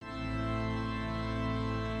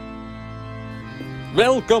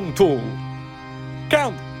Welcome to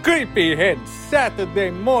Count Creepyhead's Saturday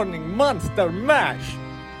Morning Monster Mash.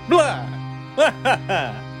 Blah!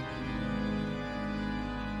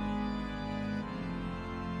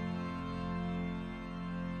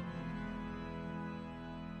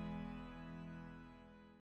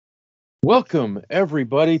 Welcome,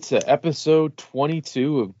 everybody, to episode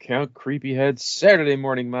 22 of Count Creepyhead's Saturday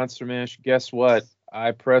Morning Monster Mash. Guess what?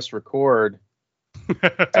 I pressed record.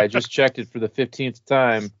 I just checked it for the 15th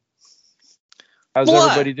time. How's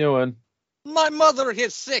everybody doing? My mother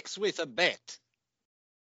hit 6 with a bet.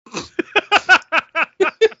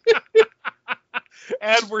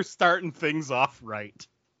 And we're starting things off right.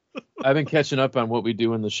 I've been catching up on What We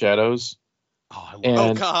Do in the Shadows.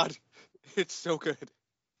 Oh, God. It's so good.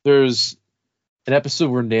 There's an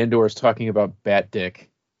episode where Nandor is talking about Bat Dick.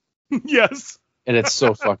 Yes. And it's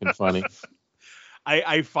so fucking funny.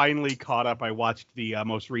 I finally caught up. I watched the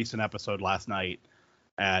most recent episode last night.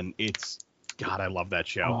 And God, I love that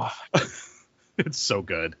show. Oh. It's so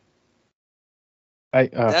good.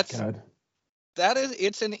 God.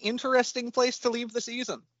 It's an interesting place to leave the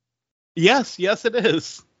season. Yes, it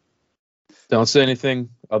is. Don't say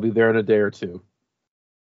anything. I'll be there in a day or two.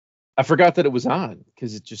 I forgot that it was on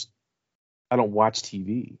because I don't watch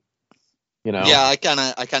TV, you know? Yeah, I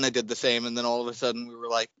kind of did the same. And then all of a sudden we were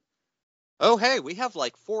like, oh, hey, we have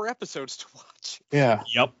like 4 episodes to watch. Yeah.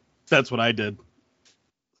 Yep. That's what I did.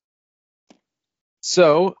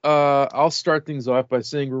 So I'll start things off by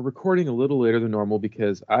saying we're recording a little later than normal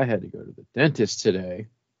because I had to go to the dentist today.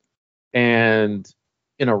 And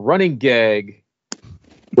in a running gag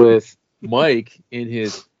with Mike in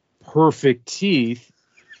his perfect teeth,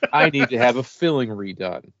 I need to have a filling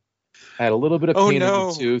redone. I had a little bit of pain in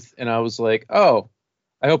the tooth, and I was like, oh,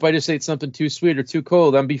 I hope I just ate something too sweet or too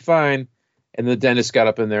cold. I'll be fine. And the dentist got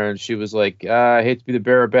up in there, and she was like, I hate to be the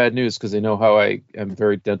bearer of bad news because they know how I am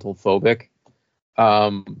very dental phobic.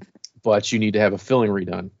 But you need to have a filling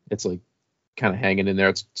redone. It's like kind of hanging in there.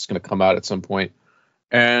 It's going to come out at some point.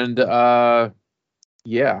 And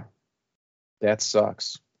yeah, that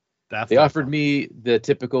sucks. They offered me the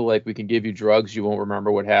typical, like, we can give you drugs. You won't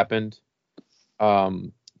remember what happened. But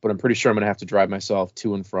I'm pretty sure I'm going to have to drive myself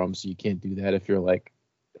to and from. So you can't do that if you're like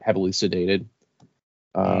heavily sedated.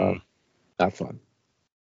 Not fun.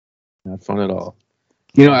 Not fun at all.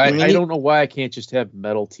 You know, I don't know why I can't just have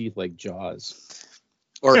metal teeth like Jaws.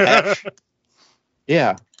 Or Hash.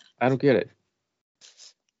 Yeah, I don't get it.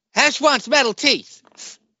 Hash wants metal teeth.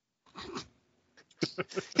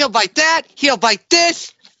 He'll bite that. He'll bite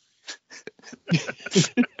this.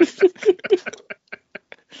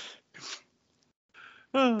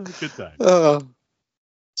 Oh, good time.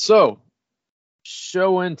 So,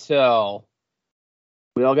 show and tell.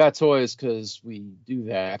 We all got toys because we do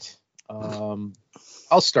that.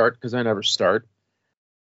 I'll start because I never start.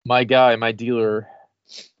 My dealer,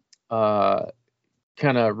 kind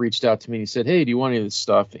of reached out to me and he said, hey, do you want any of this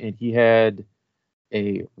stuff? And he had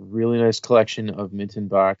a really nice collection of Minton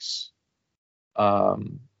Box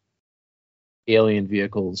alien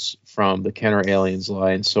vehicles from the Kenner Aliens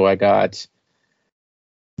line. So I got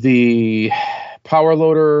the power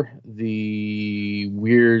loader, the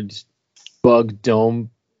weird bug dome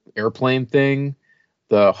airplane thing,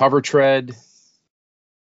 the hover tread,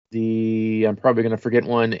 I'm probably going to forget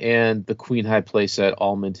one, and the Queen High playset,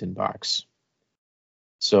 all Minton Box.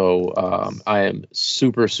 So I am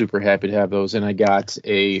super, super happy to have those. And I got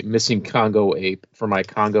a missing Congo ape for my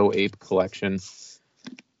Congo ape collection.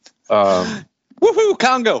 Woohoo,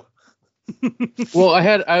 Congo! Well,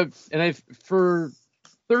 I've for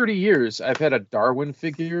 30 years, I've had a Darwin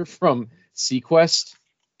figure from Sequest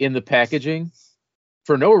in the packaging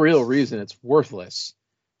for no real reason. It's worthless.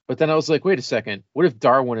 But then I was like, wait a second. What if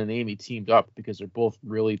Darwin and Amy teamed up because they're both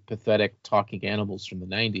really pathetic talking animals from the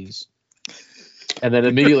 90s? And then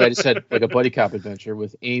immediately I just had like a buddy cop adventure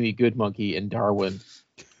with Amy, Good Monkey, and Darwin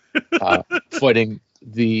fighting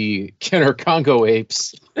the Kenner Congo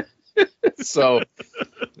apes. So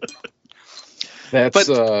that's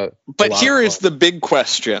but here is the big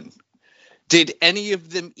question. Did any of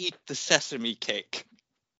them eat the sesame cake?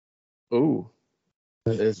 Oh,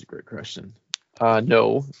 that is a great question.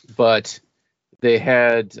 No, but they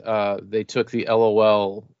took the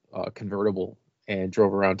LOL convertible and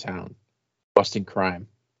drove around town busting crime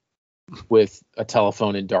with a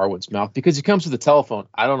telephone in Darwin's mouth because he comes with a telephone.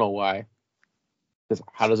 I don't know why. Because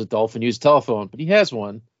how does a dolphin use a telephone? But he has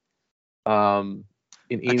one. And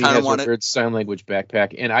Amy has a weird sign language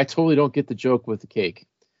backpack, and I totally don't get the joke with the cake.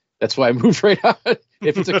 That's why I moved right on.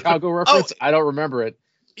 If it's a Congo reference, I don't remember it.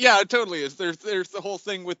 Yeah, it totally is. There's the whole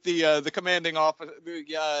thing with the commanding officer,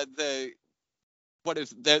 the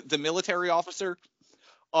military officer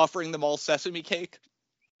offering them all sesame cake.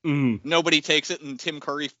 Mm. Nobody takes it, and Tim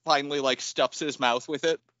Curry finally like stuffs his mouth with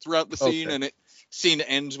it throughout the scene, Okay. and it scene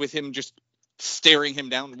ends with him just staring him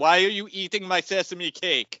down. Why are you eating my sesame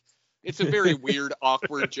cake? It's a very weird,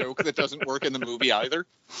 awkward joke that doesn't work in the movie either.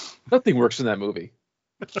 Nothing works in that movie.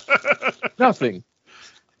 Nothing.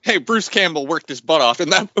 Hey, Bruce Campbell worked his butt off in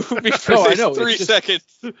that movie for No, I this know, 3 it's just- seconds.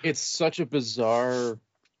 It's such a bizarre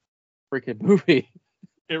freaking movie.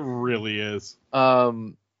 It really is.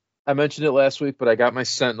 I mentioned it last week, but I got my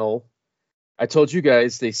Sentinel. I told you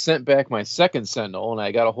guys they sent back my second Sentinel, and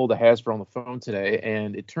I got a hold of Hasbro on the phone today,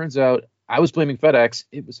 and it turns out I was blaming FedEx.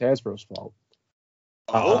 It was Hasbro's fault.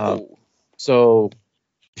 Oh. So,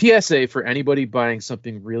 PSA for anybody buying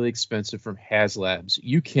something really expensive from HasLabs,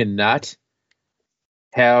 you cannot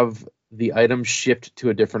have the item shipped to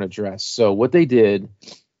a different address. So what they did,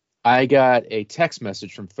 I got a text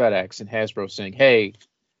message from FedEx and Hasbro saying, hey,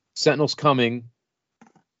 Sentinel's coming.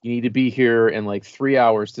 You need to be here in like 3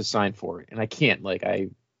 hours to sign for it. And I can't. Like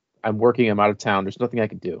I'm working. I'm out of town. There's nothing I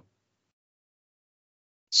can do.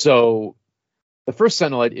 So the first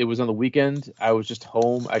Sentinel, it was on the weekend. I was just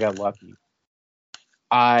home. I got lucky.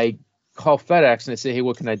 I call FedEx and I say, hey,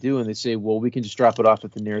 what can I do? And they say, well, we can just drop it off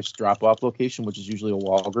at the nearest drop-off location, which is usually a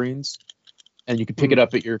Walgreens. And you can pick it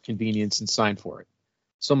up at your convenience and sign for it.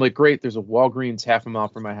 So I'm like, great, there's a Walgreens half a mile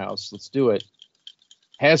from my house. Let's do it.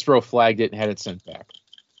 Hasbro flagged it and had it sent back.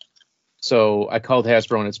 So I called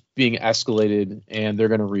Hasbro and it's being escalated and they're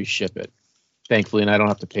going to reship it, thankfully, and I don't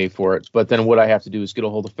have to pay for it. But then what I have to do is get a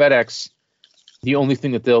hold of FedEx. The only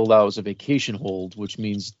thing that they'll allow is a vacation hold, which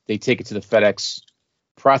means they take it to the FedEx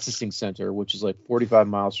processing center, which is like 45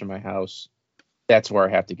 miles from my house. That's where I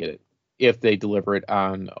have to get it if they deliver it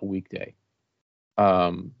on a weekday.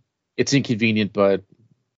 It's inconvenient, but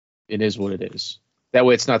it is what it is. That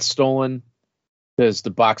way it's not stolen because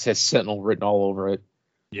the box has Sentinel written all over it.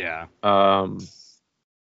 Yeah. But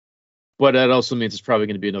that also means it's probably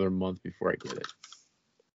going to be another month before I get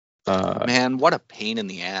it. Man, what a pain in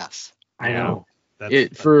the ass. I know. That's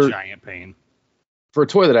It- a for- giant pain. For a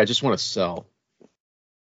toy that I just want to sell,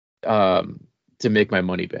 to make my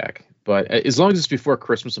money back. But as long as it's before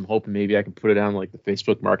Christmas, I'm hoping maybe I can put it on like the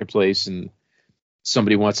Facebook Marketplace and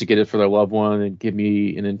somebody wants to get it for their loved one and give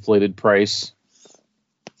me an inflated price.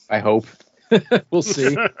 I hope. We'll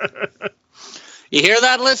see. You hear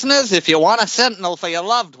that, listeners? If you want a Sentinel for your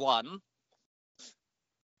loved one,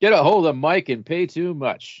 Get a hold of Mike and pay too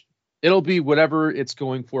much. It'll be whatever it's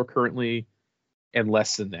going for currently and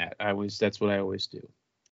less than that. That's what I always do.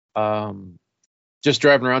 Just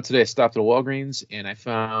driving around today, I stopped at a Walgreens and I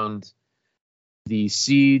found the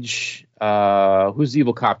Siege. Who's the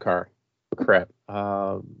evil cop car? Crap.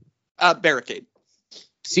 Barricade.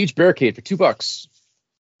 Siege Barricade for $2.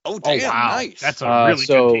 Oh, damn, wow. nice. That's a really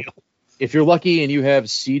so- good deal. If you're lucky and you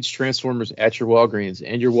have Siege Transformers at your Walgreens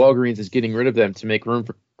and your Walgreens is getting rid of them to make room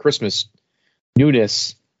for Christmas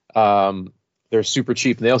newness, they're super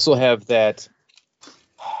cheap. And they also have that,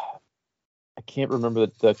 I can't remember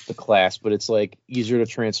the class, but it's like easier to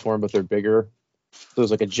transform, but they're bigger. So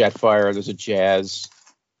there's like a Jetfire, there's a Jazz,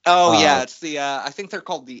 Oh, yeah, it's the, I think they're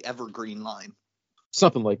called the Evergreen line.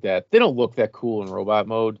 something like that. They don't look that cool in robot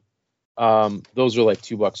mode. Those are like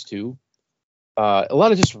 $2 too. A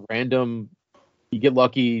lot of just random, you get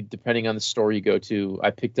lucky depending on the store you go to. I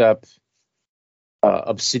picked up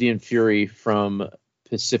Obsidian Fury from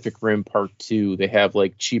Pacific Rim Part 2. They have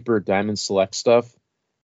like cheaper Diamond Select stuff.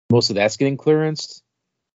 Most of that's getting clearanced.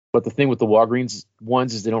 But the thing with the Walgreens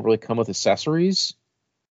ones is they don't really come with accessories.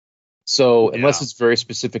 So unless Yeah. it's very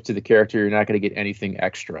specific to the character, you're not going to get anything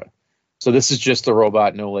extra. So this is just the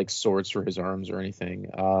robot, no like swords for his arms or anything.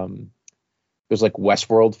 There's like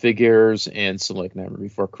Westworld figures and some like Nightmare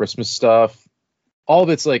Before Christmas stuff. All of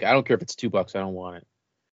it's like, I don't care if it's $2, I don't want it.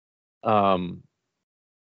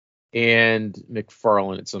 And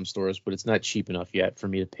McFarlane at some stores, but it's not cheap enough yet for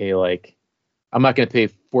me to pay like, I'm not going to pay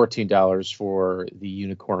 $14 for the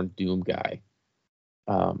Unicorn Doom guy.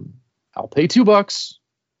 I'll pay $2.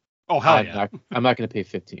 Oh, hell yeah. I'm not going to pay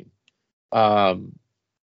 15.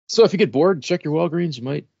 So if you get bored, check your Walgreens. You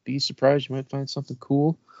might be surprised. You might find something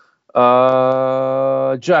cool.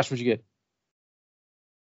 Josh, what'd you get?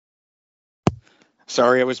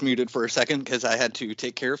 Sorry, I was muted for a second because I had to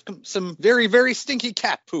take care of some very, very stinky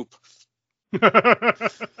cat poop.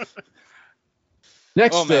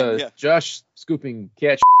 Next, Oh, man, yeah. Josh scooping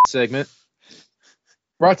cat segment.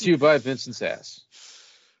 Brought to you by Vincent's Ass.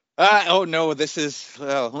 Oh no, this is.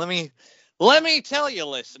 Let me tell you,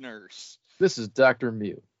 listeners. This is Dr.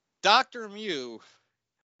 Mew. Dr. Mew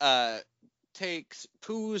takes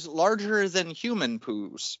poos larger than human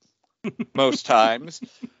poos most times,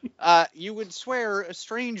 you would swear a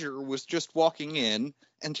stranger was just walking in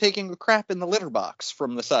and taking a crap in the litter box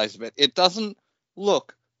from the size of it. It doesn't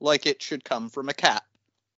look like it should come from a cat.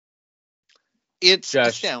 It's Josh,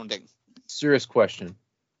 astounding. Serious question.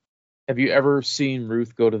 Have you ever seen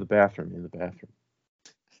Ruth go to the bathroom in the bathroom?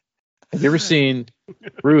 Have you ever seen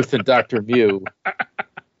Ruth and Dr. Mew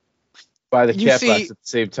by the cat box at the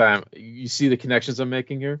same time? You see the connections I'm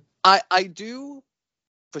making here? I do,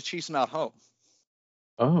 but she's not home.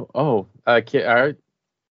 I can't. All right.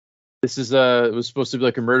 This is it was supposed to be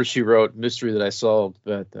like a Murder, She Wrote mystery that I solved,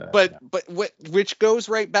 but which goes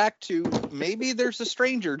right back to maybe there's a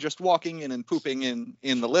stranger just walking in and pooping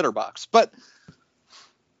in the litter box. But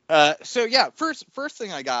so yeah, first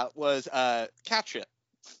thing I got was cat shit.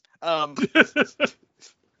 No,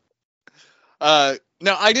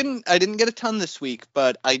 I didn't get a ton this week,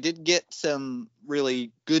 but I did get some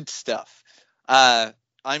really good stuff.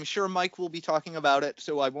 I'm sure Mike will be talking about it,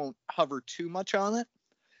 so I won't hover too much on it.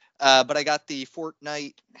 But I got the Hasbro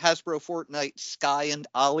Fortnite Sky and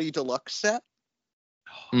Ollie Deluxe set,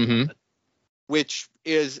 which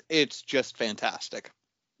it's just fantastic.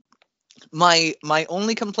 My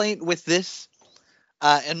only complaint with this,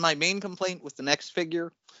 and my main complaint with the next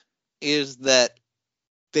figure, is that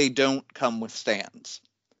they don't come with stands.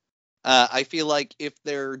 I feel like if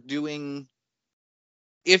they're doing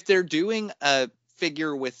a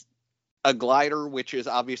figure with a glider, which is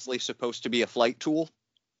obviously supposed to be a flight tool,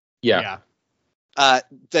 yeah.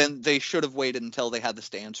 Then they should have waited until they had the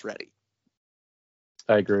stands ready.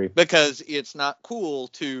 I agree. Because it's not cool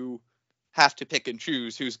to have to pick and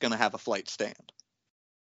choose who's going to have a flight stand.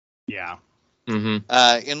 Yeah.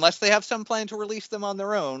 Mm-hmm. Unless they have some plan to release them on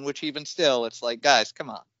their own, which even still, it's like, guys,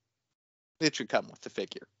 come on. It should come with the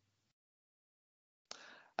figure.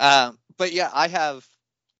 But yeah, I have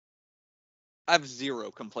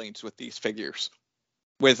zero complaints with these figures.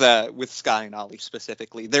 With Sky and Ollie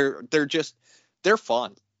specifically. They're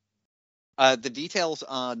fun. The details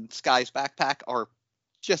on Sky's backpack are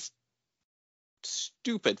just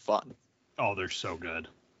stupid fun. Oh, they're so good.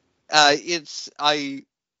 I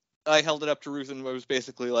held it up to Ruth and was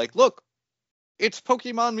basically like, look, it's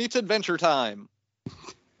Pokemon meets Adventure Time.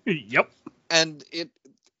 Yep. And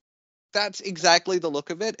that's exactly the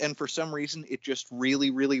look of it, and for some reason it just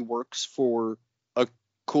really, really works for a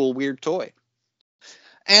cool, weird toy.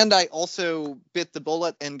 And I also bit the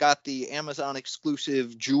bullet and got the Amazon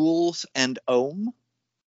exclusive Jules and Ohm.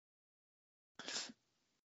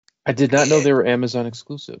 I did not know they were Amazon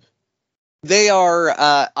exclusive. They are,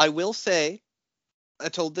 I will say, I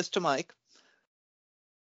told this to Mike,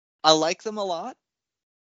 I like them a lot.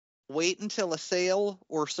 Wait until a sale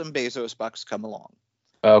or some Bezos bucks come along.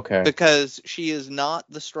 Okay. Because she is not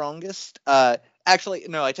the strongest. Actually,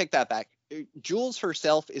 no, I take that back. Jules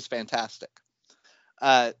herself is fantastic.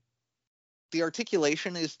 The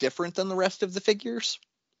articulation is different than the rest of the figures.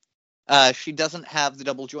 She doesn't have the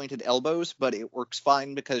double jointed elbows, but it works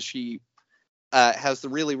fine because she has the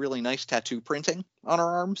really, really nice tattoo printing on her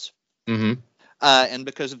arms. Mm-hmm. And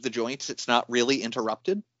because of the joints, it's not really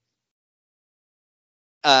interrupted.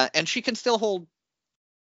 And she can still hold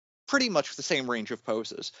pretty much the same range of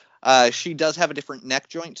poses. She does have a different neck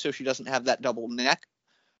joint, so she doesn't have that double neck,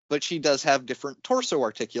 but she does have different torso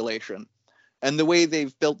articulation. And the way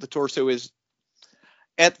they've built the torso is,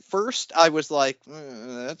 at first I was like,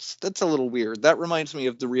 that's a little weird. That reminds me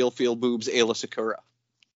of the Real Feel Boobs Ayla Sakura.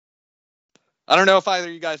 I don't know if either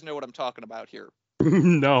of you guys know what I'm talking about here.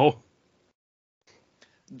 No.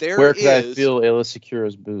 Where can I feel Ayla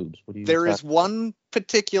Sakura's boobs? There is one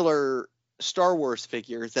particular Star Wars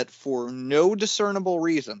figure that, for no discernible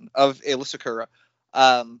reason, of Ayla Sakura,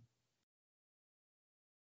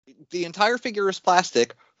 the entire figure is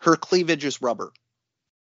plastic. Her cleavage is rubber.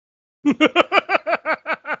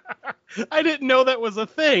 I didn't know that was a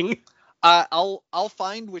thing. I'll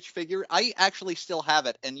find which figure. I actually still have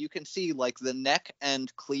it, and you can see like the neck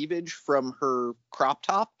and cleavage from her crop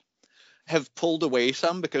top have pulled away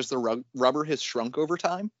some because the rubber has shrunk over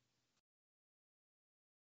time.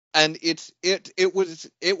 And it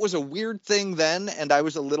was a weird thing then, and I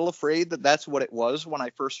was a little afraid that that's what it was when I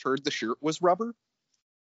first heard the shirt was rubber.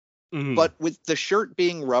 Mm-hmm. But with the shirt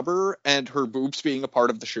being rubber and her boobs being a part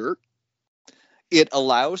of the shirt, it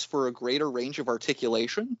allows for a greater range of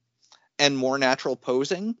articulation and more natural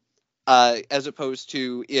posing, as opposed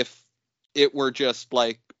to if it were just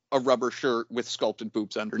like a rubber shirt with sculpted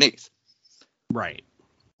boobs underneath. Right.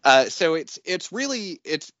 So it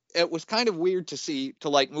was kind of weird to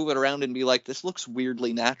like move it around and be like, this looks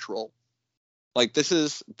weirdly natural. Like this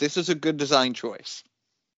is a good design choice.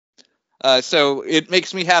 So it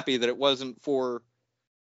makes me happy that it wasn't for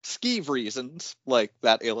skeeve reasons, like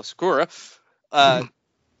that Ayla Secura.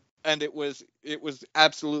 And it was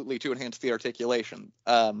absolutely to enhance the articulation.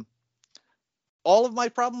 All of my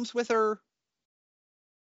problems with her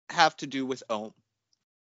have to do with Ohm.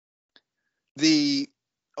 The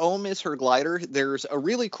Ohm is her glider. There's a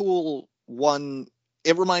really cool one.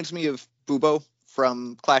 It reminds me of Bubo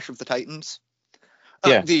from Clash of the Titans.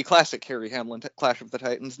 The classic Harry Hamlin Clash of the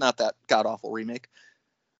Titans, not that god-awful remake.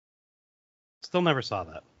 Still never saw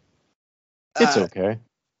that. It's okay.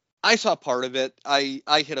 I saw part of it. I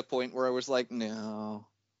hit a point where I was like, no.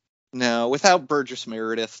 Without Burgess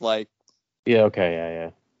Meredith, like, yeah.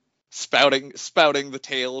 spouting the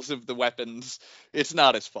tales of the weapons, it's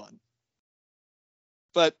not as fun.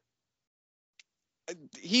 But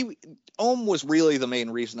Ohm was really the main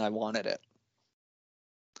reason I wanted it.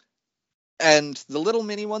 And the little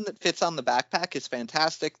mini one that fits on the backpack is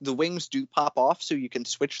fantastic. The wings do pop off, so you can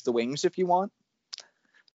switch the wings if you want.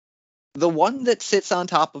 The one that sits on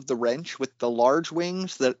top of the wrench with the large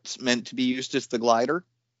wings that's meant to be used as the glider,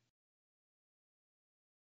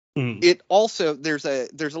 it also, there's a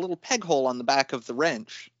little peg hole on the back of the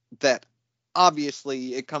wrench that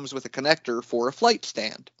obviously it comes with a connector for a flight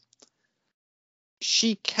stand.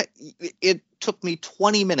 It took me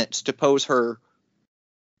 20 minutes to pose her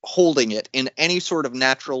holding it in any sort of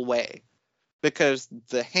natural way because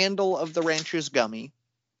the handle of the wrench is gummy.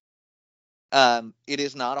 It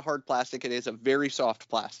is not a hard plastic. It is a very soft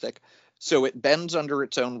plastic. So it bends under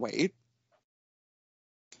its own weight.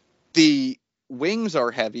 The wings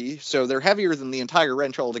are heavy, so they're heavier than the entire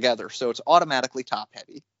wrench altogether. So it's automatically top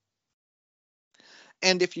heavy.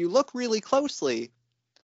 And if you look really closely,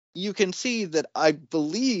 you can see that I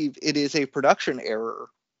believe it is a production error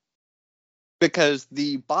because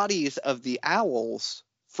the bodies of the owls,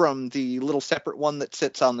 from the little separate one that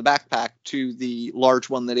sits on the backpack to the large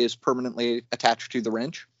one that is permanently attached to the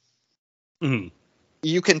wrench,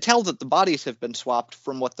 you can tell that the bodies have been swapped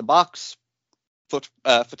from what the box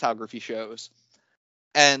photography shows.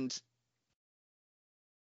 And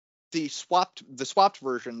the swapped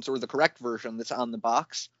versions, or the correct version that's on the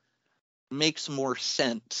box, makes more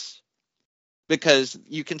sense because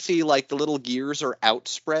you can see like the little gears are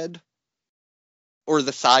outspread, or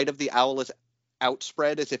the side of the owl is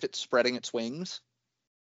outspread as if it's spreading its wings.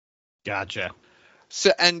 Gotcha.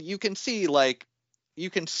 So, and you can see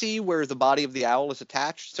where the body of the owl is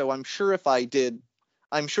attached. So I'm sure if I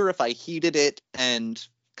heated it and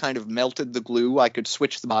kind of melted the glue, I could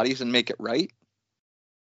switch the bodies and make it right.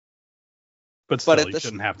 But still, you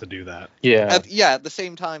shouldn't have to do that. Yeah. At the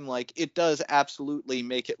same time, like, it does absolutely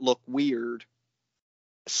make it look weird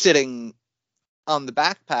sitting on the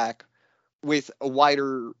backpack with a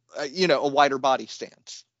wider body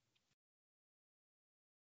stance.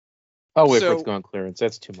 Oh, wait, for it's going clearance.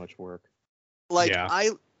 That's too much work. Like, yeah.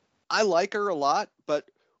 I like her a lot, but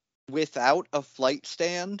without a flight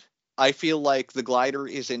stand, I feel like the glider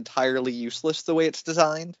is entirely useless the way it's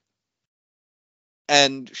designed.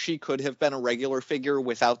 And she could have been a regular figure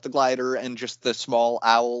without the glider and just the small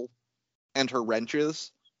owl and her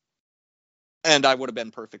wrenches. And I would have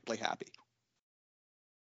been perfectly happy.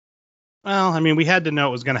 Well, I mean, we had to know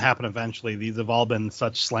it was going to happen eventually. These have all been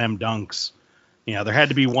such slam dunks. You know, there had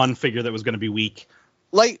to be one figure that was going to be weak.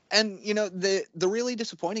 Like, and, you know, the really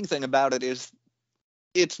disappointing thing about it is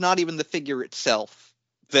it's not even the figure itself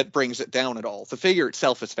that brings it down at all. The figure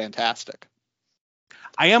itself is fantastic.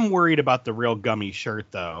 I am worried about the real gummy shirt,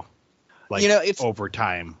 though. Like, it's over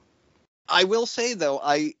time. I will say, though,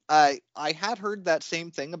 I had heard that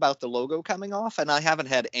same thing about the logo coming off, and I haven't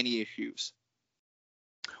had any issues.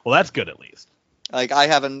 Well, that's good, at least. Like, I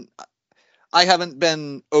haven't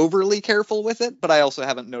been overly careful with it, but I also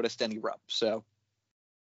haven't noticed any rub. So,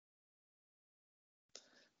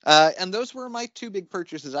 and those were my two big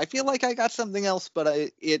purchases. I feel like I got something else,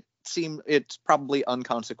 but it's probably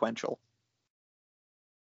unconsequential.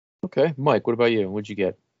 Okay, Mike, what about you? What'd you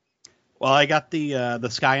get? Well, I got the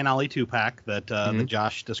Sky and Ollie 2-pack that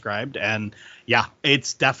Josh described, and yeah,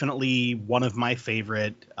 it's definitely one of my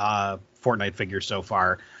favorite Fortnite figures so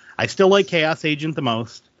far. I still like Chaos Agent the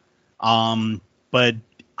most, but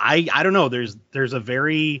I don't know. There's a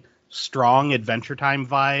very strong Adventure Time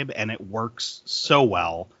vibe, and it works so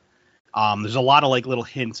well. There's a lot of like little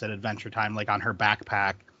hints at Adventure Time, like on her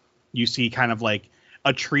backpack. You see kind of like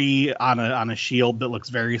a tree on a shield that looks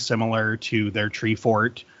very similar to their tree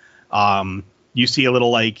fort. You see a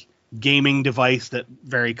little like gaming device that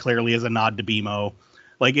very clearly is a nod to BMO.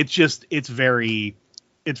 Like it's very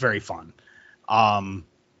fun.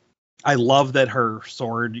 I love that her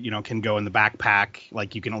sword, can go in the backpack.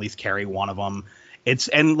 Like you can at least carry one of them.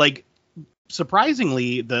 And like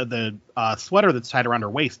surprisingly, the sweater that's tied around her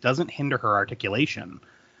waist doesn't hinder her articulation,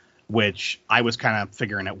 which I was kind of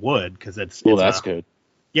figuring it would, because that's good.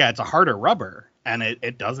 Yeah, it's a harder rubber, and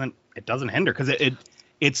it doesn't hinder, because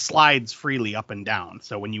it slides freely up and down.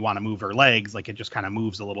 So when you want to move her legs, like, it just kind of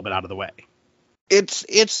moves a little bit out of the way. It's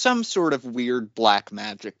some sort of weird black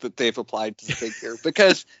magic that they've applied to the figure,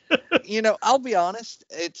 because, I'll be honest,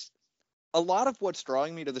 it's a lot of what's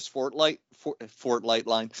drawing me to this Fortnite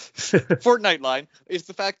line is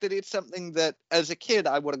the fact that it's something that as a kid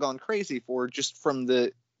I would have gone crazy for, just from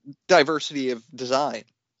the diversity of design.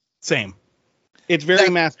 Same. It's very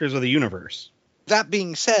Masters of the Universe. That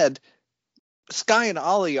being said, Sky and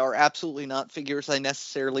Ollie are absolutely not figures I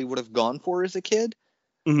necessarily would have gone for as a kid.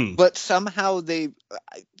 Mm-hmm. But somehow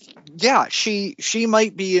she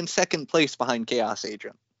might be in second place behind Chaos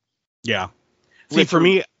Agent. Yeah. See, for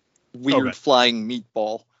me, weird flying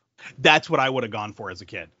meatball. That's what I would have gone for as a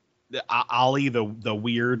kid. Ollie, the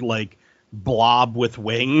weird, like, blob with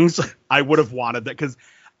wings. I would have wanted that, because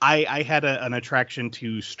I had an attraction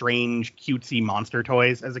to strange, cutesy monster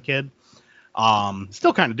toys as a kid.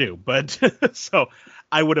 Still kind of do, but so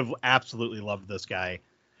I would have absolutely loved this guy.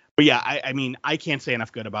 But yeah, I mean, I can't say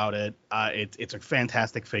enough good about it. It's a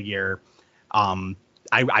fantastic figure.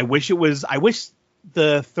 I wish the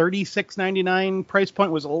 $36.99 price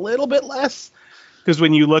point was a little bit less, because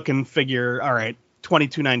when you look and figure, all right,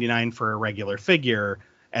 $22.99 for a regular figure,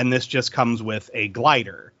 and this just comes with a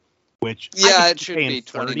glider, which it should be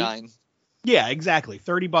 $29. Yeah, exactly.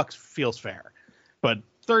 $30 feels fair, but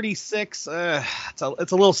 36, it's a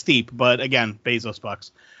little steep. But again, Bezos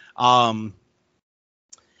bucks.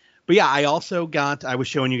 But yeah, I was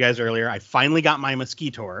showing you guys earlier, I finally got my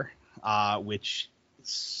Mosquitor, which is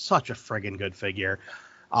such a friggin' good figure.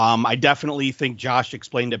 I definitely think Josh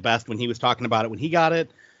explained it best when he was talking about it when he got it.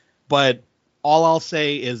 But all I'll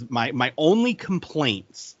say is my only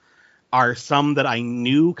complaints are some that I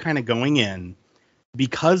knew kind of going in.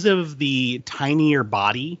 Because of the tinier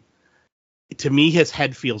body, to me, his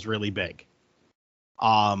head feels really big.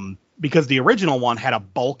 Because the original one had a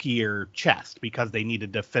bulkier chest because they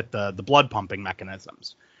needed to fit the blood pumping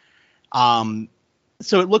mechanisms.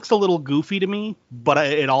 So it looks a little goofy to me, but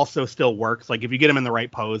it also still works. Like, if you get him in the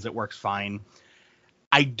right pose, it works fine.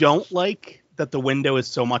 I don't like that the window is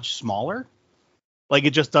so much smaller. Like,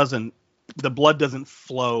 it just doesn't, the blood doesn't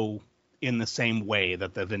flow in the same way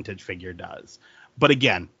that the vintage figure does. But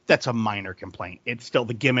again, that's a minor complaint. It's still,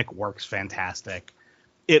 the gimmick works fantastic.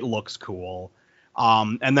 It looks cool.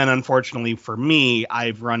 And then unfortunately for me,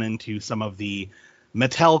 I've run into some of the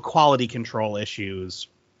Mattel quality control issues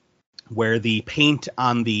where the paint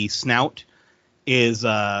on the snout is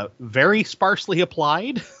very sparsely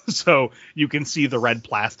applied. So you can see the red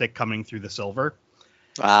plastic coming through the silver.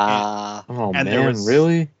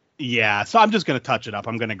 Really? Yeah, so I'm just going to touch it up.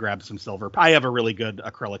 I'm going to grab some silver. I have a really good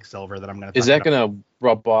acrylic silver that I'm going to touch. Is that going to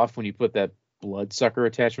rub off when you put that bloodsucker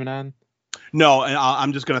attachment on? No,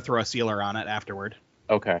 I'm just going to throw a sealer on it afterward.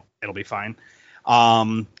 Okay. It'll be fine.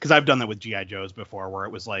 Because I've done that with G.I. Joes before, where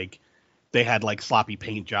it was like they had like sloppy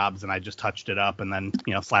paint jobs and I just touched it up and then,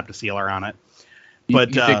 slapped a sealer on it.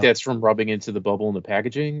 But you think that's from rubbing into the bubble in the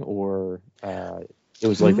packaging, or it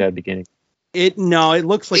was like that at the beginning? It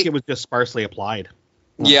looks like it was just sparsely applied.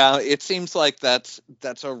 Yeah, it seems like that's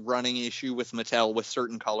a running issue with Mattel with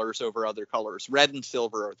certain colors over other colors. Red and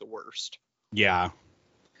silver are the worst. Yeah.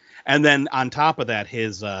 And then on top of that,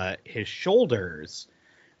 his shoulders,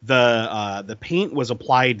 the paint was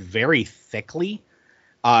applied very thickly.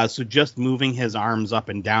 So just moving his arms up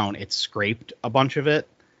and down, it scraped a bunch of it.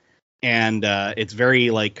 And it's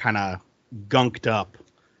very like kind of gunked up.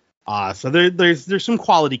 So there's some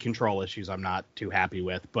quality control issues I'm not too happy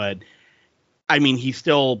with. But I mean,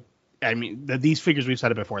 these figures, we've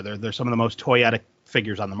said it before, they're some of the most toyetic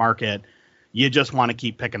figures on the market. You just want to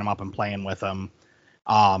keep picking them up and playing with them.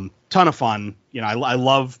 Ton of fun. I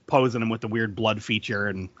love posing them with the weird blood feature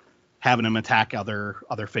and having them attack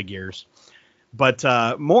other figures. But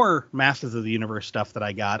more Masters of the Universe stuff that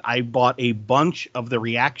I got. I bought a bunch of the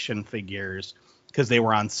reaction figures because they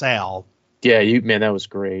were on sale. Yeah, that was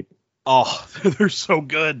great. Oh, they're so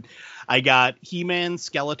good. I got He-Man,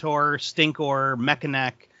 Skeletor, Stinkor,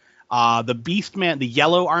 Mechanic, the Beastman, the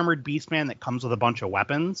yellow armored Beastman that comes with a bunch of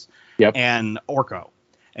weapons, and Orko.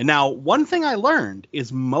 And now, one thing I learned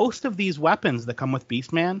is most of these weapons that come with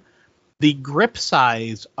Beastman, the grip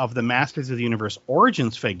size of the Masters of the Universe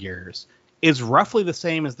Origins figures is roughly the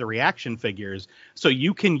same as the reaction figures, so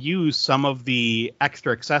you can use some of the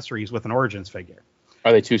extra accessories with an Origins figure.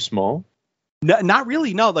 Are they too small? No, not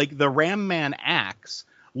really, no. Like, the Ram Man axe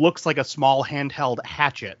looks like a small handheld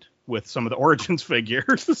hatchet with some of the Origins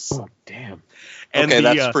figures. Oh, damn. And okay,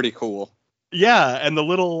 that's pretty cool. Yeah, and the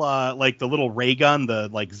little the little ray gun, the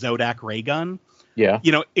like Zodak ray gun. Yeah.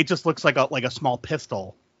 You know, it just looks like a small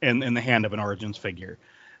pistol in the hand of an Origins figure.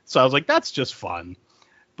 So I was like, that's just fun.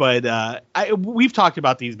 But we've talked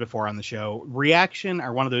about these before on the show. Reaction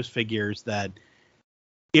are one of those figures that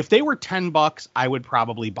if they were $10, I would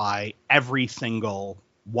probably buy every single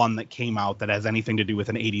one that came out that has anything to do with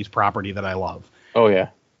an 80s property that I love. Oh, yeah.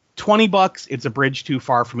 $20, it's a bridge too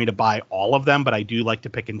far for me to buy all of them, but I do like to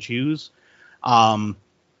pick and choose. And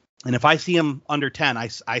if I see them under 10, I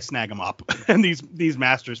snag them up. And these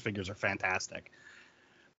Masters figures are fantastic.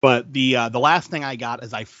 But the last thing I got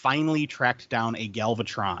is I finally tracked down a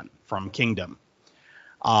Galvatron from Kingdom.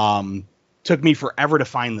 Took me forever to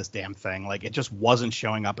find this damn thing. Like, it just wasn't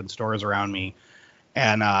showing up in stores around me.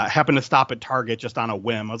 And happened to stop at Target just on a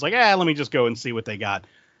whim. I was like, let me just go and see what they got.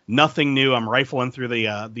 Nothing new. I'm rifling through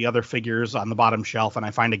the other figures on the bottom shelf, and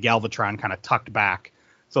I find a Galvatron kind of tucked back.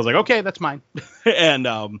 So I was like, okay, that's mine.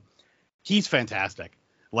 And he's fantastic.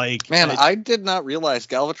 Like, man, I did not realize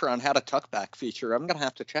Galvatron had a tuckback feature. I'm gonna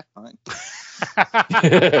have to check mine.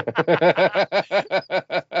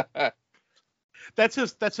 That's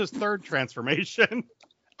his third transformation.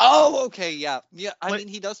 Oh, okay, yeah. I mean,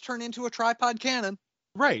 he does turn into a tripod cannon.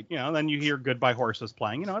 Right, then you hear Goodbye Horses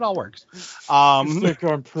playing. It all works. You think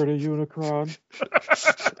I'm pretty, Unicron?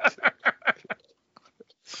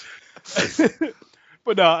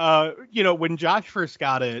 But when Josh first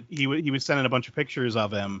got it, he was sending a bunch of pictures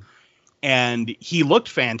of him, and he looked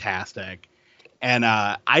fantastic. And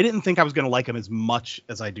I didn't think I was going to like him as much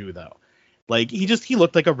as I do, though. Like, he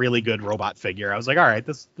looked like a really good robot figure. I was like, all right,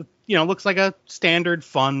 this looks like a standard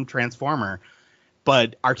fun Transformer.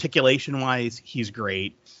 But articulation-wise, he's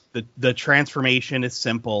great. The transformation is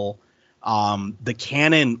simple. The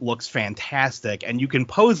cannon looks fantastic, and you can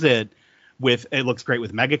pose it looks great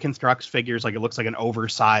with Mega Construx figures. Like, it looks like an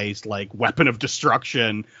oversized like weapon of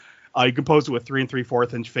destruction. You can pose it with 3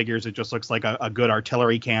 3/4 inch figures. It just looks like a good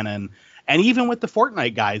artillery cannon. And even with the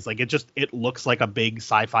Fortnite guys, like it looks like a big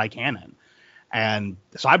sci-fi cannon. And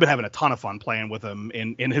so I've been having a ton of fun playing with him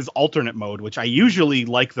in his alternate mode, which I usually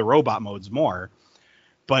like the robot modes more.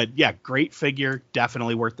 But yeah, great figure,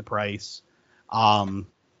 definitely worth the price. But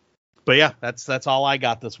yeah, that's all I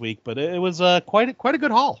got this week. But it was quite a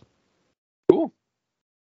good haul. Cool.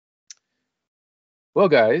 Well,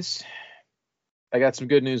 guys, I got some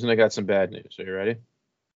good news and I got some bad news. Are you ready?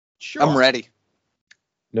 Sure. I'm ready.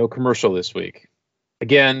 No commercial this week.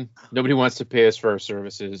 Again, nobody wants to pay us for our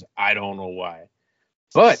services. I don't know why.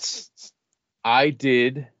 But I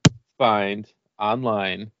did find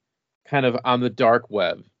online, kind of on the dark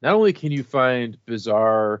web, not only can you find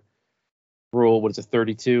bizarre Rule,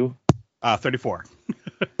 32? 34.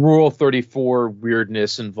 Rule 34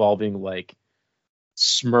 weirdness involving like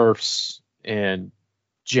Smurfs and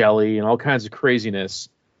jelly and all kinds of craziness.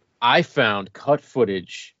 I found cut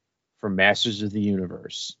footage from Masters of the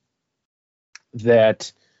Universe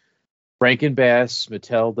that Rankin Bass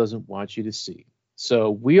Mattel doesn't want you to see.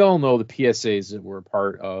 So we all know the PSAs that were a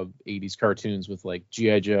part of 80s cartoons with like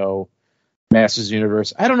G.I. Joe, Masters of the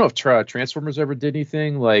Universe. I don't know if Transformers ever did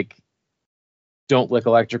anything like Don't Lick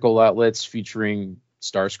Electrical Outlets featuring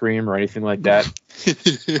Starscream or anything like that.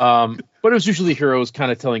 But it was usually heroes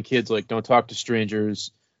kind of telling kids like, don't talk to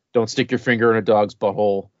strangers, don't stick your finger in a dog's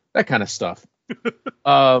butthole, that kind of stuff.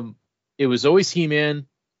 It was always He-Man,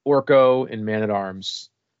 Orko, and Man-at-Arms,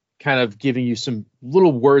 kind of giving you some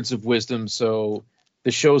little words of wisdom so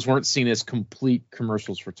the shows weren't seen as complete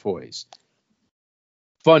commercials for toys.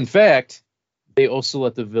 Fun fact, they also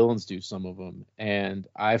let the villains do some of them, and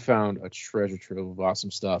I found a treasure trove of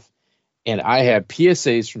awesome stuff. And I had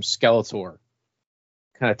PSAs from Skeletor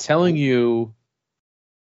kind of telling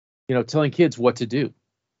telling kids what to do,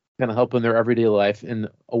 kind of helping their everyday life in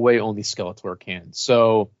a way only Skeletor can.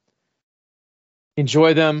 So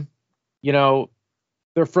enjoy them.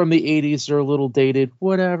 They're from the 80s. They're a little dated,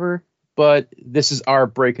 whatever. But this is our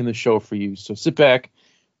break in the show for you. So sit back,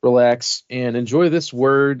 relax, and enjoy this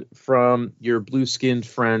word from your blue-skinned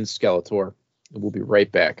friend Skeletor. And we'll be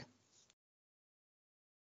right back.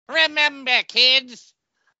 Remember, kids,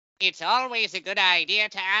 it's always a good idea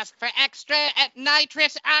to ask for extra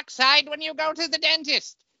nitrous oxide when you go to the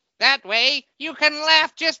dentist. That way, you can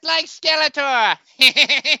laugh just like Skeletor.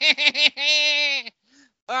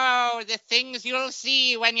 Oh, the things you'll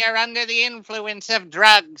see when you're under the influence of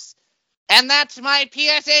drugs. And that's my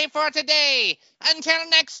PSA for today. Until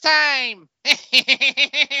next time.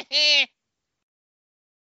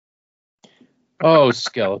 Oh,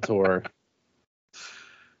 Skeletor.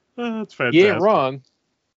 That's fantastic. You ain't wrong.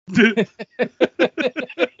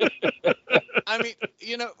 I mean,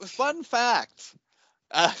 fun fact.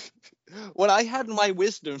 When I had my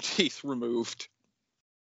wisdom teeth removed,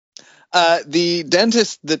 the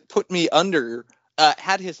dentist that put me under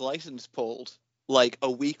had his license pulled like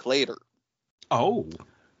a week later. Oh.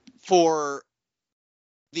 For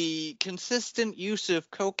the consistent use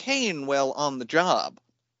of cocaine while on the job.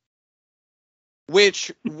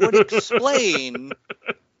 Which would explain...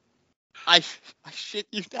 I shit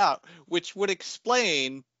you not. Which would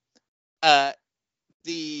explain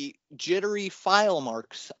the jittery file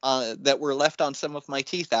marks that were left on some of my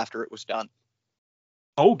teeth after it was done.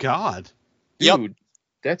 Oh, God. Dude, Yep.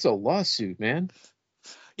 That's a lawsuit, man.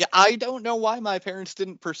 Yeah, I don't know why my parents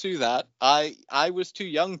didn't pursue that. I was too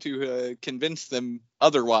young to convince them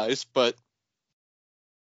otherwise, but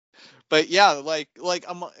yeah, like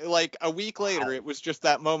a week later, it was just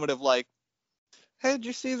that moment of like, hey, did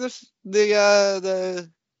you see this? The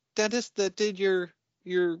dentist that did your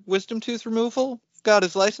wisdom tooth removal got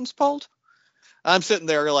his license pulled. I'm sitting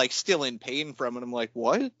there like still in pain from it. I'm like,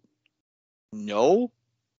 what? No,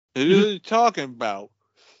 what are you talking about?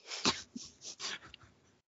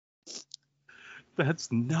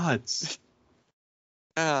 That's nuts.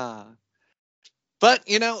 But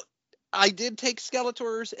I did take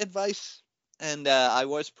Skeletor's advice, and I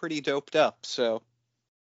was pretty doped up. So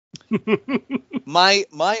my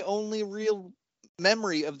only real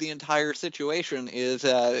memory of the entire situation is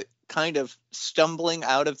kind of stumbling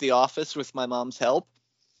out of the office with my mom's help,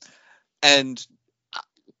 and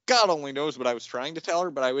God only knows what I was trying to tell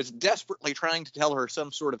her, but I was desperately trying to tell her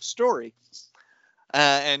some sort of story.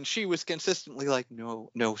 And she was consistently like, no,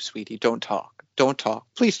 sweetie, don't talk. Don't talk.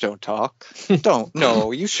 Please don't talk. Don't.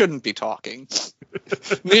 No, you shouldn't be talking.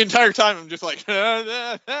 The entire time I'm just like...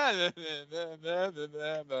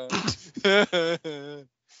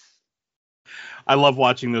 I love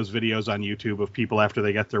watching those videos on YouTube of people after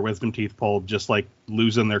they get their wisdom teeth pulled, just like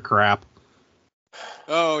losing their crap.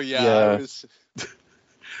 Oh, yeah.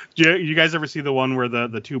 Do you guys ever see the one where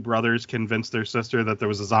the two brothers convinced their sister that there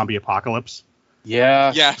was a zombie apocalypse?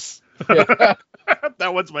 Yeah. Yes. Yeah.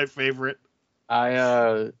 That one's my favorite.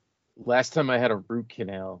 Last time I had a root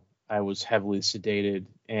canal, I was heavily sedated,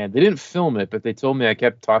 and they didn't film it, but they told me I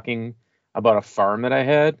kept talking about a farm that I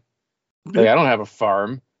had. Like, I don't have a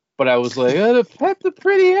farm, but I was like, oh, the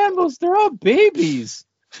pretty animals, they're all babies.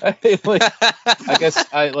 I guess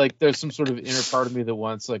there's some sort of inner part of me that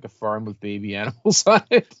wants like a farm with baby animals on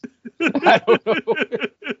it. I don't know.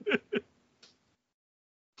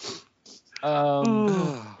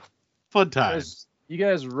 Fun times. You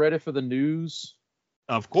guys ready for the news?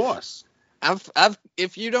 Of course.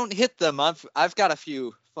 If you don't hit them, I've got a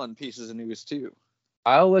few fun pieces of news too.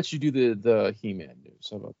 I'll let you do the He-Man news.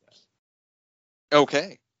 How about that?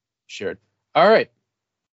 Okay. Sure. All right.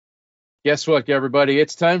 Guess what, everybody?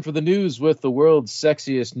 It's time for the news with the world's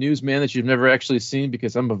sexiest newsman that you've never actually seen,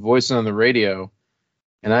 because I'm a voice on the radio,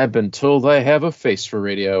 and I've been told I have a face for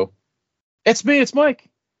radio. It's me. It's Mike.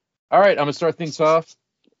 All right. I'm going to start things off.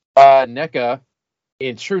 NECA,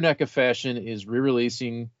 in true NECA fashion, is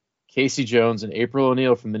re-releasing Casey Jones and April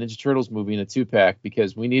O'Neil from the Ninja Turtles movie in a 2-pack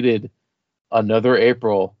because we needed another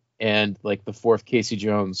April and like the fourth Casey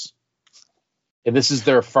Jones. And this is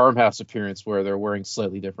their farmhouse appearance where they're wearing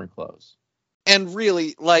slightly different clothes. And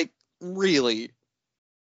really,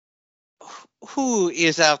 who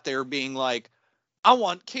is out there being like, I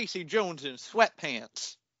want Casey Jones in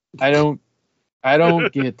sweatpants? I don't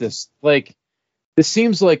get this. Like, this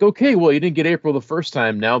seems like, okay, well, you didn't get April the first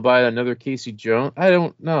time. Now buy another Casey Jones. I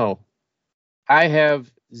don't know. I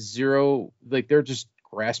have zero, like, they're just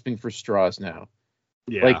grasping for straws now.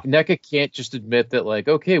 Yeah. Like, NECA can't just admit that, like,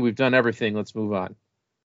 okay, we've done everything. Let's move on.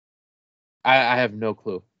 I have no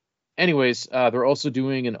clue. Anyways, they're also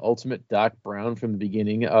doing an Ultimate Doc Brown from the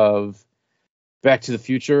beginning of Back to the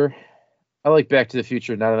Future. I like Back to the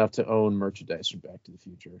Future not enough to own merchandise from Back to the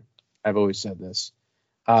Future. I've always said this.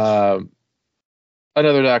 Another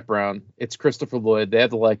Doc Brown. It's Christopher Lloyd. They have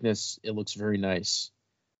the likeness. It looks very nice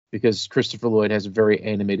because Christopher Lloyd has a very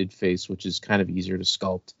animated face, which is kind of easier to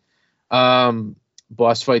sculpt.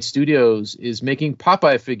 Boss Fight Studios is making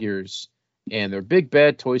Popeye figures, and they're Big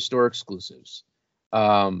Bad Toy Store exclusives.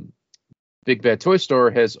 Big Bad Toy Store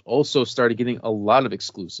has also started getting a lot of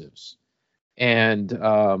exclusives. And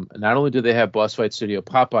not only do they have Boss Fight Studio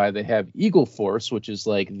Popeye, they have Eagle Force, which is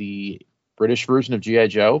like the British version of G.I.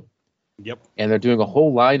 Joe. Yep. And they're doing a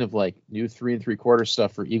whole line of like new 3 3/4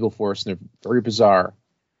 stuff for Eagle Force, and they're very bizarre.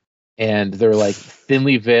 And they're like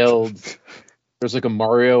thinly veiled. There's like a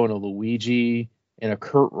Mario and a Luigi and a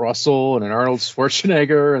Kurt Russell and an Arnold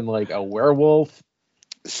Schwarzenegger and like a werewolf.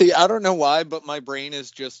 See, I don't know why, but my brain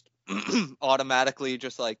is just automatically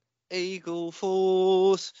just like, Eagle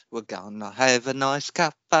Force, we're gonna have a nice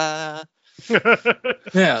cuppa.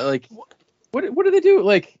 Yeah, like what do they do?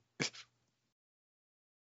 Like,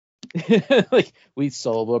 like we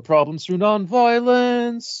solve our problems through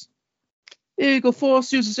non-violence. Eagle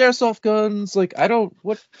Force uses airsoft guns. Like, I don't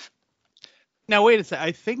what. Now wait a second.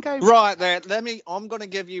 I think I Right there, I'm gonna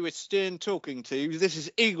give you a stern talking to. This is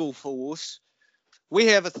Eagle Force. We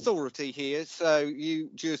have authority here, so you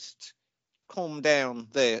just calm down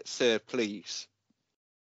there, sir, please.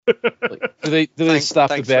 Like, do they stop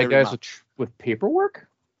the bad guys with paperwork?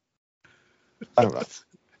 I don't know.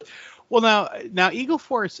 Well, now Eagle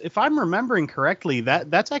Force, if I'm remembering correctly,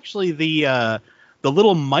 that's actually the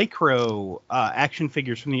little micro action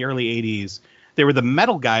figures from the early '80s. They were the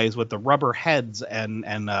metal guys with the rubber heads, and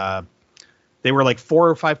they were like 4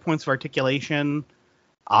 or 5 points of articulation,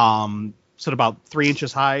 so about 3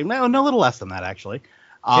 inches high. No, a little less than that actually.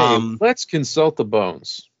 Hey, let's consult the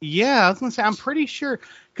bones. Yeah, I was gonna say I'm pretty sure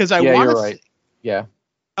because I want. Yeah, you're right. Yeah.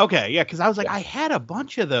 Okay, yeah, because I was like, I had a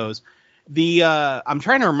bunch of those. I'm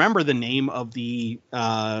trying to remember the name of the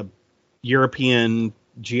European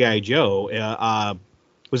G.I. Joe.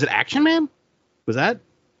 Was it Action Man? Was that?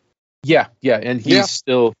 Yeah, and he's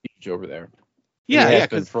still huge over there. Yeah,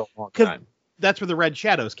 because for a long time. That's where the Red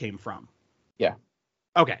Shadows came from. Yeah.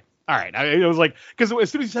 Okay. All right. I was like, because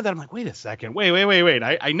as soon as you said that, I'm like, wait a second. Wait.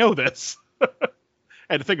 I know this. I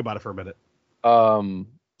had to think about it for a minute.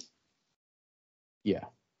 Yeah,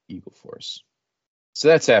 Eagle Force. So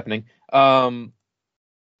that's happening. I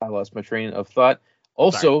lost my train of thought.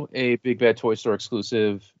 Also, a Big Bad Toy Store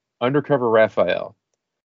exclusive, Undercover Raphael,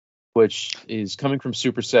 which is coming from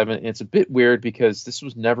Super 7. And it's a bit weird because this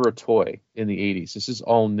was never a toy in the 80s. This is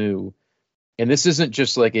all new. And this isn't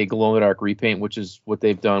just like a glow-in-the-dark repaint, which is what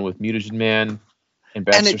they've done with Mutagen Man and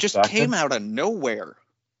Baxter And it just Stockton. came out of nowhere.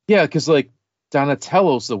 Yeah, because like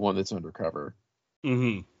Donatello's the one that's undercover.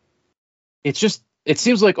 Mm-hmm. It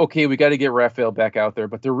seems like, okay, we got to get Raphael back out there,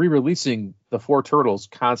 but they're re-releasing the 4 Turtles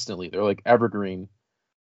constantly. They're like evergreen.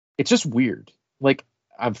 It's just weird. Like,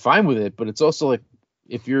 I'm fine with it, but it's also like,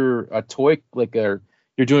 if you're a toy, like you're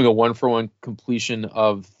doing a 1-for-1 completion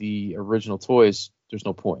of the original toys, there's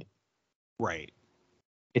no point. Right.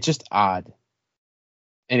 It's just odd.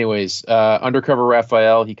 Anyways, Undercover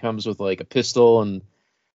Raphael, he comes with like a pistol and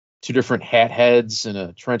 2 different hat heads and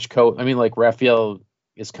a trench coat. I mean, like, Raphael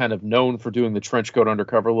is kind of known for doing the trench coat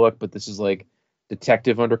undercover look, but this is like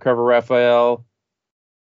Detective Undercover Raphael.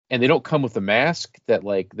 And they don't come with a mask, that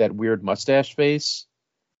weird mustache face.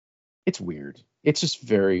 It's weird. It's just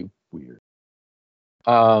very weird.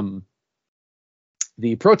 The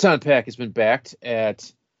Proton Pack has been backed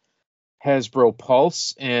at Hasbro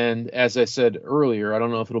Pulse, and as I said earlier, I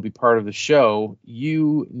don't know if it'll be part of the show,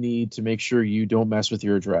 you need to make sure you don't mess with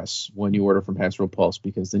your address when you order from Hasbro Pulse,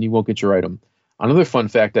 because then you won't get your item. Another fun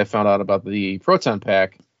fact I found out about the Proton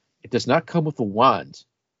Pack, it does not come with a wand.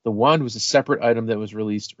 The wand was a separate item that was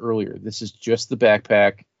released earlier. This is just the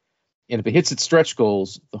backpack, and if it hits its stretch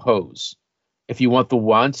goals, the hose. If you want the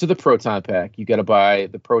wand to the Proton Pack, you got to buy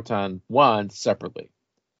the Proton wand separately.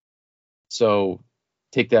 So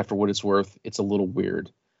take that for what it's worth. It's a little weird.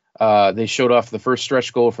 They showed off the first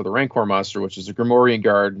stretch goal for the Rancor monster, which is a Grimorian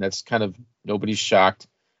Guard, and that's kind of, nobody's shocked.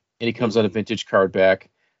 And he comes on a vintage card back.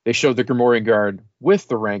 They showed the Grimorian Guard with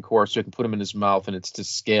the Rancor, so you can put him in his mouth, and it's to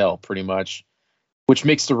scale, pretty much, which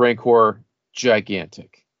makes the Rancor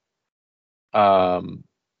gigantic.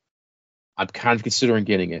 I'm kind of considering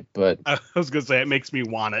getting it, but I was going to say, it makes me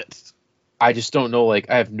want it. I just don't know, like,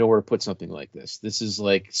 I have nowhere to put something like this. This is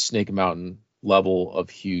like Snake Mountain level of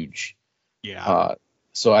huge. Yeah.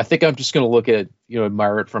 So I think I'm just going to look at it,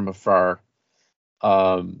 admire it from afar.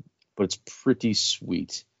 But it's pretty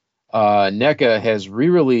sweet. NECA has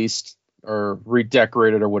re-released or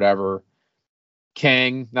redecorated or whatever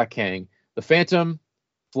the Phantom,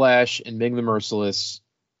 Flash, and Ming the Merciless,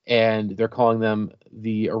 and they're calling them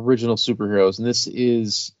the original superheroes. And this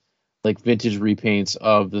is like vintage repaints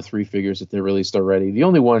of the 3 figures that they released already. The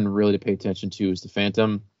only one really to pay attention to is the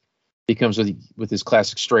Phantom. He comes with his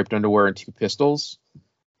classic striped underwear and 2 pistols.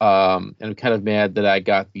 And I'm kind of mad that I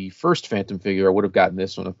got the first Phantom figure. I would have gotten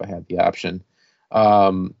this one if I had the option.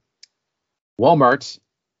 Walmart,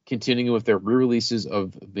 continuing with their re-releases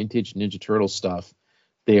of vintage Ninja Turtle stuff.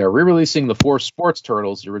 They are re-releasing the 4 Sports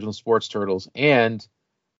Turtles, the original Sports Turtles, and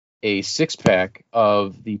a 6-pack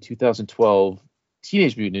of the 2012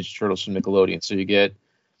 Teenage Mutant Ninja Turtles from Nickelodeon. So you get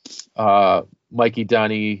Mikey,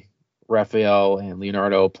 Donnie, Raphael, and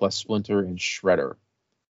Leonardo, plus Splinter and Shredder.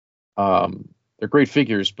 They're great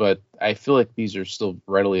figures, but I feel like these are still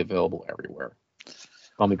readily available everywhere.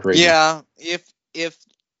 Call me crazy. Yeah,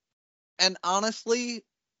 and honestly,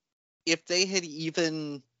 if they had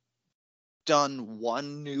even done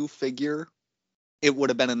one new figure, it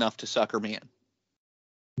would have been enough to sucker me in.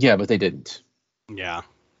 Yeah, but they didn't. Yeah.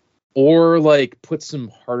 Or like put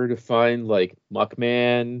some harder to find like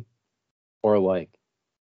Muckman or like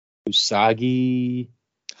Usagi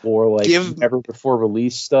or like never before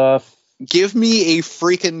release stuff. Give me a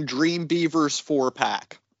freaking Dream Beavers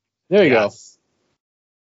 4-pack. There you go.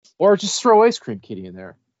 Or just throw Ice Cream Kitty in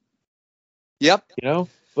there. Yep. You know,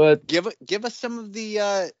 but give us some of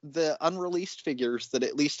the unreleased figures that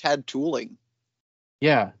at least had tooling.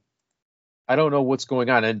 Yeah. I don't know what's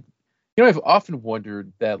going on. And you know, I've often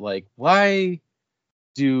wondered that, like, why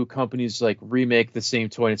do companies like remake the same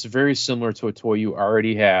toy? And it's very similar to a toy you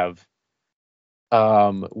already have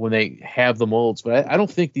when they have the molds. But I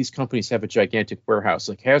don't think these companies have a gigantic warehouse.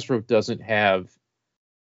 Like Hasbro doesn't have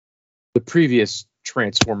the previous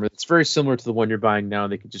Transformer. It's very similar to the one you're buying now.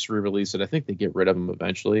 They could just re-release it. I think they get rid of them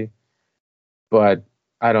eventually. But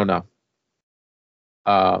I don't know.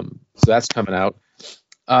 So that's coming out.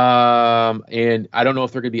 And I don't know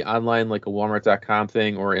if they're going to be online like a Walmart.com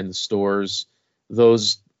thing or in the stores.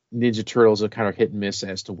 Those Ninja Turtles are kind of hit and miss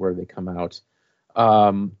as to where they come out.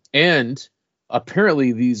 And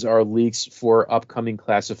apparently these are leaks for upcoming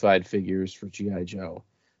classified figures for G.I. Joe.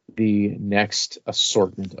 The next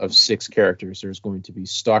assortment of 6 characters. There's going to be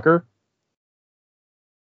Stalker,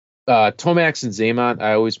 Tomax and Zaymont.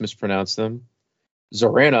 I always mispronounce them.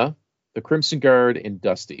 Zorana, the Crimson Guard, and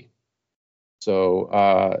Dusty.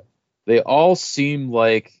 So they all seem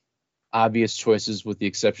like obvious choices with the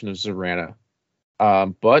exception of Zorana.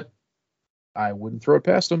 But I wouldn't throw it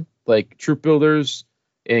past them. Like Troop Builders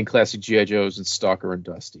and classic G.I. Joes and Stalker and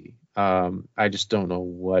Dusty. I just don't know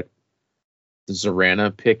what the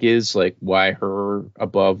Zorana pick is. Like why her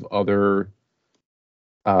above other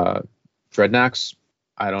Dreadnoks?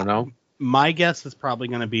 I don't know. My guess is probably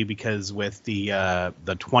going to be because with the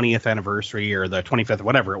 20th anniversary or the 25th,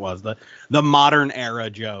 whatever it was, the modern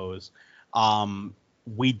era Joes,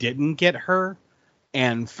 we didn't get her,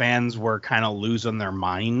 and fans were kind of losing their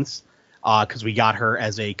minds because we got her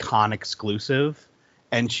as a con exclusive,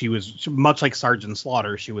 and she was much like Sergeant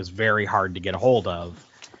Slaughter. She was very hard to get a hold of,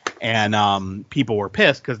 and people were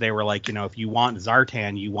pissed because they were like, you know, if you want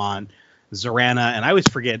Zartan, you want Zorana, and I always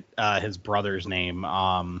forget his brother's name.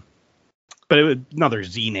 But it was another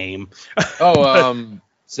Z name.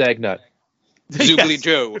 Zagnut. Zoobly Yes.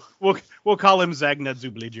 Joe. We'll call him Zagnut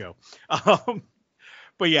Zoobly Joe.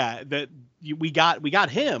 But yeah, we got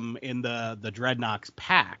him in the Dreadnoks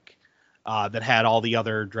pack that had all the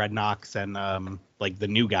other Dreadnoks and like the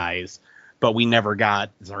new guys, but we never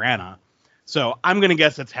got Zorana. So I'm gonna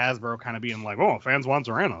guess it's Hasbro kind of being like, oh, fans want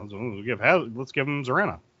Zorana, so let's give them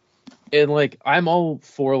Zorana. And like I'm all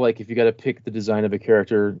for like if you got to pick the design of a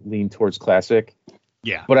character, lean towards classic.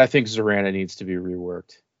 Yeah. But I think Zorana needs to be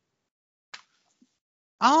reworked.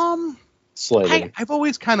 Slightly. I've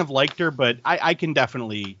always kind of liked her, but I can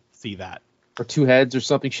definitely see that. Or 2 heads or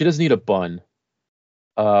something. She doesn't need a bun.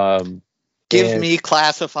 Give me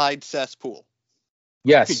classified cesspool.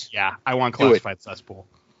 Yes. Yeah, I want classified cesspool.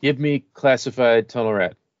 Give me classified tunnel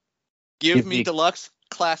rat. Give me deluxe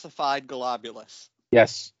classified globulus.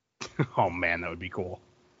 Yes. Oh man, that would be cool.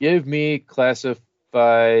 Give me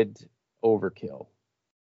classified overkill.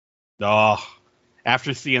 Oh,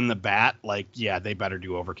 after seeing the bat, like, yeah, they better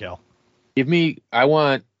do overkill. I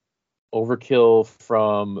want overkill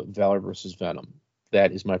from Valor versus Venom.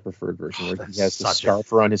 That is my preferred version, where he has the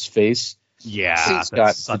scarf around his face. Yeah, he's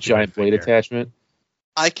got the giant blade attachment.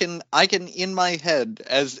 I can in my head,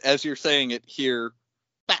 as you're saying it here,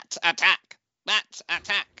 bats attack, bats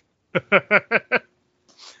attack.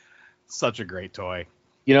 Such a great toy.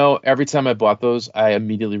 You know, every time I bought those, I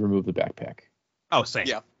immediately removed the backpack. Oh, same.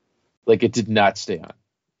 Yeah. Like it did not stay on.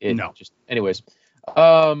 No. Anyways.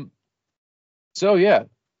 So yeah,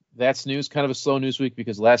 that's news. Kind of a slow news week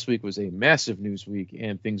because last week was a massive news week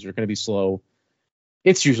and things are going to be slow.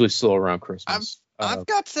 It's usually slow around Christmas. I've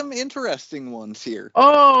got some interesting ones here.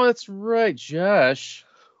 Oh, that's right, Josh.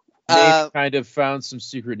 Nate kind of found some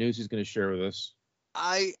secret news he's going to share with us.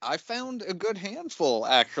 I found a good handful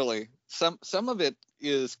actually. Some of it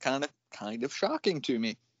is kind of shocking to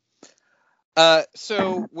me.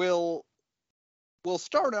 So we'll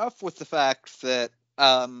start off with the fact that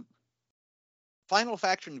Final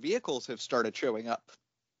Faction vehicles have started showing up.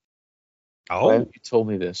 Oh, you told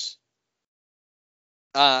me this.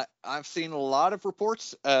 I've seen a lot of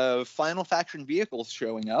reports of Final Faction vehicles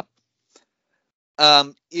showing up.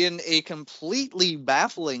 In a completely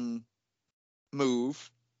baffling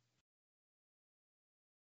move,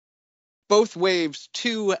 both waves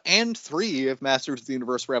 2 and 3 of Masters of the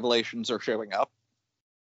Universe Revelations are showing up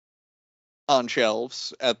on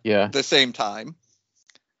shelves at the same time.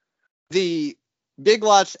 The Big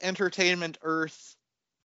Lots Entertainment Earth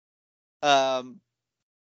Big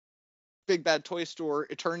Bad Toy Store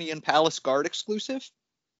Eternian Palace Guard exclusive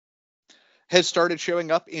has started showing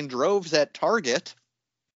up in droves at Target.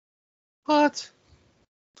 What?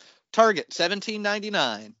 Target,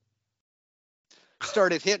 $17.99.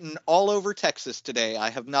 Started hitting all over Texas today.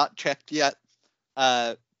 I have not checked yet,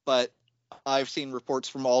 but I've seen reports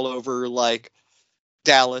from all over, like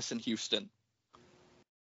Dallas and Houston.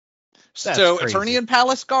 That's so crazy. Eternian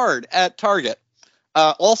Palace Guard at Target.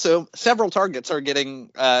 Also, several Targets are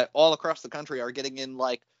getting, all across the country, are getting in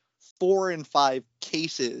like 4 and 5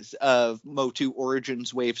 cases of Motu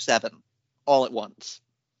Origins Wave 7 all at once.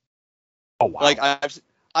 Oh, wow. Like,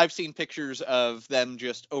 I've seen pictures of them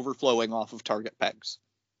just overflowing off of Target pegs.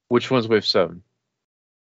 Which one's Wave 7?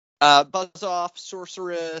 Buzz Off,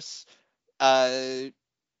 Sorceress,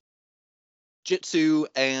 Jitsu,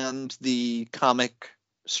 and the comic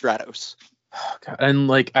Stratos. And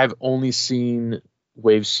like, I've only seen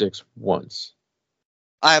Wave 6 once.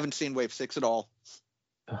 I haven't seen Wave 6 at all.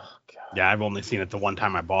 Oh, God. Yeah, I've only seen it the one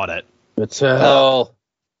time I bought it. It's hell.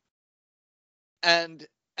 And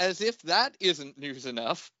as if that isn't news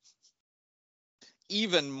enough,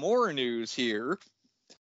 even more news here.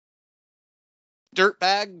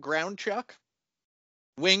 Dirtbag, Ground Chuck,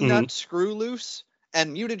 Wingnut, Screw Loose,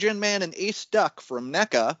 and Mutagen Man and Ace Duck from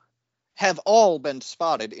NECA have all been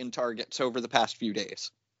spotted in Targets over the past few days.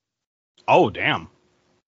 Oh, damn.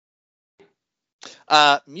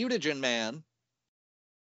 Mutagen Man,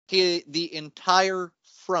 the entire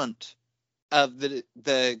front of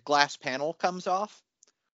the glass panel comes off,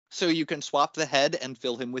 so you can swap the head and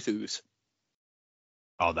fill him with ooze.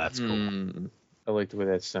 Oh, that's cool. I like the way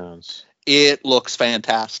that sounds. It looks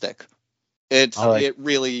fantastic. It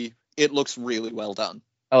looks really well done.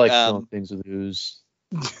 I like filling things with ooze.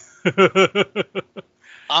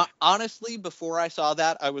 Honestly, before I saw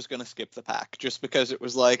that, I was going to skip the pack just because it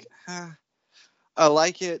was like, I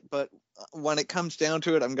like it, but when it comes down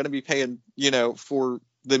to it, I'm going to be paying, for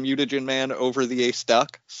the Mutagen Man over the Ace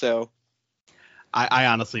Duck. So I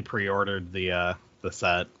honestly pre-ordered the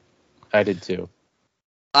set. I did too.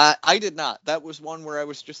 I did not. That was one where I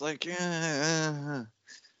was just like,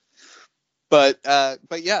 But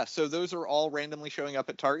yeah, so those are all randomly showing up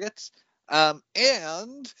at Targets.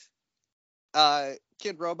 And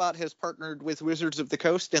Kid Robot has partnered with Wizards of the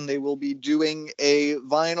Coast, and they will be doing a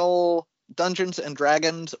vinyl Dungeons and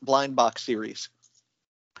Dragons blind box series.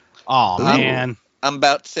 Oh, man. I'm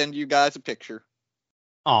about to send you guys a picture.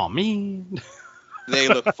 Oh, man. They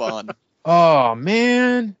look fun. Oh,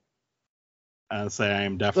 man. I say I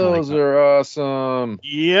am definitely. Those are awesome.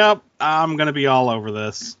 Yep, I'm gonna be all over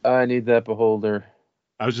this. I need that beholder.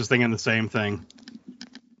 I was just thinking the same thing.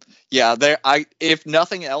 Yeah, if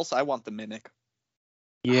nothing else, I want the Mimic.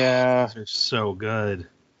 Yeah, they're so good.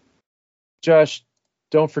 Josh,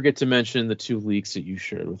 don't forget to mention the 2 leaks that you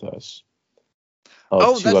shared with us.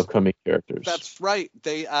 Two upcoming characters. That's right.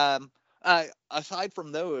 They aside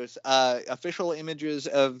from those, official images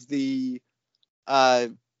of the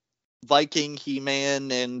Viking,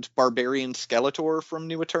 He-Man, and Barbarian Skeletor from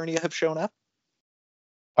New Eternia have shown up.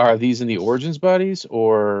 Are these in the Origins bodies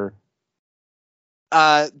or?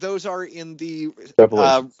 Those are in the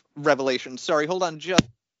Revelations. Sorry, hold on. Just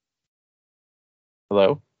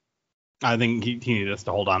hello. I think he needed us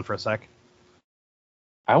to hold on for a sec.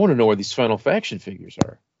 I want to know where these Final Faction figures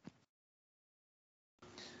are.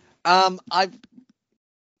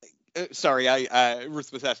 Sorry,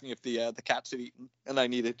 Ruth was asking if the cats had eaten, and I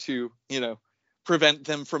needed to, prevent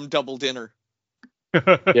them from double dinner.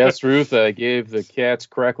 Yes, Ruth, I gave the cats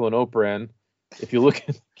Crackle and Oprah. If you look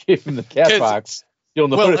at gave them the cat box, you'll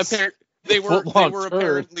notice. Well, they were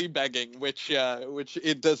apparently begging, which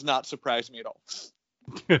it does not surprise me at all.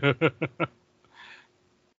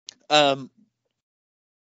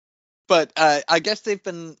 But I guess they've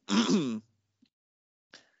been.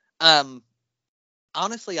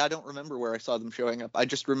 Honestly, I don't remember where I saw them showing up. I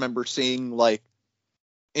just remember seeing like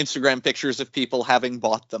Instagram pictures of people having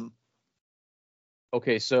bought them.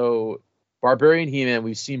 Okay, so Barbarian He-Man,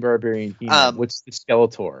 we've seen Barbarian He-Man. What's the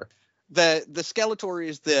Skeletor? The Skeletor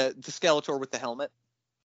is the Skeletor with the helmet.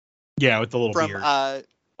 Yeah, with the little beard.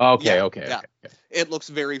 Okay. It looks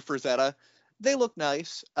very Frazetta. They look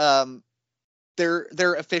nice.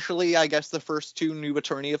 They're officially, I guess, the first 2 New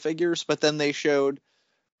Eternia figures, but then they showed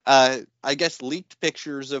I guess leaked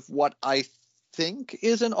pictures of what I think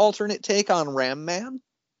is an alternate take on Ram Man.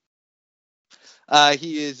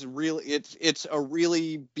 He is really, it's a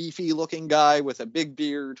really beefy looking guy with a big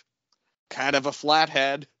beard, kind of a flat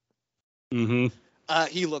head. Mm-hmm.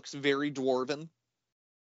 He looks very dwarven.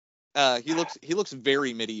 He looks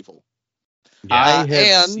very medieval. I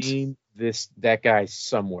have seen that guy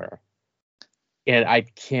somewhere, and I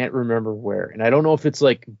can't remember where. And I don't know if it's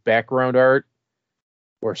like background art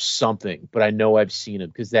or something, but I know I've seen him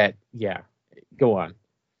because go on.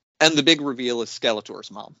 And the big reveal is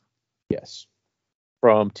Skeletor's mom. Yes,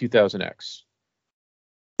 from 2000X,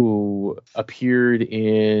 who appeared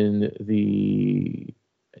in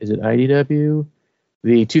is it IDW?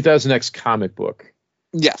 The 2000X comic book.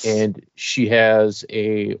 Yes. And she has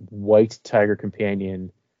a white tiger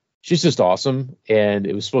companion. She's just awesome. And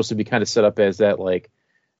it was supposed to be kind of set up as that like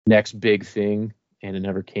next big thing. And it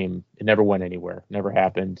never went anywhere. Never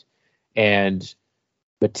happened. And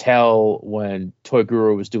Mattel, when Toy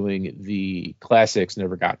Guru was doing the classics,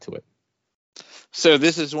 never got to it. So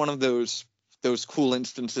this is one of those cool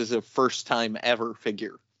instances of first time ever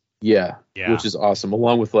figure. Yeah. Which is awesome.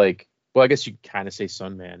 Along with I guess you kind of say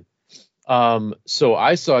Sunman. So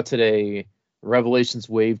I saw today Revelations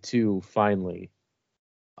Wave 2 finally.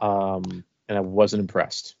 And I wasn't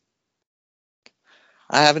impressed.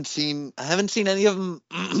 I haven't seen any of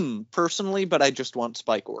them personally, but I just want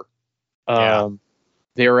Spikor.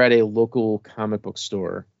 They were at a local comic book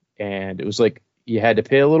store, and it was like you had to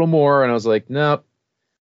pay a little more, and I was like, nope,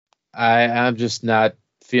 I'm just not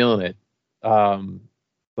feeling it. I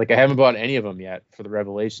haven't bought any of them yet for the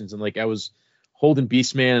Revelations, and I was holding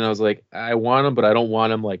Beastman, and I was like, I want them, but I don't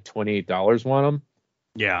want them like $28 want them.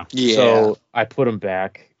 Yeah. So I put them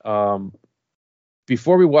back.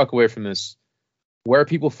 Before we walk away from this, where are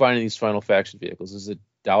people finding these Final Faction vehicles? Is it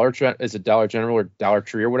Dollar General or Dollar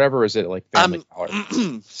Tree or whatever? Or is it like Family Dollar?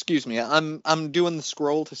 Excuse me. I'm doing the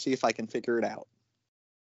scroll to see if I can figure it out.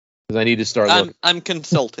 Because I need to start looking. I'm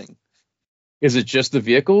consulting. Is it just the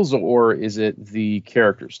vehicles or is it the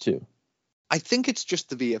characters too? I think it's just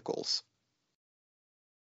the vehicles.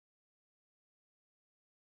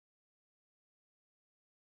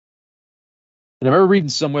 And I remember reading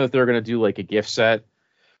somewhere that they're going to do like a gift set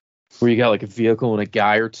where you got like a vehicle and a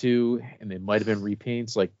guy or two, and they might have been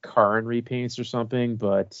repaints, like Karin repaints or something,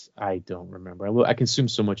 but I don't remember. I consume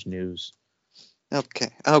so much news.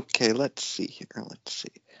 Okay, let's see here. Let's see.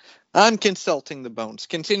 I'm consulting the bones.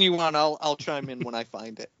 Continue on. I'll chime in when I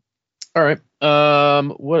find it. All right.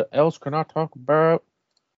 What else can I talk about?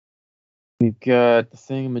 We've got the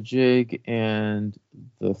Thingamajig and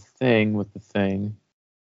the thing with the thing.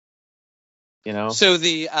 You know. So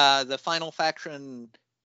the Final Faction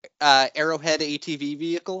Arrowhead ATV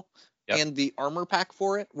vehicle and the armor pack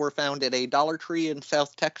for it were found at a Dollar Tree in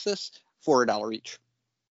South Texas for $1 each.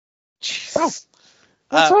 Oh,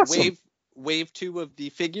 that's awesome. Wave 2 of the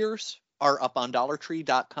figures are up on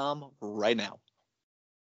DollarTree.com right now.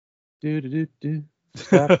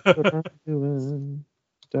 Stop what I'm doing.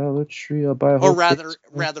 Dollar Tree, I'll buy a whole. Or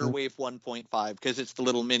rather Wave 1.5 because it's the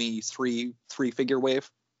little mini three figure wave.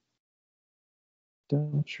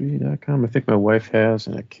 DollarTree.com. I think my wife has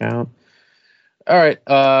an account. All right.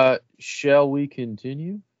 Shall we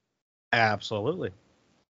continue? Absolutely.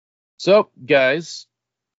 So, guys,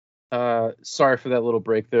 sorry for that little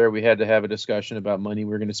break there. We had to have a discussion about money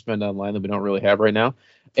we're going to spend online that we don't really have right now.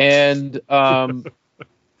 And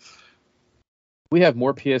we have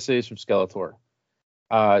more PSAs from Skeletor.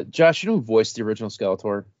 Josh, you know who voiced the original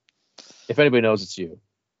Skeletor? If anybody knows, it's you.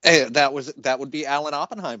 Hey, that would be Alan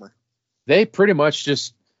Oppenheimer. They pretty much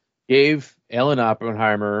just gave Alan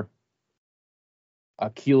Oppenheimer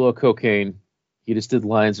a kilo of cocaine. He just did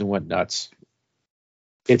lines and went nuts.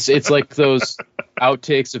 It's like those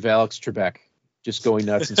outtakes of Alex Trebek just going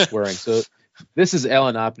nuts and swearing. So this is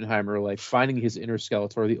Alan Oppenheimer like finding his inner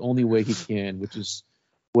Skeletor the only way he can, which is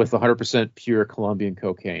with 100% pure Colombian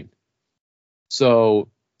cocaine. So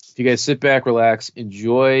if you guys sit back, relax,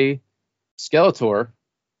 enjoy Skeletor,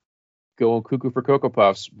 go on Cuckoo for Cocoa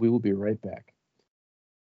Puffs. We will be right back.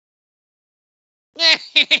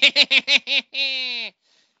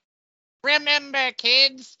 Remember,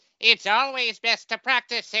 kids, it's always best to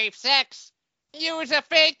practice safe sex. Use a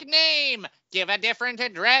fake name, give a different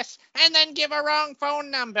address, and then give a wrong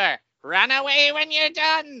phone number. Run away when you're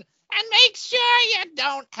done, and make sure you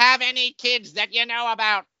don't have any kids that you know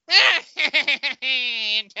about.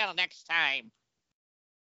 Until next time.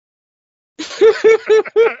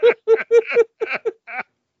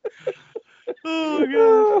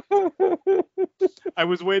 Oh, God. I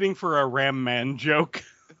was waiting for a Ram Man joke.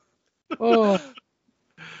 Oh,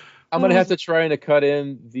 I'm going to have to try and cut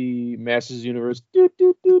in the Masters Universe.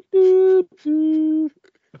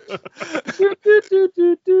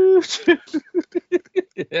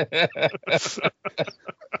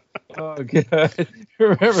 Oh god!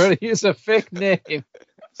 Remember to use a fake name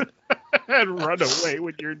and run away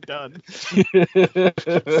when you're done.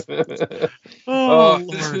 Oh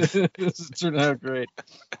Lord! This is turning out great.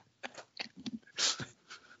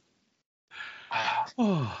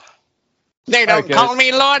 They don't call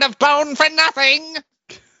me Lord of Bone for nothing.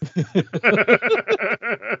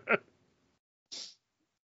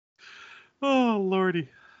 Oh lordy!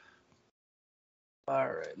 All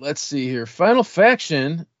right, let's see here. Final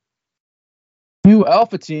faction. New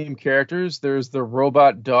Alpha Team characters. There's the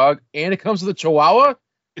robot dog, and it comes with a Chihuahua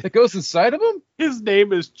that goes inside of him. His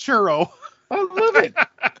name is Churro. I love it.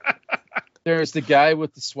 There's the guy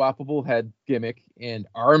with the swappable head gimmick and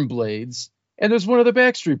arm blades, and there's one of the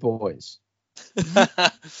Backstreet Boys.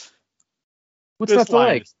 What's not to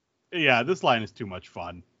like? Yeah, this line is too much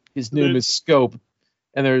fun. His name is Scope,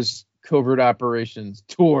 and there's Covert Operations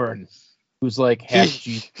Torn, who's like half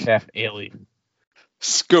G, half alien.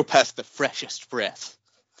 Scope has the freshest breath.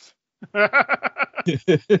 All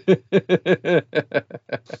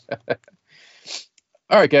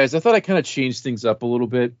right, guys, I thought I kind of changed things up a little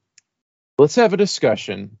bit. Let's have a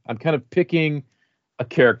discussion. I'm kind of picking a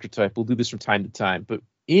character type. We'll do this from time to time. But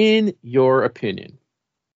in your opinion,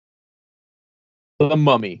 the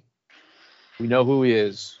Mummy, we know who he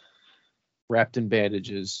is, wrapped in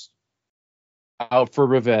bandages, out for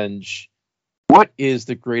revenge. What is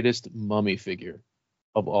the greatest mummy figure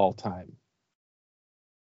of all time?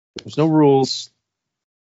 There's no rules.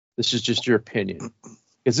 This is just your opinion.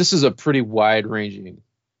 Because this is a pretty wide-ranging.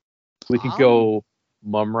 We could go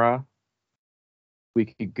Mumra. We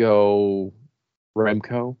could go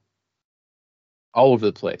Remco. All over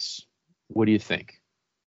the place. What do you think?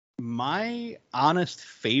 My honest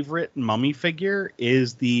favorite mummy figure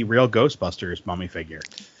is the real Ghostbusters mummy figure.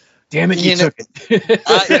 Damn it, you took it.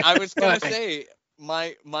 I was going to say,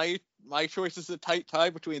 my choice is a tight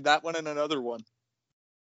tie between that one and another one.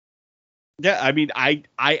 Yeah, I mean, I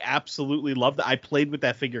absolutely love that. I played with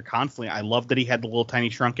that figure constantly. I love that he had the little tiny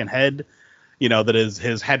shrunken head, you know, that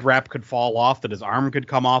his head wrap could fall off, that his arm could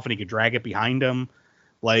come off and he could drag it behind him.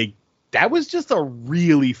 Like, that was just a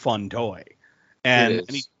really fun toy. And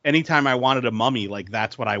anytime I wanted a mummy, like,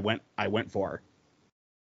 that's what I went for.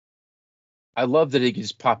 I love that he can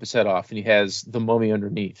just pop his head off and he has the mummy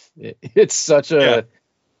underneath. It's such a...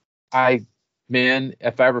 Yeah. Man,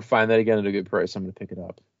 if I ever find that again at a good price, I'm going to pick it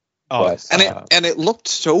up. Oh, but, and it looked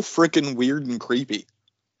so freaking weird and creepy.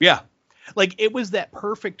 Yeah. Like, it was that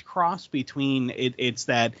perfect cross between it's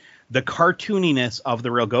that the cartooniness of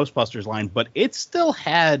the real Ghostbusters line, but it still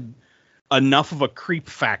had enough of a creep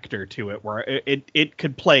factor to it where it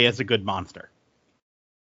could play as a good monster.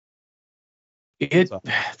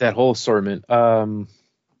 That whole assortment. Well,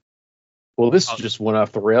 this just went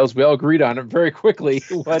off the rails. We all agreed on it very quickly.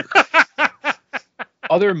 What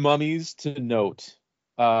other mummies to note?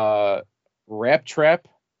 Rat Trap,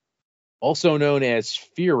 also known as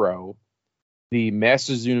Pharaoh, the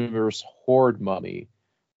Masters Universe Horde mummy,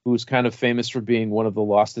 who's kind of famous for being one of the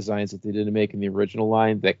lost designs that they didn't make in the original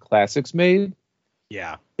line that Classics made.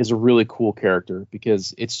 Yeah, is a really cool character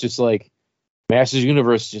because it's just like Masters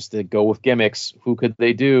Universe, just to go with gimmicks. Who could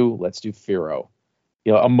they do? Let's do Pharaoh.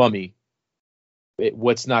 You know, a mummy.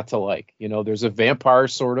 What's not to like? You know, there's a vampire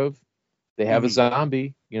sort of. They have a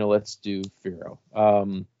zombie. You know, let's do Pharaoh.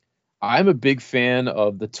 I'm a big fan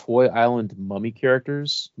of the Toy Island mummy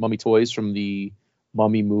characters, mummy toys from the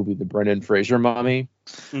Mummy movie, the Brendan Fraser mummy.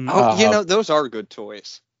 Oh, those are good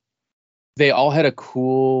toys. They all had a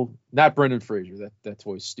cool, not Brendan Fraser, that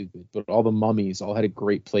toy's stupid, but all the mummies all had a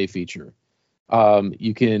great play feature. The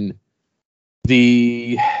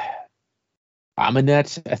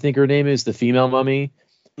Aminette, I think her name is, the female mummy,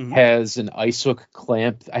 has an ice hook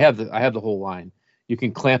clamp. I have the whole line. You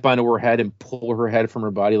can clamp onto her head and pull her head from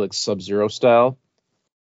her body like Sub-Zero style,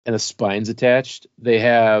 and the spine's attached. They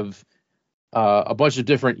have a bunch of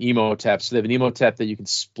different emotaps. So they have an emotap that you can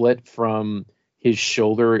split from his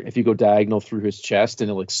shoulder if you go diagonal through his chest, and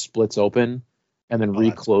it like splits open and then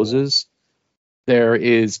recloses. Cool. There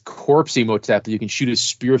is corpse emotap that you can shoot a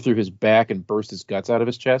spear through his back and burst his guts out of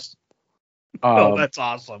his chest. That's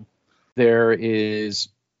awesome. There is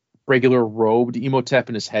regular robed emotap,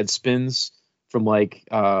 and his head spins from like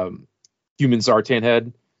human Zartan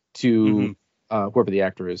head to whoever the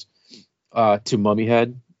actor is to mummy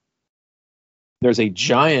head. There's a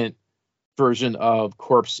giant version of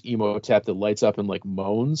corpse emotap that lights up and like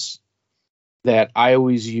moans that I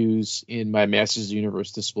always use in my Masters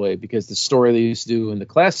Universe display, because the story they used to do in the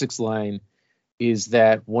Classics line is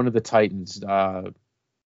that one of the Titans,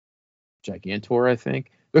 Gigantor, I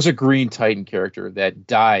think, There's a Green Titan character that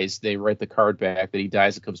dies. They write the card back that he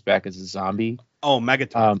dies and comes back as a zombie. Oh,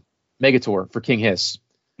 Megator. Megator for King Hiss.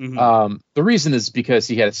 Mm-hmm. The reason is because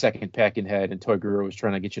he had a second pack-in head, and Toy Guru was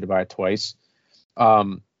trying to get you to buy it twice.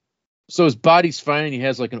 So his body's fine, and he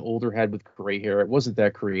has like an older head with gray hair. It wasn't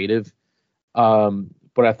that creative.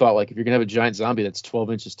 But I thought, like, if you're gonna have a giant zombie that's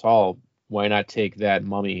 12 inches tall, why not take that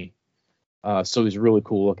mummy? So he's really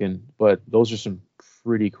cool looking. But those are some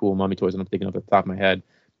pretty cool mummy toys that I'm thinking of at the top of my head.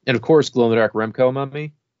 And of course, glow in the dark Remco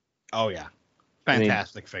mummy. Oh yeah,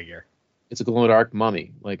 fantastic figure. It's a glow in the dark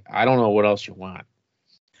mummy. Like, I don't know what else you want.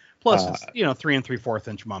 Plus, it's 3 3/4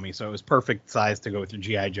 inch mummy, so it was perfect size to go with your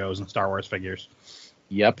GI Joes and Star Wars figures.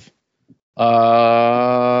 Yep.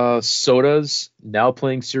 Soda's now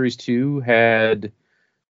playing Series 2 had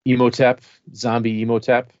Emotep, zombie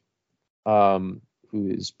Emotep, who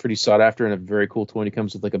is pretty sought after and a very cool toy. He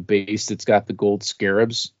comes with like a base that's got the gold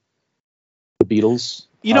scarabs, the Beatles.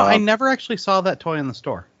 I never actually saw that toy in the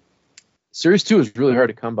store. Series 2 is really hard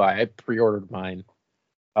to come by. I pre-ordered mine.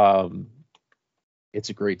 It's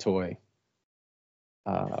a great toy.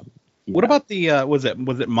 Yeah. What about the was it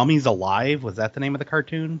Mummies Alive? Was that the name of the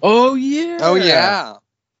cartoon? Oh yeah. Oh yeah.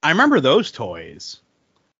 I remember those toys.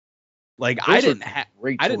 Like Those I didn't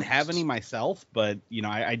toys. have any myself, but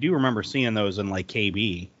I do remember seeing those in like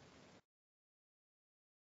KB.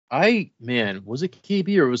 Was it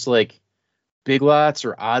KB or was like Big Lots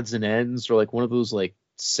or Odds and Ends or like one of those like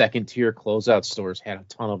second tier closeout stores had a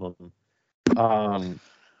ton of them.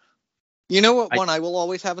 You know what one I will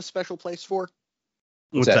always have a special place for?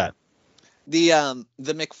 What's that? The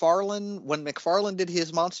McFarlane, when McFarlane did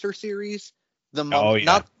his monster series,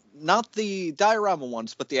 not the diorama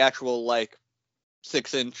ones, but the actual like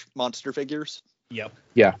 6-inch monster figures. Yep.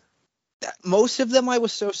 Yeah. Most of them I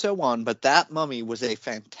was so on, but that mummy was a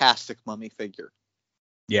fantastic mummy figure.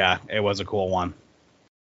 Yeah, it was a cool one.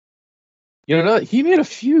 He made a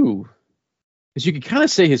few. Because you could kind of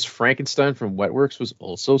say his Frankenstein from Wetworks was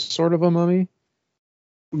also sort of a mummy.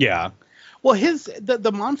 Yeah. Well,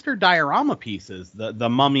 the monster diorama pieces, the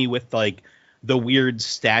mummy with like the weird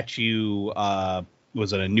statue,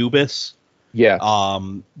 was it Anubis? Yeah.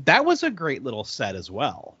 That was a great little set as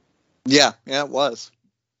well. Yeah, it was.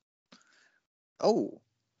 Oh,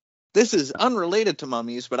 this is unrelated to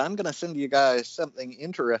mummies, but I'm going to send you guys something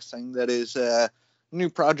interesting that is a new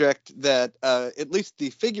project that at least the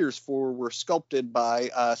figures for were sculpted by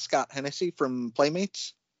Scott Hennessy from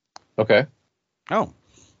Playmates. Okay. Oh.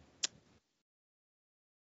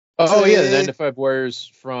 Oh, yeah, the 9 to 5 Warriors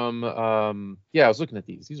from, I was looking at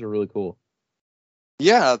these. These are really cool.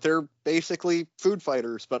 Yeah, they're basically food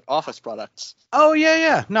fighters, but office products. Oh,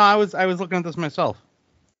 yeah. No, I was looking at this myself.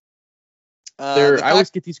 I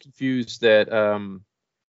always get these confused that,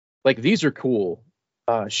 these are cool.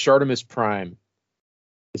 Shartimus Prime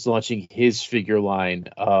is launching his figure line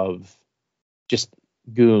of just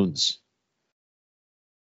goons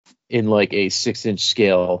in like a 6-inch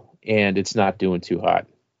scale, and it's not doing too hot.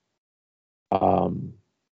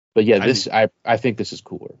 But yeah, I think this is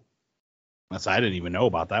cooler. I didn't even know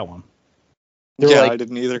about that one. I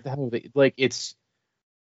didn't either. Like it's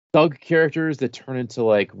thug characters that turn into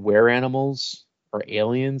like were animals or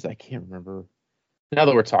aliens. I can't remember. Now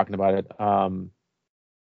that we're talking about it, let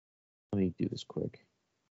me do this quick.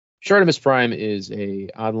 Shartimus Prime is a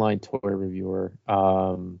online toy reviewer.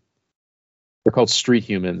 They're called Street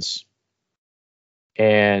Humans,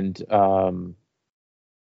 and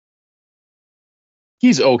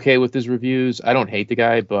he's okay with his reviews. I don't hate the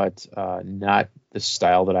guy, but not the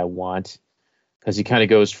style that I want, because he kind of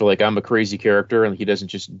goes for like I'm a crazy character, and he doesn't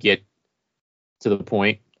just get to the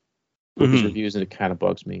point with his reviews, and it kind of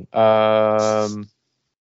bugs me.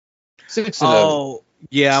 6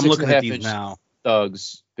 yeah, I'm looking at these now.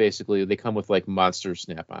 Thugs, basically, they come with like monster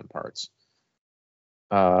snap-on parts.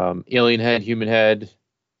 Alien head, human head.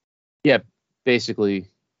 Yeah, basically. If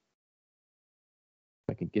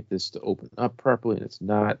I can get this to open up properly, and it's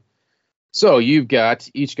not. So you've got,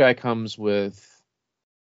 each guy comes with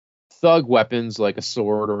thug weapons like a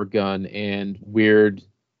sword or a gun and weird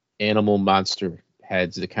animal monster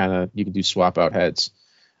heads that kind of, you can do swap out heads.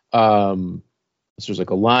 So there's like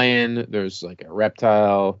a lion, there's like a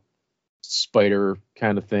reptile, spider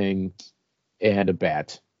kind of thing, and a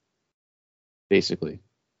bat, basically.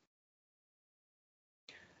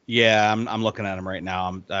 Yeah, I'm looking at them right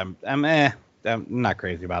now. I'm not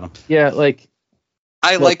crazy about them. Yeah, like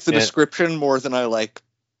I like the description more than I like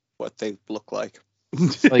what they look like.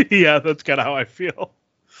 Like, yeah, that's kind of how I feel.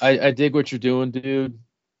 I dig what you're doing, dude.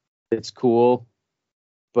 It's cool,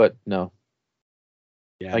 but no.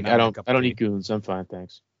 Yeah, like I don't need goons. I'm fine,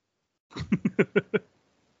 thanks.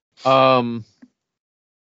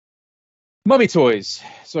 Mummy toys.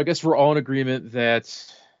 So I guess we're all in agreement that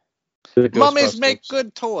the Mummies Ghostbusters- make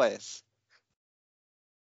good toys.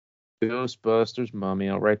 Ghostbusters Mummy.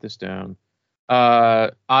 I'll write this down.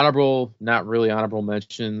 Honorable, not really honorable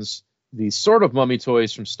mentions. The sort of mummy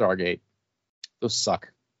toys from Stargate. Those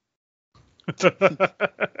suck.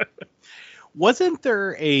 Wasn't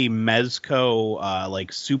there a Mezco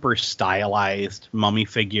like super stylized mummy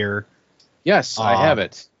figure? Yes, I have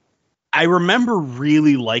it. I remember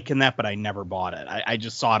really liking that, but I never bought it. I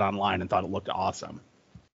just saw it online and thought it looked awesome.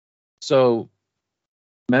 So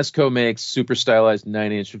Mezco makes super stylized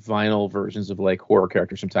 9-inch vinyl versions of like horror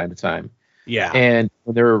characters from time to time. Yeah. And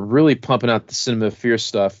when they were really pumping out the Cinema of Fear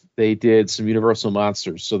stuff, they did some Universal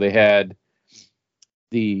monsters. So they had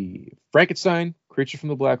the Frankenstein, Creature from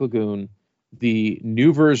the Black Lagoon, the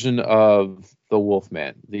new version of the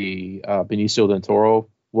Wolfman, the Benicio del Toro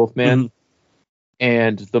Wolfman,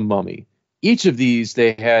 and the Mummy. Each of these,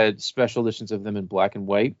 they had special editions of them in black and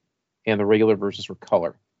white, and the regular versions were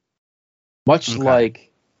color. Much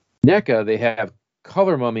like NECA, they have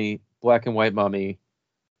color Mummy, black and white Mummy.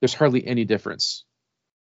 There's hardly any difference.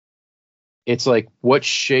 It's like, what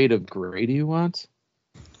shade of gray do you want?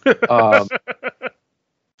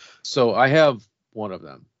 So I have one of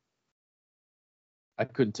them. I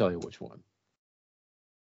couldn't tell you which one.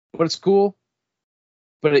 But it's cool.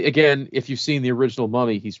 But again, if you've seen the original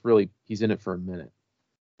Mummy, he's in it for a minute.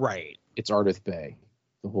 Right. It's Ardith Bay,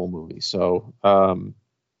 the whole movie. So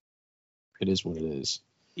it is what it is.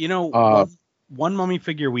 You know, one mummy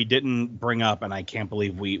figure we didn't bring up, and I can't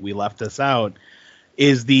believe we left this out,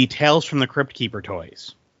 is the Tales from the Crypt Keeper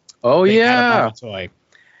toys. Oh, They had a yeah. mummy toy.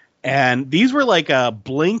 And these were like a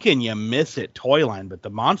blink and you miss it toy line, but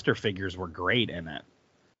the monster figures were great in it.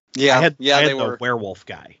 Yeah, I had they the were. werewolf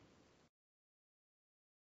guy.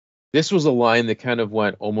 This was a line that kind of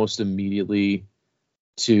went almost immediately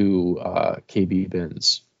to KB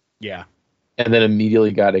Bins. Yeah. And then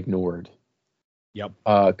immediately got ignored. Yep.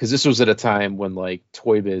 Because this was at a time when like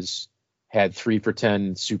Toy Biz had 3 for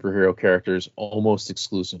 $10 superhero characters almost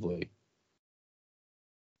exclusively.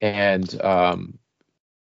 And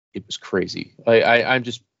it was crazy. I'm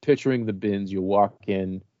just picturing the bins. You walk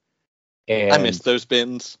in, and I miss those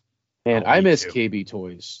bins. And Oh, I me miss too. KB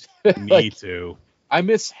Toys. Me too. I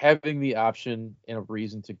miss having the option and a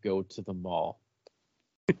reason to go to the mall,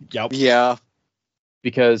 Yep. Yeah.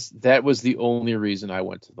 because that was the only reason I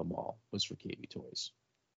went to the mall, was for KB Toys.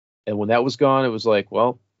 And when that was gone, it was like,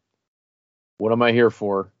 well, what am I here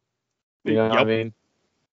for? You know what I Yep. mean?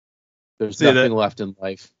 There's See nothing left in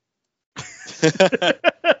life.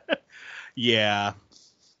 Yeah.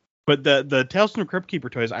 But the Tales from the Crypt Keeper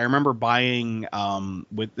toys, I remember buying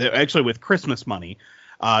with Christmas money,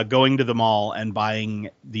 going to the mall and buying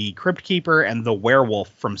the Crypt Keeper and the werewolf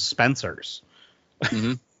from Spencer's.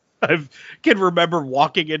 Mhm. I can remember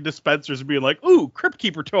walking into Spencer's and being like, "Ooh, Crypt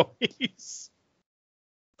Keeper toys,"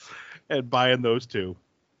 and buying those two.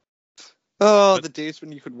 Oh, the days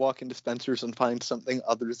when you could walk into Spencer's and find something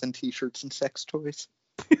other than t-shirts and sex toys.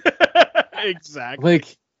 Exactly.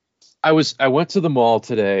 Like, I went to the mall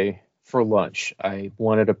today for lunch. I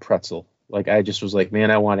wanted a pretzel. Like, I just was like, man,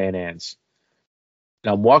 I want Aunt Anne's.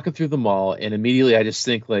 And I'm walking through the mall, and immediately I just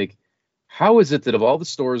think, like, how is it that of all the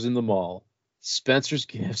stores in the mall, Spencer's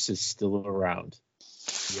Gifts is still around?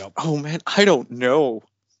 Yep. Oh man, I don't know.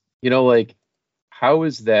 You know, like, how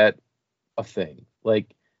is that a thing?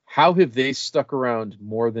 Like, how have they stuck around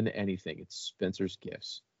more than anything? It's Spencer's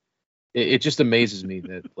Gifts. It just amazes me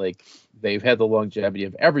that, like, they've had the longevity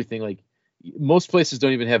of everything. Like, most places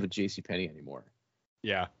don't even have a JCPenney anymore.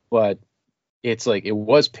 Yeah. But it's like, it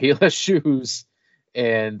was Payless Shoes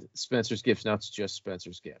and Spencer's Gifts. Now it's just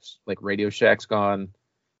Spencer's Gifts. Like, Radio Shack's gone.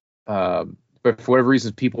 But for whatever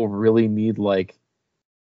reason, people really need, like,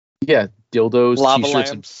 dildos, Lava t-shirts,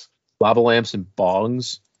 lamps. and lava lamps and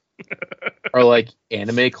bongs. Or, like,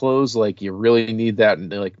 anime clothes. Like, you really need that,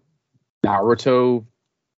 like, Naruto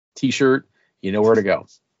t-shirt. You know where to go.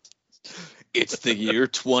 It's the year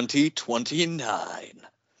 2029.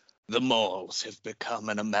 The malls have become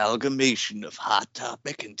an amalgamation of Hot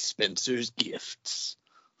Topic and Spencer's Gifts.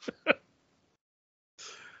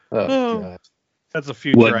 Oh, God. That's a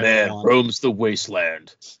future. One I man want. roams the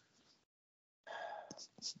wasteland.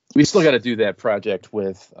 We still got to do that project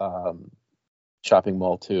with Shopping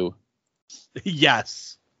Mall 2.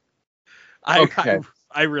 Yes. Okay.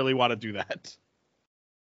 I really want to do that.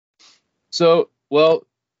 So, well,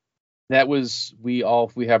 that was, we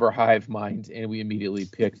have our hive mind, and we immediately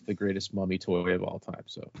picked the greatest mummy toy of all time.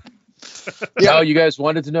 So, Yeah. now you guys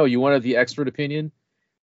wanted to know, you wanted the expert opinion.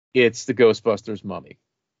 It's the Ghostbusters mummy.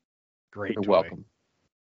 Great You're toy. welcome.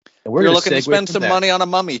 And we're You're gonna looking to segue spend from some that. money on a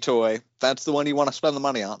mummy toy. That's the one you want to spend the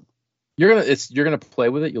money on. You're gonna play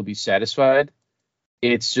with it. You'll be satisfied.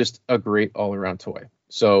 It's just a great all around toy.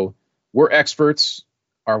 So we're experts.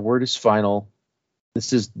 Our word is final.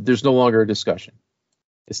 There's no longer a discussion.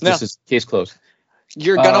 This is case closed.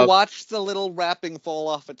 You're gonna watch the little wrapping fall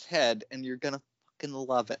off its head, and you're gonna fucking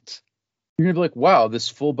love it. You're gonna be like, wow, this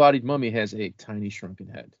full-bodied mummy has a tiny shrunken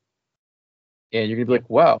head. And you're gonna be like,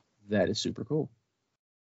 wow, that is super cool.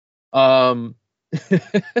 Let's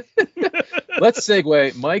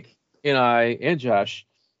segue. Mike and I and Josh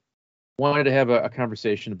wanted to have a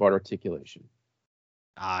conversation about articulation.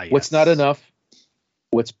 Yes. What's not enough?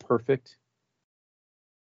 What's perfect?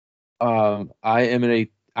 Josh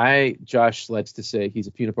likes to say he's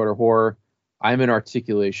a peanut butter whore. I'm an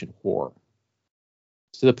articulation whore.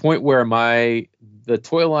 To the point where the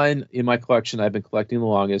toy line in my collection I've been collecting the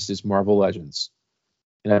longest is Marvel Legends.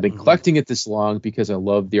 And I've been collecting it this long because I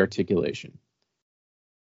love the articulation.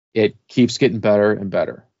 It keeps getting better and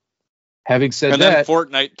better. Having said and that, then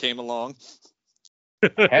Fortnite came along.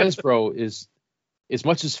 Hasbro is, as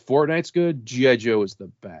much as Fortnite's good, G.I. Joe is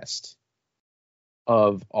the best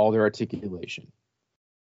of all their articulation.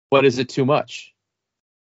 But is it too much?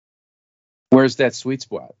 Where's that sweet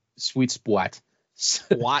spot?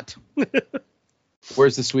 What?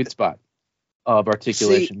 Where's the sweet spot of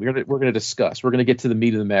articulation? We're gonna discuss. We're gonna get to the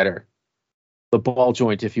meat of the matter, the ball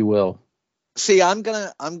joint, if you will. See, I'm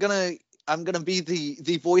gonna be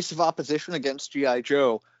the voice of opposition against G.I.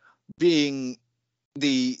 Joe being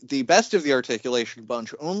the best of the articulation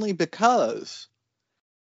bunch, only because,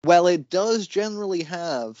 while it does generally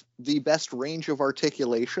have the best range of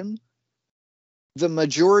articulation, the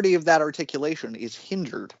majority of that articulation is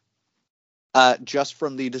hindered just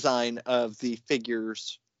from the design of the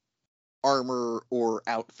figure's armor or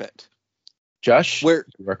outfit. Josh,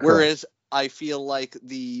 whereas I feel like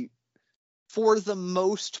for the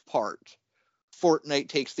most part, Fortnite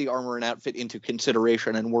takes the armor and outfit into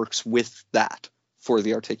consideration and works with that for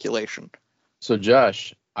the articulation. So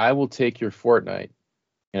Josh, I will take your Fortnite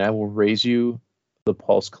and I will raise you the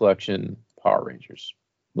Pulse Collection Power Rangers.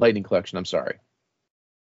 Lightning Collection, I'm sorry.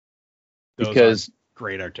 Because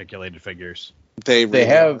great articulated figures. They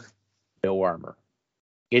have no armor.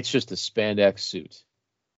 It's just a spandex suit.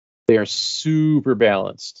 They are super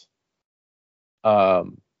balanced.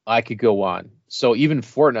 I could go on. So even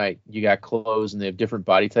Fortnite, you got clothes and they have different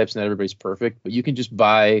body types, and not everybody's perfect, but you can just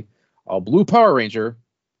buy a blue Power Ranger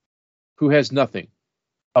who has nothing,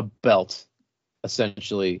 a belt,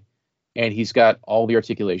 essentially, and he's got all the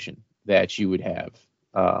articulation that you would have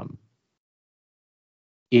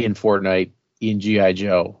in Fortnite, in G.I.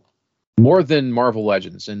 Joe, more than Marvel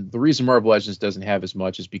Legends. And the reason Marvel Legends doesn't have as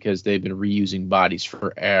much is because they've been reusing bodies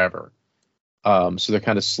forever. So they're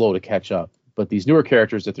kind of slow to catch up. But these newer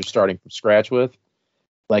characters that they're starting from scratch with,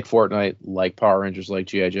 like Fortnite, like Power Rangers, like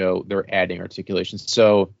G.I. Joe, they're adding articulation.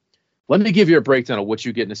 So let me give you a breakdown of what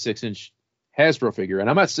you get in a 6-inch Hasbro figure. And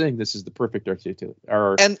I'm not saying this is the perfect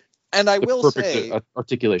articulation. And I will say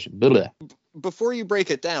articulation. Blah. Before you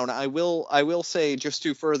break it down, I will say, just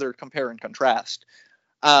to further compare and contrast,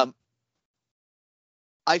 I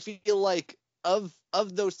feel like of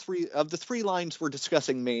the three lines we're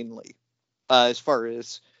discussing mainly, as far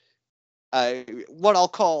as what I'll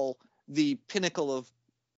call the pinnacle of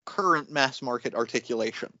current mass market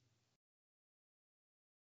articulation,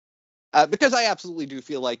 because I absolutely do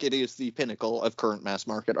feel like it is the pinnacle of current mass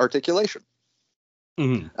market articulation.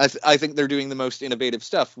 Mm-hmm. I think they're doing the most innovative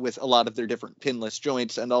stuff with a lot of their different pinless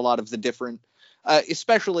joints and a lot of the different,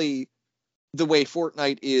 especially the way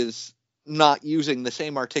Fortnite is not using the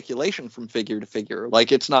same articulation from figure to figure.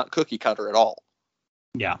 Like, it's not cookie cutter at all.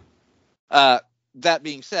 Yeah. That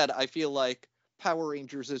being said, I feel like Power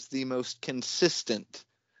Rangers is the most consistent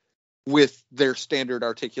with their standard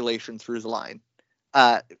articulation through the line,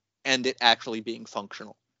 and it actually being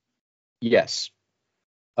functional. Yes.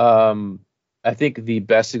 I think the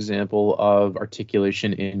best example of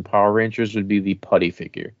articulation in Power Rangers would be the Putty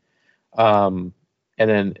figure. And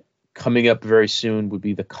then coming up very soon would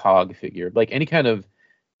be the Cog figure. Like any kind of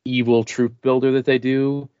evil troop builder that they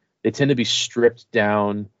do, they tend to be stripped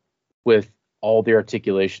down with all the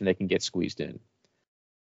articulation they can get squeezed in.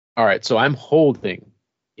 All right, so I'm holding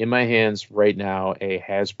in my hands right now a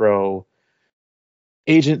Hasbro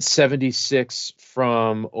Agent 76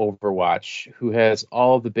 from Overwatch, who has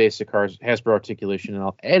all the basic Hasbro articulation, and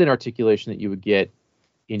I'll add an articulation that you would get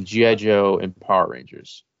in G.I. Joe and Power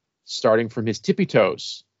Rangers. Starting from his tippy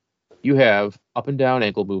toes, you have up and down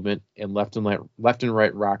ankle movement and left and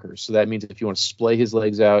right rockers. So that means if you want to splay his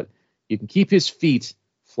legs out, you can keep his feet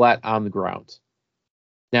flat on the ground.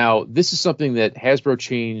 Now, this is something that Hasbro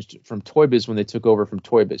changed from Toy Biz when they took over from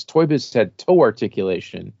Toy Biz. Toy Biz had toe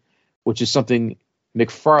articulation, which is something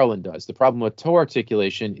McFarlane does. The problem with toe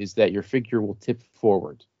articulation is that your figure will tip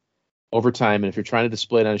forward over time, and if you're trying to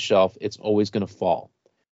display it on a shelf, it's always going to fall.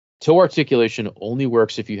 Toe articulation only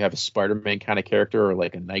works if you have a Spider-Man kind of character or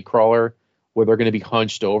like a Nightcrawler where they're going to be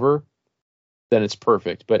hunched over. Then it's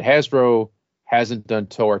perfect. But Hasbro hasn't done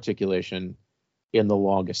toe articulation in the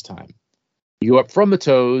longest time. You go up from the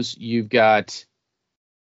toes, you've got,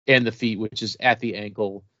 and the feet, which is at the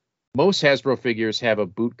ankle. Most Hasbro figures have a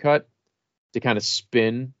boot cut to kind of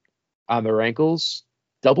spin on their ankles,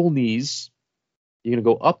 double knees. You're going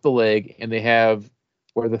to go up the leg, and they have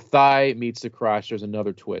where the thigh meets the crotch, there's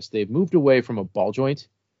another twist. They've moved away from a ball joint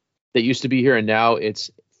that used to be here, and now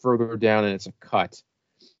it's further down and it's a cut.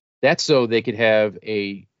 That's so they could have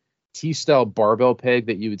a T-style barbell peg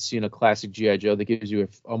that you would see in a classic G.I. Joe that gives you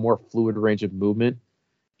a more fluid range of movement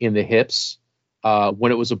in the hips.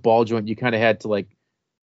 When it was a ball joint, you kind of had to like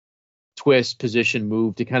twist, position,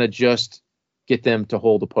 move to kind of just get them to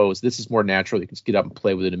hold a pose. This is more natural. You can just get up and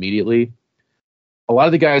play with it immediately. A lot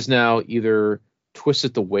of the guys now either twist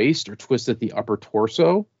at the waist or twist at the upper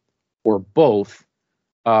torso or both.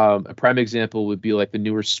 A prime example would be like the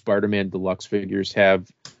newer Spider-Man Deluxe figures have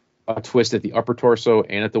a twist at the upper torso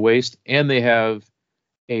and at the waist, and they have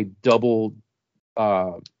a double,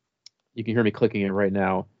 you can hear me clicking it right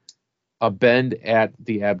now, a bend at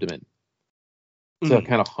the abdomen. So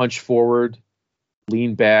kind of hunch forward,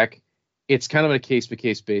 lean back. It's kind of on a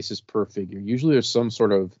case-by-case basis per figure. Usually there's some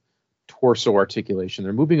sort of torso articulation.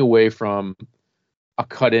 They're moving away from a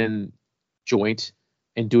cut-in joint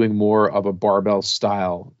and doing more of a barbell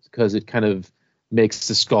style because it kind of makes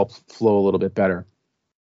the sculpt flow a little bit better.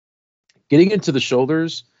 Getting into the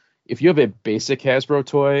shoulders, if you have a basic Hasbro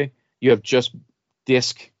toy, you have just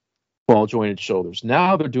disc ball jointed shoulders.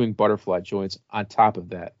 Now they're doing butterfly joints on top of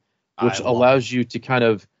that, which allows you to kind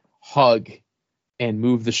of hug and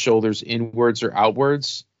move the shoulders inwards or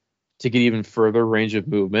outwards to get even further range of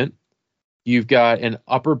movement. You've got an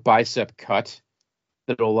upper bicep cut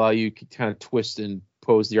that will allow you to kind of twist and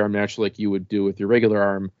pose the arm naturally like you would do with your regular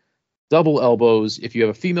arm. Double elbows. If you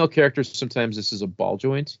have a female character, sometimes this is a ball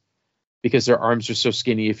joint because their arms are so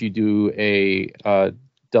skinny. If you do a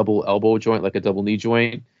double elbow joint, like a double knee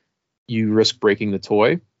joint, you risk breaking the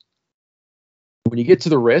toy. When you get to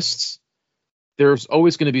the wrists, there's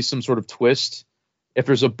always going to be some sort of twist. If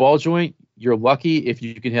there's a ball joint, you're lucky if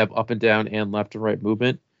you can have up and down and left and right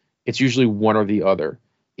movement. It's usually one or the other.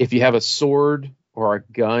 If you have a sword or a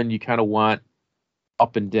gun, you kind of want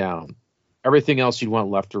up and down. Everything else you'd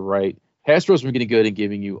want left or right. Hasbro's been getting good at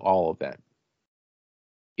giving you all of that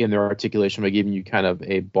in their articulation by giving you kind of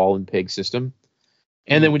a ball and peg system.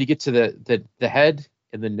 And then when you get to the head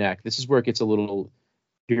and the neck, this is where it gets a little,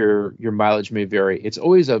 your mileage may vary. It's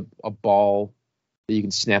always a ball that you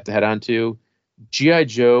can snap the head onto. G.I.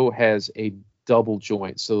 Joe has a double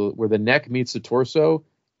joint. So where the neck meets the torso,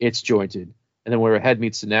 it's jointed. And then where the head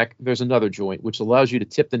meets the neck, there's another joint, which allows you to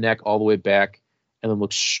tip the neck all the way back and then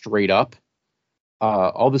look straight up.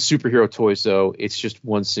 All the superhero toys, though, it's just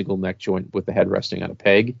one single neck joint with the head resting on a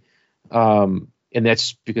peg. And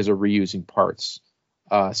that's because of reusing parts.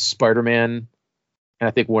 Spider-Man, and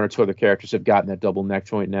I think one or two other characters have gotten that double neck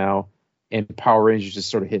joint now. And Power Rangers is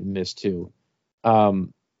sort of hit and miss, too.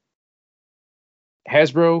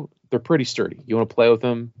 Hasbro, they're pretty sturdy. You want to play with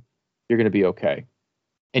them, you're going to be okay.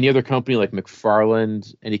 Any other company like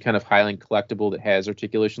McFarlane, any kind of high-end collectible that has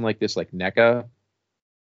articulation like this, like NECA,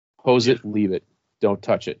 hose it, leave it. Don't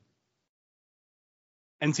touch it.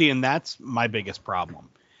 And see, and that's my biggest problem,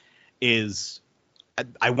 is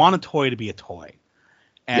I want a toy to be a toy.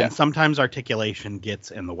 And sometimes articulation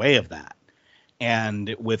gets in the way of that.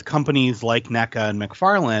 And with companies like NECA and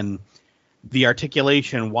McFarlane, the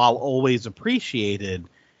articulation, while always appreciated,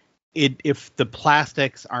 if the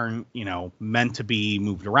plastics aren't, meant to be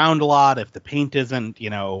moved around a lot, if the paint isn't,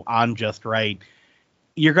 on just right,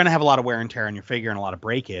 you're going to have a lot of wear and tear on your figure and a lot of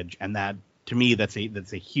breakage. And that, to me, that's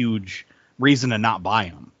a huge reason to not buy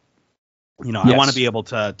them. I want to be able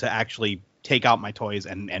to actually take out my toys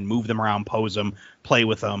and move them around, pose them, play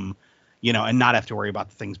with them, and not have to worry about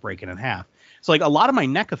the things breaking in half. So like a lot of my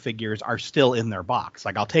NECA figures are still in their box.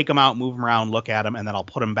 Like I'll take them out, move them around, look at them, and then I'll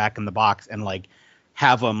put them back in the box and like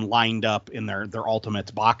have them lined up in their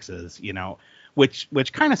Ultimates boxes,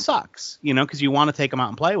 which kind of sucks, because you want to take them out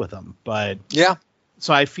and play with them. But yeah,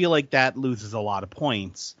 so I feel like that loses a lot of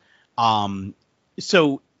points.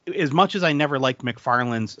 So as much as I never liked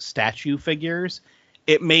McFarlane's statue figures,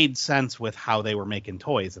 it made sense with how they were making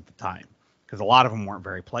toys at the time, because a lot of them weren't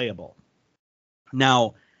very playable.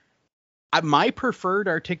 Now, My preferred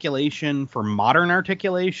articulation for modern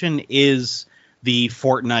articulation is the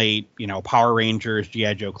Fortnite, Power Rangers,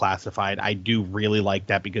 G.I. Joe Classified. I do really like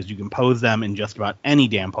that because you can pose them in just about any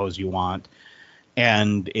damn pose you want.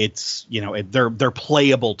 And it's, they're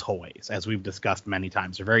playable toys, as we've discussed many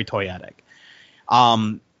times. They're very toyetic.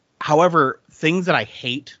 However, things that I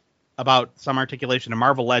hate about some articulation, and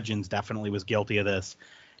Marvel Legends definitely was guilty of this,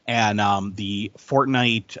 and the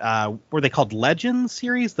Fortnite, were they called Legends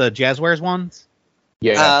series, the Jazzwares ones?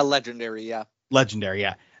 Yeah. Legendary, yeah. Legendary,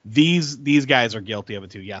 yeah. These guys are guilty of it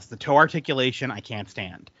too. Yes, the toe articulation I can't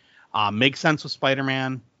stand. Makes sense with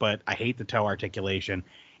Spider-Man, but I hate the toe articulation,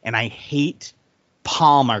 and I hate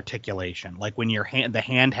palm articulation. Like when the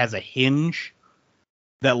hand has a hinge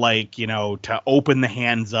that, like, to open the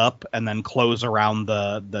hands up and then close around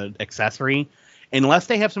the accessory. Unless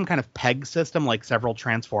they have some kind of peg system like several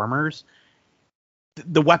Transformers,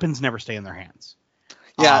 the weapons never stay in their hands.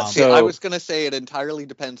 Yeah, I was going to say it entirely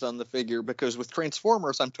depends on the figure, because with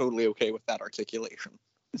Transformers, I'm totally okay with that articulation.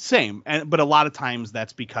 Same, but a lot of times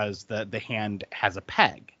that's because the hand has a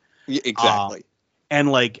peg. Yeah, exactly.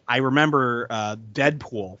 And like I remember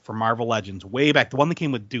Deadpool from Marvel Legends way back, the one that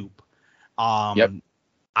came with Dupe. Yep.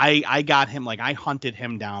 I got him, like I hunted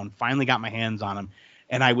him down, finally got my hands on him,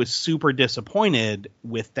 and I was super disappointed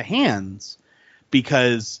with the hands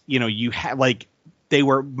because, you had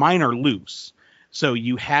mine are loose. So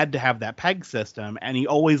you had to have that peg system, and he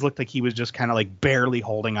always looked like he was just kind of like barely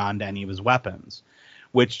holding on to any of his weapons,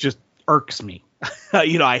 which just irks me.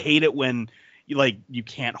 I hate it when you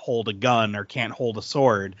can't hold a gun or can't hold a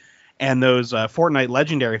sword. And those Fortnite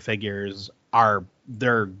Legendary figures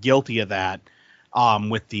they're guilty of that.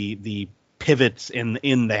 With the pivots in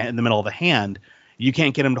the middle of the hand, you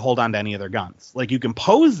can't get them to hold on to any of their guns. Like you can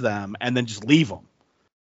pose them and then just leave them,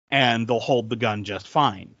 and they'll hold the gun just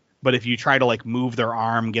fine. But if you try to move their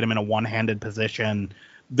arm, get them in a one-handed position,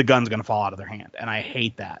 the gun's going to fall out of their hand, and I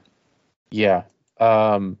hate that. Yeah.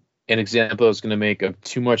 An example I was going to make of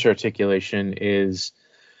too much articulation is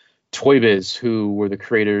Toy Biz, who were the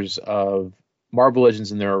creators of Marvel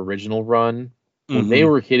Legends in their original run. When they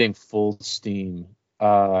were hitting full steam,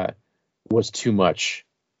 was too much.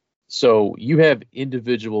 So you have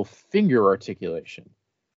individual finger articulation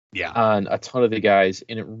on a ton of the guys,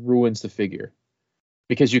 and it ruins the figure.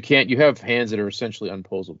 Because you have hands that are essentially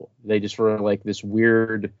unposable. They just were like this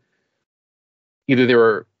weird, either they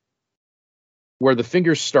were, where the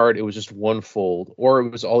fingers start, it was just one fold, or it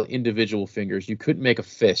was all individual fingers. You couldn't make a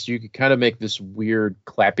fist. You could kind of make this weird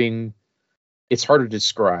clapping. It's hard to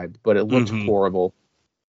describe, but it looked horrible.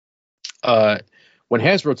 When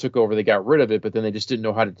Hasbro took over, they got rid of it, but then they just didn't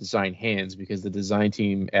know how to design hands because the design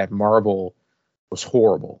team at Marvel was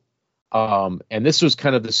horrible. And this was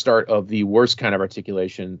kind of the start of the worst kind of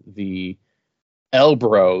articulation, the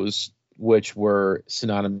Elbros, which were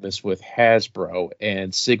synonymous with Hasbro,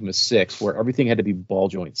 and Sigma 6, where everything had to be ball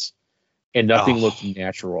joints and nothing looked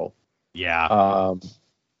natural. Yeah.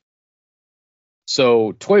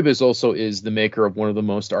 So Toy Biz also is the maker of one of the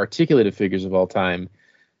most articulated figures of all time,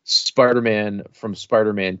 Spider-Man from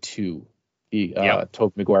Spider-Man 2. The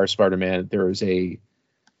Tobey Maguire Spider-Man.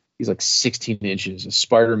 He's like 16 inches, a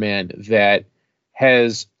Spider-Man that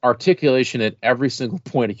has articulation at every single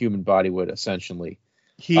point a human body would, essentially.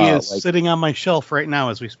 He is sitting on my shelf right now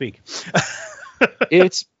as we speak.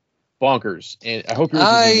 It's bonkers, and I hope you're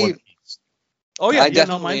in one piece. Oh yeah, I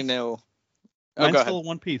definitely know. Mine's still in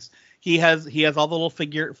one piece. He has all the little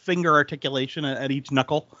finger articulation at each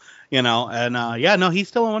knuckle, and he's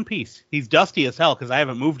still in one piece. He's dusty as hell because I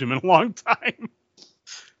haven't moved him in a long time.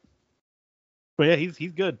 But yeah,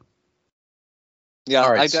 he's good. Yeah,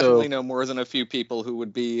 right, I definitely know more than a few people who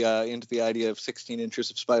would be into the idea of 16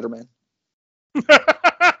 inches of Spider-Man.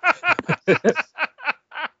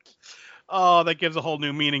 Oh, that gives a whole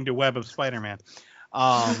new meaning to Web of Spider-Man.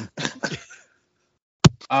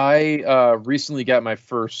 I recently got my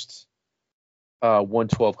first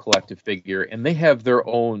 112 collective figure, and they have their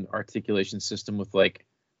own articulation system with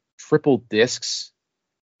triple discs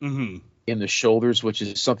in the shoulders, which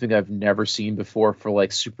is something I've never seen before for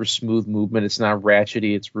super smooth movement. It's not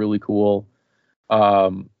ratchety. It's really cool.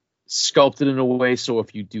 Sculpted in a way so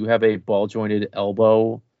if you do have a ball jointed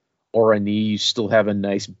elbow or a knee, you still have a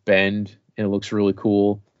nice bend, and it looks really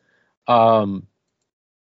cool. I'm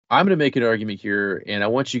going to make an argument here, and I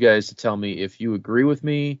want you guys to tell me if you agree with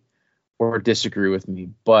me or disagree with me.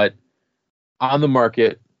 But on the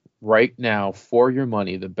market right now, for your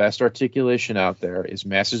money, the best articulation out there is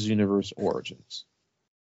Masters Universe Origins.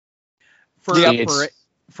 For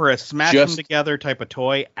a smash them together type of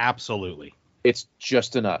toy, absolutely. It's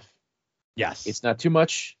just enough. Yes. It's not too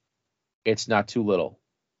much. It's not too little.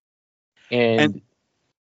 And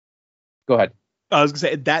go ahead. I was gonna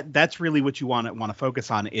say that's really what you want to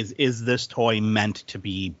focus on is this toy meant to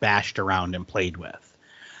be bashed around and played with?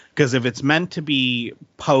 Because if it's meant to be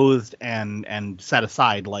posed and set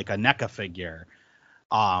aside like a NECA figure,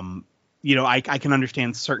 I can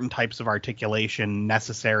understand certain types of articulation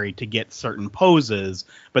necessary to get certain poses,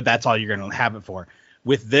 but that's all you're going to have it for.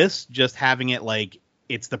 With this, just having it like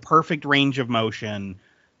it's the perfect range of motion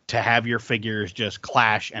to have your figures just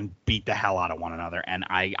clash and beat the hell out of one another. And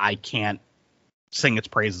I can't sing its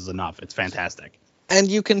praises enough. It's fantastic. And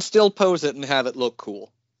you can still pose it and have it look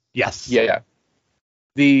cool. Yes. Yeah.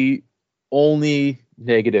 The only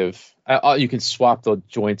negative, you can swap the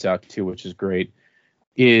joints out too, which is great,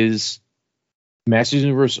 is Masters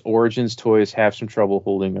Universe Origins toys have some trouble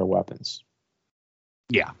holding their weapons.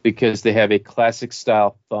 Yeah. Because they have a classic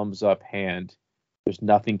style thumbs up hand. There's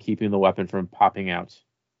nothing keeping the weapon from popping out.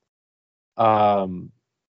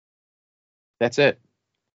 That's it.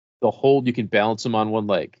 The hold, you can balance them on one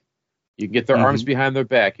leg. You can get their arms behind their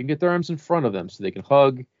back. You can get their arms in front of them so they can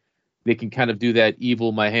hug. They can kind of do that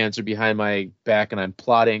evil, my hands are behind my back and I'm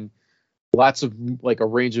plotting. Lots of like a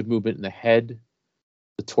range of movement in the head,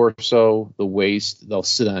 the torso, the waist. They'll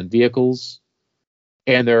sit on vehicles.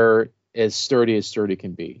 And they're as sturdy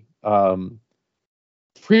can be.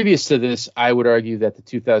 Previous to this, I would argue that the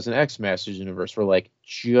 2000X Masters Universe were like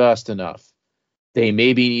just enough. They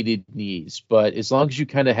maybe needed knees, but as long as you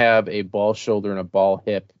kind of have a ball shoulder and a ball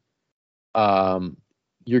hip,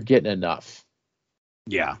 you're getting enough.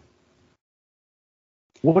 Yeah.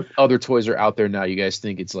 What other toys are out there now you guys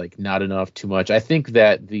think it's like not enough, too much? I think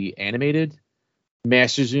that the animated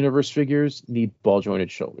Masters Universe figures need ball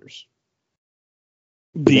jointed shoulders.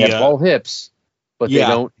 They have ball hips, but they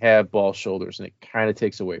don't have ball shoulders, and it kind of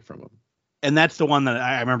takes away from them. And that's the one that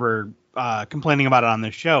I remember complaining about it on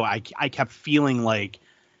this show. I kept feeling like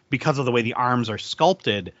because of the way the arms are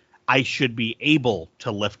sculpted, I should be able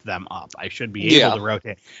to lift them up. I should be able to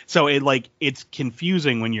rotate. So it's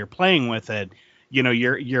confusing when you're playing with it. You know,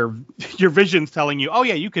 your vision's telling you, oh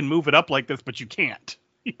yeah, you can move it up like this, but you can't.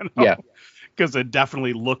 You know? Yeah. Because it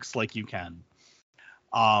definitely looks like you can.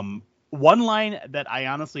 One line that I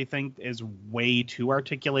honestly think is way too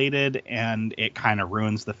articulated and it kind of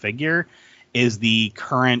ruins the figure is the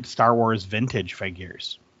current Star Wars vintage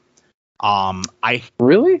figures.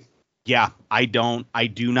 Really? Yeah, I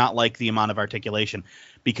do not like the amount of articulation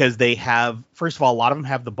because they have, first of all, a lot of them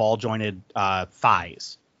have the ball jointed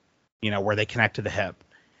thighs, where they connect to the hip.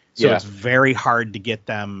 So it's very hard to get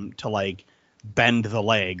them to like bend the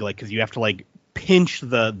leg, like, cause you have to like pinch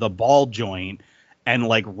the ball joint and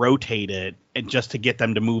like rotate it and just to get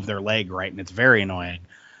them to move their leg right. And it's very annoying.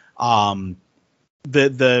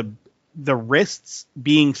 The wrists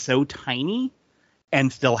being so tiny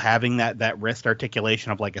and still having that wrist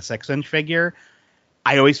articulation of like a 6-inch figure,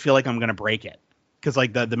 I always feel like I'm going to break it. Cause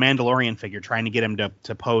like the Mandalorian figure, trying to get him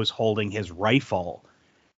to pose holding his rifle,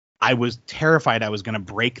 I was terrified I was going to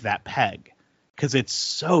break that peg because it's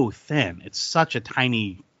so thin. It's such a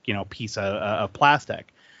tiny, piece of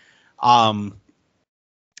plastic.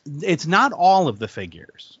 It's not all of the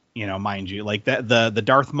figures, mind you, like the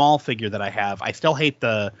Darth Maul figure that I have. I still hate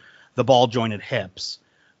the ball jointed hips,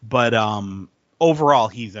 but overall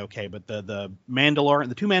he's okay. But the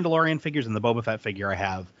two Mandalorian figures and the Boba Fett figure I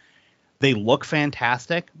have, they look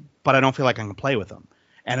fantastic, but I don't feel like I can play with them.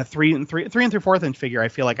 And a 3 3/4 inch figure, I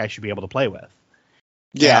feel like I should be able to play with.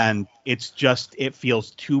 Yeah. And it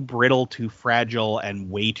feels too brittle, too fragile,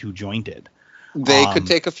 and way too jointed. They could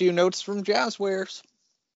take a few notes from Jazzwares.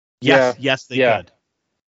 Yes, they could.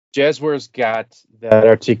 Jazzwares got that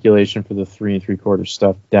articulation for the 3 3/4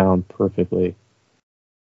 stuff down perfectly.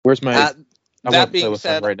 Where's my? That being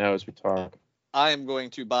said, right now as we talk, I am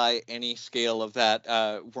going to buy any scale of that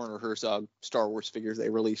Werner Herzog Star Wars figures they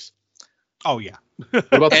release. Oh yeah.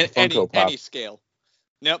 What about the Funko Pop? Any scale?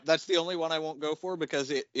 Nope, that's the only one I won't go for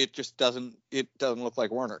because it just doesn't look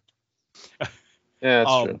like Werner. Yeah,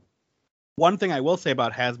 that's true. One thing I will say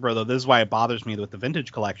about Hasbro, though, this is why it bothers me with the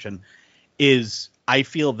vintage collection, is I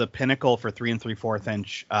feel the pinnacle for 3 3/4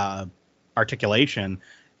 inch articulation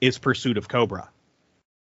is Pursuit of Cobra.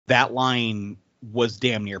 That line was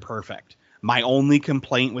damn near perfect. My only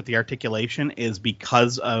complaint with the articulation is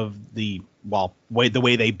because of the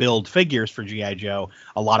way they build figures for G.I. Joe,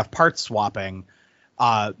 a lot of parts swapping.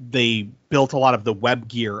 They built a lot of the web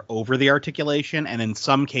gear over the articulation, and in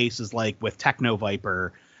some cases, like with Techno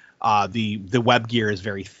Viper, the web gear is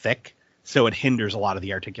very thick, so it hinders a lot of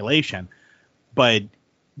the articulation. But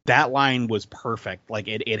that line was perfect. Like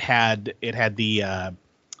it had the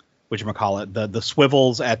whatchamacallit, the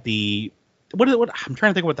swivels at the what I'm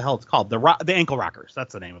trying to think of what the hell it's called. The ankle rockers.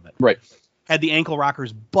 That's the name of it. Right. Had the ankle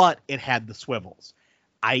rockers, but it had the swivels.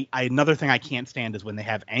 Another thing I can't stand is when they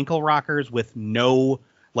have ankle rockers with no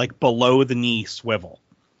like below the knee swivel.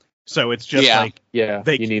 So it's just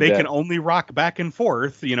they can only rock back and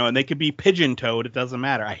forth, and they could be pigeon toed. It doesn't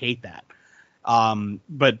matter. I hate that.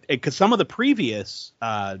 But because some of the previous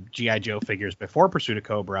G.I. Joe figures before Pursuit of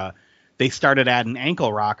Cobra, they started adding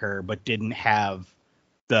ankle rocker, but didn't have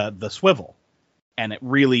the swivel, and it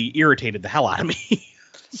really irritated the hell out of me.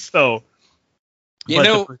 So, you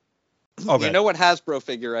know what Hasbro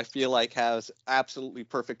figure I feel like has absolutely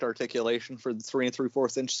perfect articulation for the 3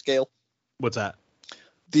 3/4 inch scale? What's that?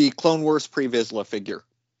 The Clone Wars Pre-Vizsla figure.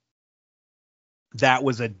 That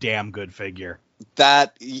was a damn good figure.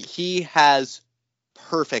 That he has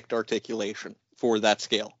perfect articulation for that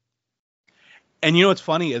scale. And what's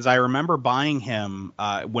funny is I remember buying him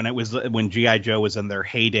when G.I. Joe was in their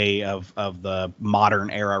heyday of the modern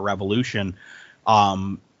era revolution.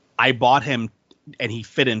 I bought him and he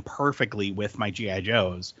fit in perfectly with my G.I.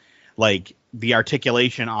 Joes. Like the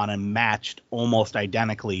articulation on him matched almost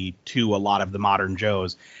identically to a lot of the modern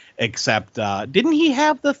Joes, except didn't he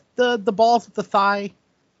have the balls at the thigh?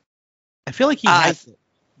 I feel like he had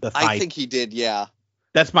the thigh. I think he did, yeah.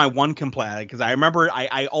 That's my one complaint, because I remember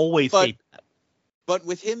I always hate that. But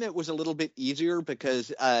with him, it was a little bit easier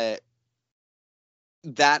because that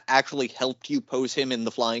actually helped you pose him in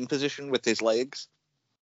the flying position with his legs.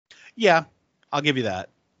 Yeah, I'll give you that.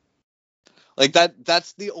 Like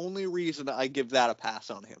that's the only reason I give that a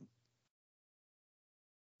pass on him.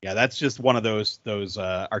 Yeah, that's just one of those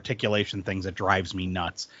articulation things that drives me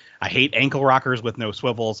nuts. I hate ankle rockers with no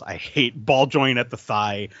swivels. I hate ball joint at the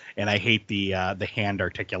thigh, and I hate the hand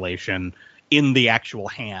articulation in the actual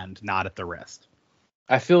hand, not at the wrist.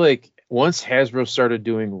 I feel like once Hasbro started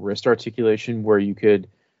doing wrist articulation where you could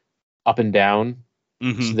up and down,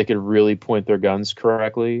 so they could really point their guns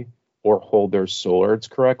correctly or hold their swords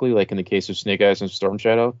correctly, like in the case of Snake Eyes and Storm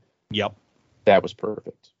Shadow. Yep. That was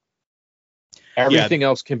perfect. Everything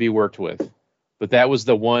else can be worked with. But that was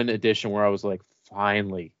the one edition where I was like,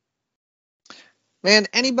 finally. Man,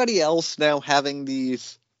 anybody else now having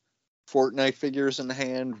these Fortnite figures in the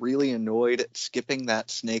hand really annoyed at skipping that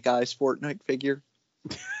Snake Eyes Fortnite figure?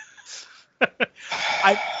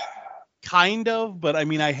 I kind of, but I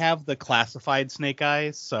mean, I have the classified Snake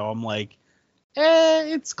Eyes, so I'm like,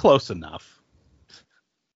 it's close enough.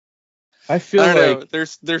 I feel like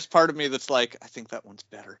there's part of me that's like, I think that one's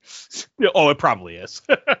better. Oh, it probably is.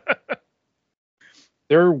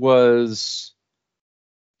 There was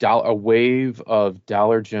a wave of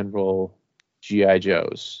Dollar General G.I.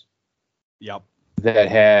 Joes. Yep. That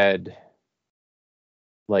had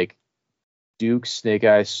like Duke, Snake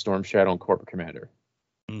Eyes, Storm Shadow, and Corporate Commander.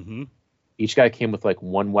 Mm-hmm. Each guy came with like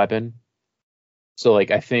one weapon. So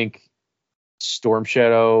like I think Storm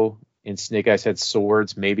Shadow and Snake Eyes had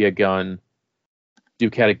swords, maybe a gun.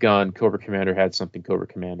 Duke had a gun. Cobra Commander had something Cobra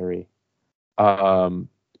Commander-y.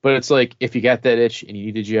 But it's like, if you got that itch and you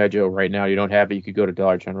need a G.I. Joe right now, you don't have it, you could go to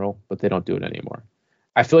Dollar General, but they don't do it anymore.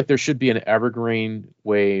 I feel like there should be an evergreen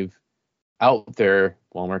wave out there.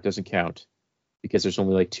 Walmart doesn't count because there's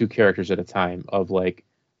only like 2 characters at a time of like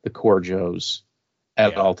the core Joes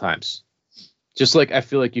at all times. Just like I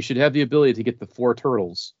feel like you should have the ability to get the 4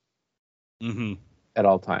 turtles at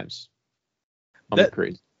all times.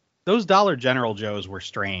 Crazy. Those Dollar General Joes were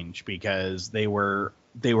strange because they were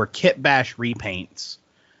kit bash repaints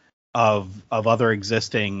of other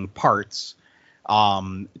existing parts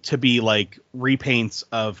to be like repaints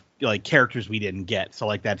of like characters we didn't get. So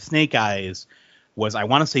like that Snake Eyes was, I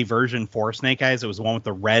want to say version 4 Snake Eyes. It was the one with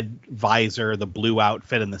the red visor, the blue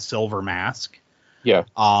outfit, and the silver mask. Yeah.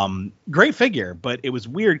 Great figure, but it was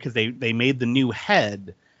weird because they made the new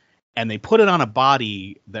head and they put it on a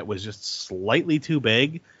body that was just slightly too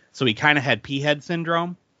big. So he kind of had P-head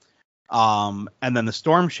syndrome. And then the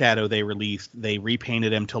Storm Shadow they released, they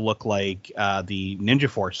repainted him to look like the Ninja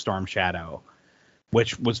Force Storm Shadow,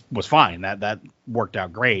 which was fine. That worked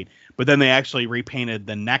out great. But then they actually repainted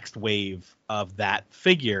the next wave of that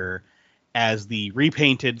figure as the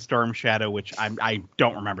repainted Storm Shadow, which I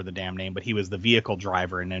don't remember the damn name, but he was the vehicle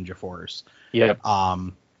driver in Ninja Force. Yeah.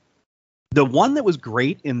 The one that was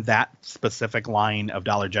great in that specific line of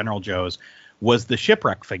Dollar General Joes was the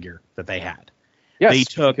Shipwreck figure that they had. Yes, they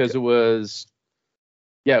took, because it was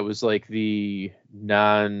like the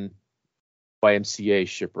non-YMCA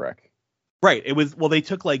Shipwreck. Right. It was, well, they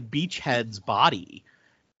took like Beachhead's body,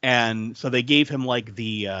 and so they gave him like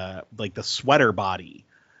the sweater body,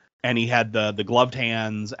 and he had the gloved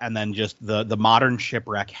hands, and then just the modern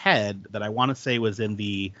Shipwreck head that I want to say was in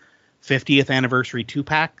the 50th anniversary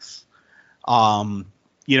 2-packs. And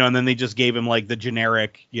then they just gave him like the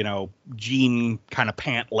generic, jean kind of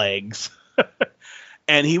pant legs.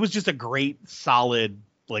 And he was just a great, solid,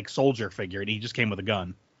 like, soldier figure, and he just came with a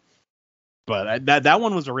gun. But that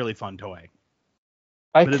one was a really fun toy.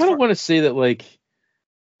 I kind of want to say that, like,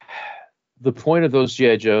 the point of those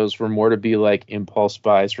G.I. Joes were more to be like impulse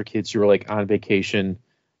buys for kids who were like on vacation,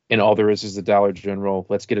 and all there is the Dollar General.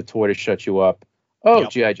 Let's get a toy to shut you up. Oh, yep.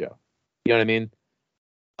 G.I. Joe. You know what I mean?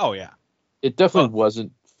 Oh, yeah. It definitely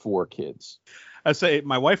wasn't for kids. I say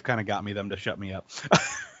my wife kind of got them to shut me up.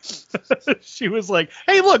 She was like,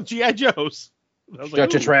 "Hey, look, G.I. Joes."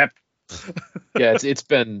 Shut your trap. Yeah, it's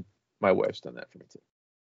been, my wife's done that for me too,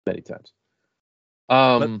 many times.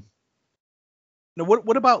 No,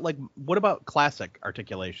 what about classic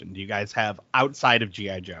articulation? Do you guys have outside of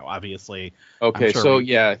G.I. Joe? Obviously. Okay,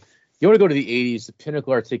 you want to go to the 80s, the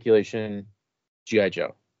pinnacle articulation, G.I.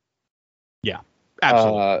 Joe. Yeah,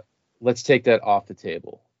 absolutely. Let's take that off the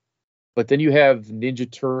table. But then you have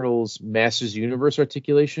Ninja Turtles Masters Universe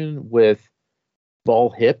articulation with ball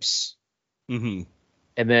hips. Mm-hmm.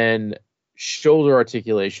 And then shoulder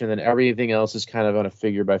articulation, and everything else is kind of on a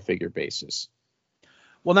figure-by-figure basis.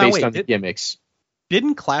 Well, now based on the gimmicks.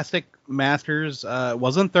 Didn't Classic Masters,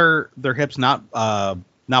 wasn't their hips not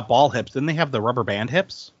ball hips? Didn't they have the rubber band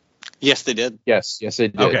hips? Yes, they did. Yes, they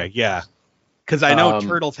did. Okay, yeah. Because I know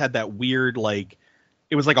Turtles had that weird, like,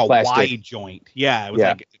 it was like a plastic Y joint. Yeah, it was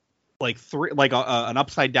an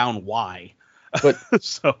upside down Y. But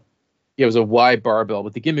so yeah, it was a Y barbell,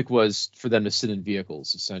 but the gimmick was for them to sit in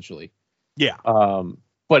vehicles, essentially. Yeah.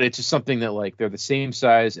 But it's just something that, like, they're the same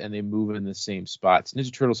size and they move in the same spots.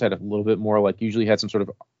 Ninja Turtles had a little bit more, like, usually had some sort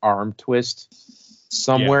of arm twist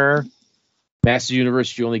somewhere. Yeah. Master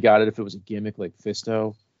Universe, you only got it if it was a gimmick, like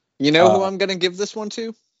Fisto. You know who I'm going to give this one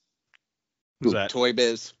to? Who's that? Toy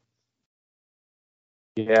Biz.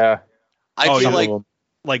 Yeah. I feel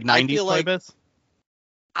like 90s Toy Biz?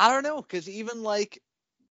 I don't know, because even like...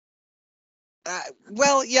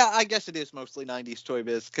 I guess it is mostly 90s Toy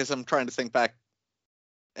Biz, because I'm trying to think back.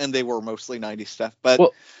 And they were mostly 90s stuff. But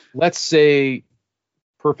let's say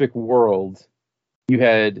perfect world. You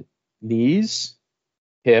had knees,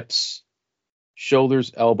 hips,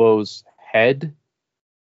 shoulders, elbows, head,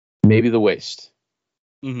 maybe the waist.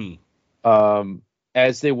 Mm-hmm.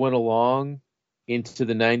 As they went along into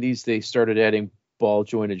the 90s, they started adding ball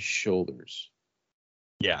jointed shoulders.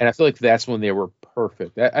 Yeah. And I feel like that's when they were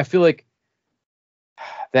perfect. I feel like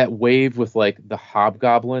that wave with like the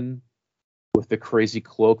Hobgoblin with the crazy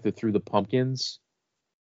cloak that threw the pumpkins.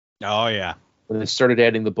 Oh, yeah. When they started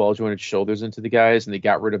adding the ball jointed shoulders into the guys, and they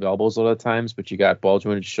got rid of elbows a lot of times, but you got ball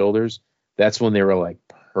jointed shoulders, that's when they were like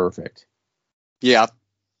perfect. Yeah.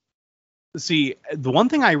 See, the one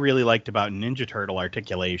thing I really liked about Ninja Turtle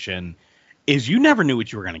articulation is you never knew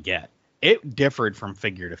what you were going to get. It differed from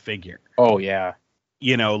figure to figure. Oh, yeah.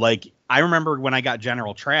 Like, I remember when I got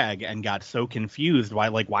General Trag and got so confused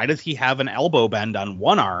why does he have an elbow bend on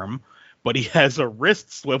one arm, but he has a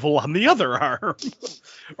wrist swivel on the other arm?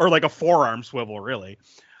 Or like a forearm swivel, really.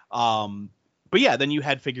 But yeah, then you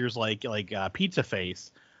had figures like Pizza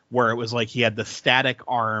Face, where it was like he had the static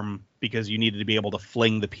arm because you needed to be able to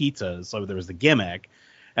fling the pizzas, so there was the gimmick.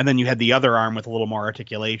 And then you had the other arm with a little more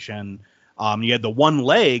articulation. You had the one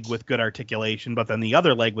leg with good articulation, but then the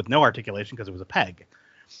other leg with no articulation because it was a peg.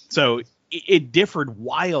 So it differed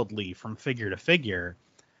wildly from figure to figure.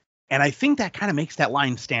 And I think that kind of makes that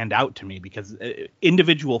line stand out to me, because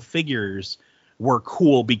individual figures were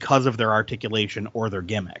cool because of their articulation or their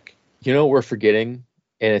gimmick. You know what we're forgetting?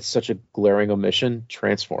 And it's such a glaring omission: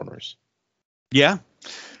 Transformers. Yeah.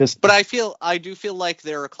 But I do feel like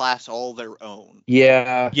they're a class all their own.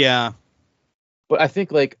 Yeah. Yeah. But I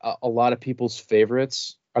think like a lot of people's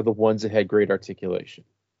favorites are the ones that had great articulation.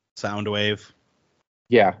 Soundwave.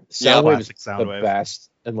 Yeah. Soundwave is Soundwave. The best.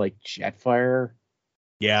 And like Jetfire.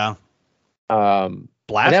 Yeah.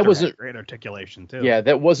 Blaster that wasn't great articulation too. Yeah,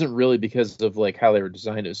 that wasn't really because of like how they were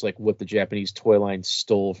designed. It was like what the Japanese toy line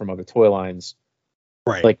stole from other toy lines.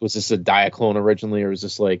 Right. Like, was this a Diaclone originally, or was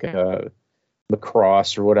this like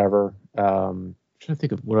Macross or whatever? I'm trying to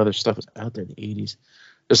think of what other stuff was out there in the 80s.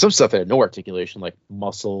 There's some stuff that had no articulation, like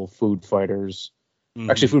Muscle, Food Fighters. Mm-hmm.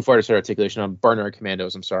 Actually, Food Fighters had articulation on Barnard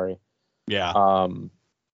Commandos. I'm sorry. Yeah.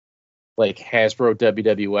 Like Hasbro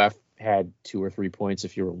WWF had 2 or 3 points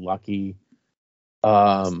if you were lucky.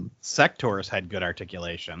 Sectors had good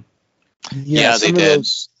articulation. Yeah, they did.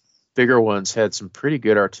 Those bigger ones had some pretty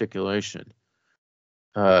good articulation.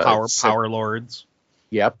 Power Lords.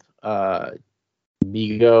 Yep.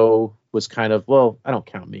 Mego was kind of, well, I don't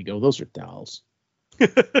count Mego. Those are dolls.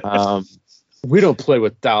 We don't play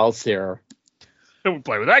with dolls here. We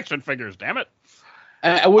play with action figures, damn it.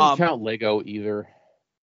 I wouldn't count Lego either.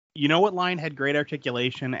 You know what line had great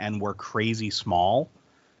articulation and were crazy small?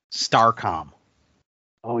 Starcom.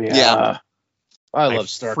 Oh, yeah. I love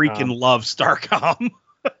Starcom. Freaking love Starcom.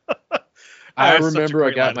 I remember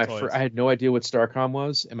I got I had no idea what Starcom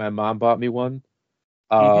was, and my mom bought me one.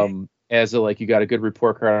 As a, like, you got a good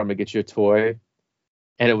report card, I'm going to get you a toy.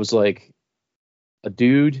 And it was like a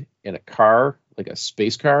dude in a car, like a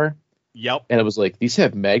space car. Yep. And it was like, these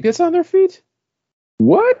have magnets on their feet?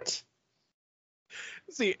 What?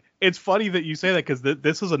 See, it's funny that you say that because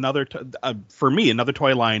this is another, for me, another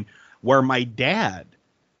toy line where my dad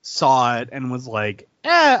saw it and was like,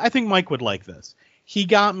 I think Mike would like this. He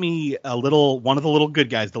got me one of the little good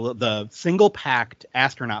guys, the single packed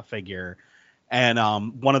astronaut figure, and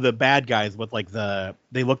one of the bad guys with like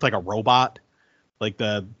they looked like a robot, I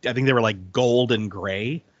think they were like gold and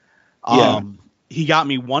gray. He got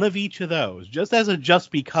me one of each of those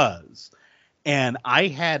just because. And I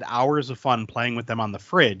had hours of fun playing with them on the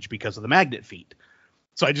fridge because of the magnet feet.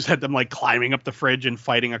 So I just had them like climbing up the fridge and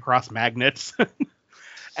fighting across magnets.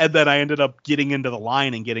 And then I ended up getting into the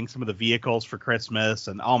line and getting some of the vehicles for Christmas.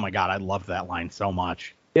 And oh my God, I loved that line so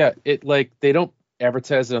much. Yeah, it like they don't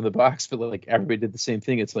advertise it on the box, but like everybody did the same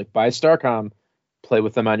thing. It's like, buy Starcom, play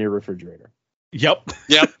with them on your refrigerator. Yep.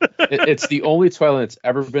 It's the only toy line that's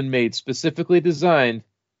ever been made specifically designed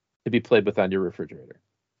to be played with on your refrigerator.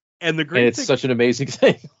 And it's such an amazing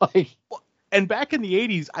thing. And back in the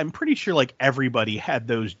 80s, I'm pretty sure like everybody had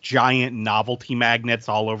those giant novelty magnets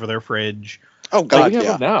all over their fridge. Oh God, we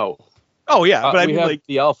have them now. Oh yeah, but I mean, have like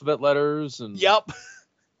the alphabet letters and. Yep.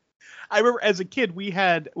 I remember as a kid we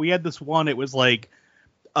had this one. It was like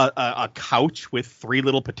a couch with 3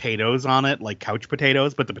 little potatoes on it, like couch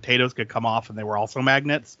potatoes, but the potatoes could come off and they were also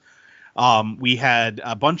magnets. We had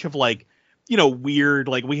a bunch of like, weird,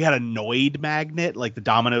 like we had a Noid magnet, like the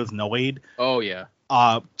Domino's Noid. Oh yeah.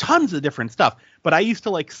 Tons of different stuff. But I used to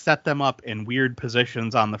like set them up in weird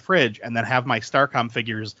positions on the fridge and then have my Starcom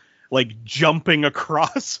figures like jumping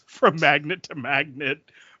across from magnet to magnet,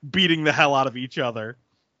 beating the hell out of each other.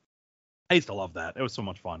 I used to love that. It was so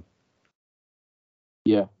much fun.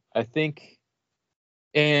 Yeah, I think,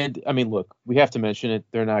 and I mean, look, we have to mention it.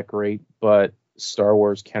 They're not great, but Star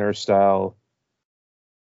Wars Kenner style,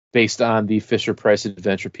 based on the Fisher-Price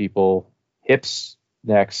Adventure people, hips,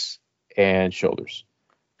 necks, and shoulders.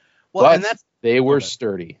 Well, but and they were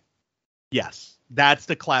sturdy. Yes, that's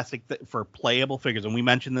the classic for playable figures. And we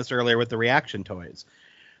mentioned this earlier with the reaction toys.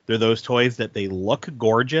 They're those toys that they look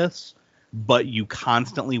gorgeous, but you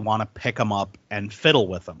constantly want to pick them up and fiddle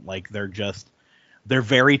with them. Like they're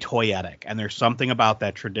very toyetic. And there's something about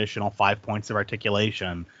that traditional 5 points of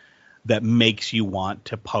articulation that makes you want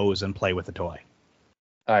to pose and play with a toy.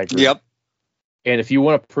 I agree. Yep. And if you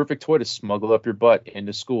want a perfect toy to smuggle up your butt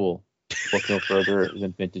into school, look no further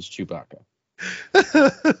than vintage Chewbacca.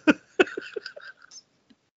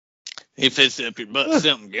 He fits up your butt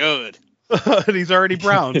something good. And he's already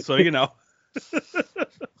brown, so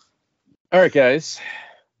All right, guys.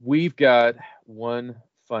 We've got one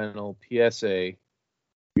final PSA.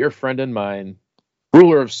 Your friend and mine,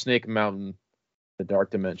 ruler of Snake Mountain, the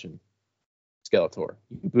Dark Dimension, Skeletor,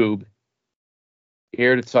 you boob,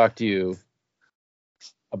 here to talk to you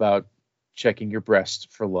about checking your breast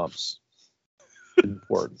for lumps.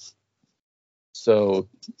 Important. So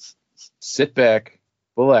sit back,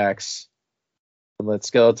 relax, and let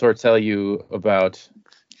Skeletor tell you about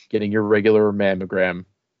getting your regular mammogram.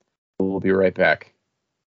 We'll be right back.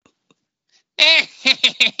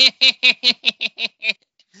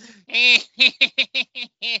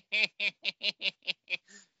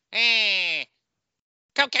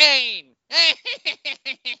 Cocaine!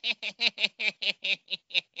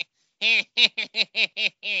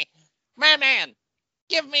 Merman,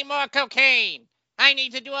 give me more cocaine. I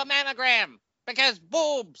need to do a mammogram because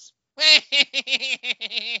boobs.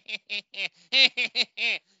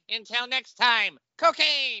 Until next time,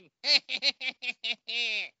 cocaine.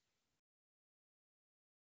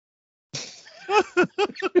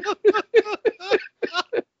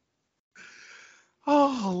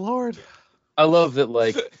 Oh, Lord. I love that,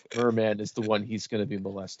 like, Merman is the one he's going to be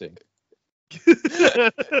molesting.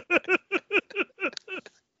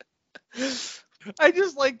 I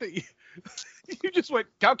just like that you just went,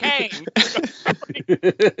 cocaine.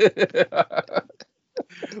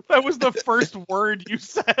 That was the first word you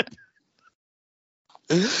said.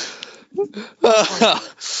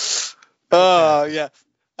 Oh, yeah.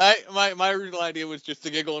 My original idea was just to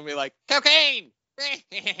giggle and be like, Cocaine!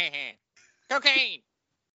 Cocaine!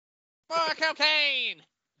 More cocaine!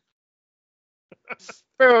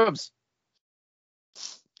 Boobs.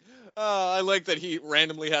 I like that he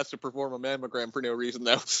randomly has to perform a mammogram for no reason,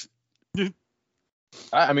 though.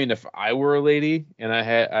 I mean, if I were a lady and I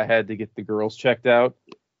had to get the girls checked out,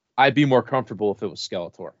 I'd be more comfortable if it was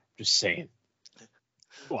Skeletor. Just saying.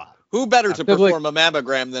 Wow. Who better to perform a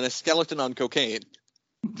mammogram than a skeleton on cocaine?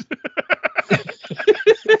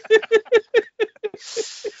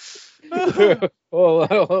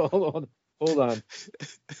 Hold on.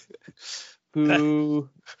 Who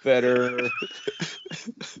better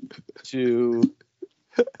to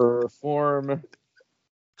perform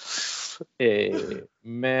a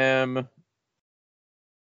mammogram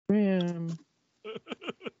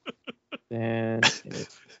than a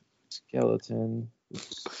skeleton?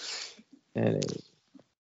 And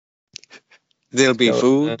There'll be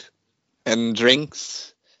food and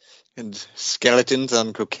drinks and skeletons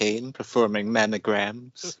on cocaine performing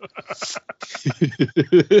mammograms.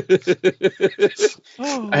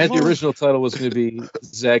 I had the original title was going to be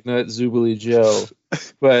Zagnut Zubili Joe,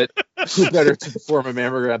 but who better to perform a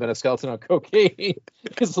mammogram than a skeleton on cocaine?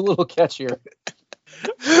 It's a little catchier.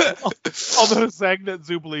 Although Zagnut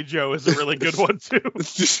Zubili Joe is a really good one too.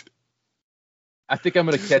 I think I'm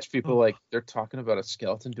going to catch people like they're talking about a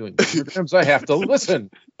skeleton doing mammograms. I have to listen.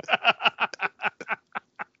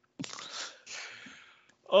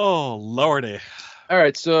 Oh, Lordy. All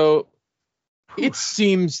right, so it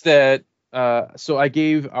seems that so I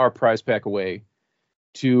gave our prize pack away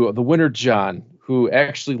to the winner, John, who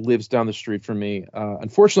actually lives down the street from me.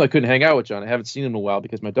 Unfortunately, I couldn't hang out with John. I haven't seen him in a while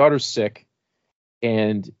because my daughter's sick.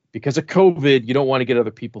 And because of COVID, you don't want to get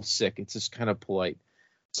other people sick. It's just kind of polite.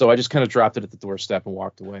 So I just kind of dropped it at the doorstep and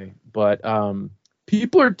walked away. But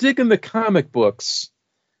people are digging the comic books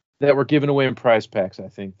that were given away in prize packs. I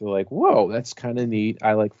think they're like, whoa, that's kind of neat.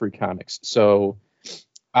 I like free comics. So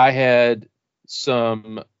I had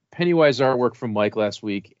some Pennywise artwork from Mike last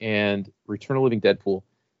week and Return of the Living Deadpool.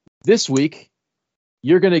 This week,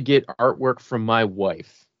 you're going to get artwork from my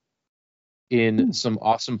wife in some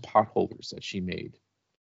awesome pot holders that she made.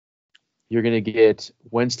 You're going to get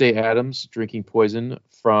Wednesday Addams drinking poison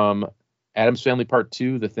from Addams Family Part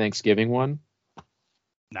 2, the Thanksgiving one.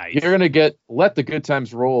 Nice. You're going to get Let the Good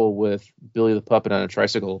Times Roll with Billy the Puppet on a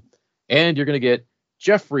tricycle. And you're going to get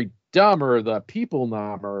Jeffrey Dahmer, the People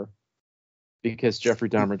Nommer, because Jeffrey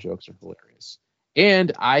Dahmer jokes are hilarious.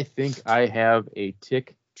 And I think I have a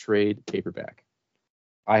Tick trade paperback.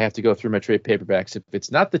 I have to go through my trade paperbacks. If it's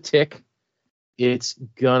not the Tick, it's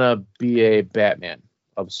going to be a Batman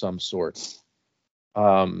of some sort.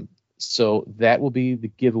 So that will be the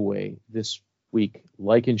giveaway this week.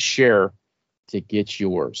 Like and share to get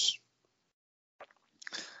yours.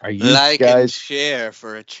 Are you like guys and share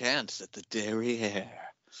for a chance at the derriere?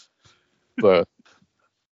 But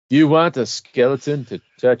you want a skeleton to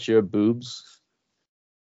touch your boobs?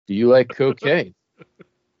 Do you like cocaine?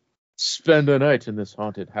 Spend a night in this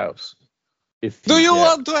haunted house. Do you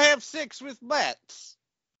want to have sex with bats?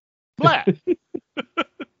 Blat.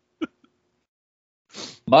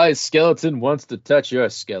 My skeleton wants to touch your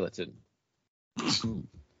skeleton.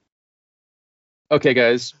 Okay,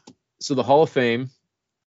 guys. So the Hall of Fame,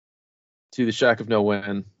 to the shock of no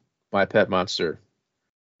one, My Pet Monster.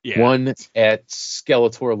 Yeah. One at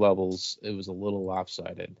Skeletor levels. It was a little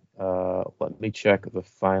lopsided. Let me check the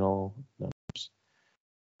final numbers.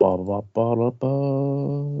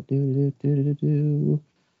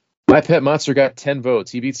 My Pet Monster got 10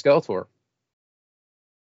 votes. He beat Skeletor.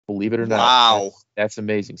 Believe it or not. Wow. That's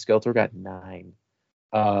amazing. Skeletor got 9.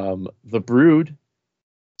 The Brood,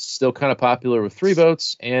 still kind of popular with 3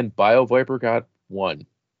 votes, and Bio Viper got 1.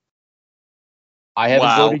 I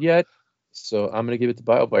haven't voted yet, so I'm going to give it to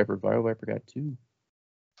Bio Viper. Bio Viper got 2.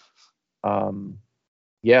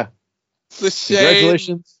 Yeah.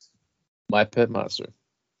 Congratulations, My Pet Monster.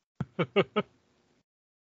 Do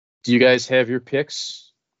you guys have your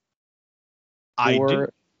picks I for do.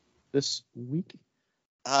 this week?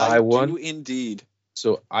 I won. do indeed.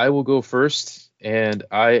 So I will go first, and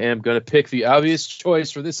I am going to pick the obvious choice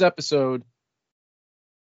for this episode,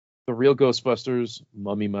 the Real Ghostbusters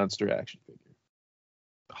Mummy Monster action figure.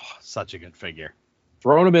 Oh, such a good figure.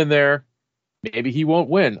 Throwing him in there. Maybe he won't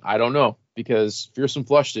win. I don't know, because Fearsome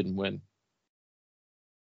Flush didn't win.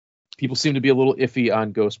 People seem to be a little iffy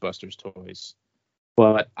on Ghostbusters toys,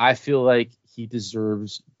 but I feel like he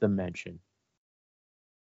deserves the mention.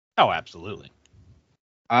 Oh, absolutely.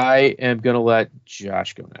 I am going to let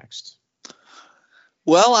Josh go next.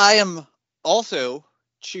 Well, I am also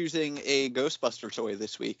choosing a Ghostbuster toy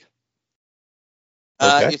this week.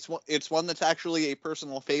 Okay. It's one that's actually a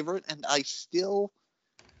personal favorite, and I still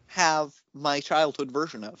have my childhood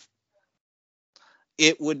version of.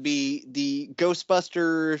 It would be the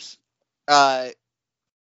Ghostbusters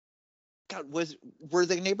God, were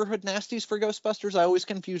they Neighborhood Nasties for Ghostbusters? I always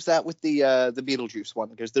confuse that with the Beetlejuice one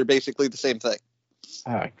because they're basically the same thing.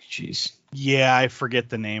 Ah, jeez. Yeah, I forget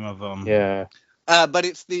the name of them. Yeah. But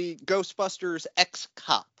it's the Ghostbusters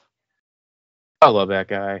ex-cop. I love that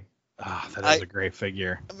guy. That is a great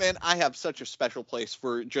figure. Man, I have such a special place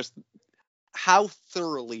for just how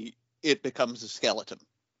thoroughly it becomes a skeleton.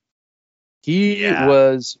 He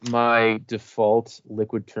was my default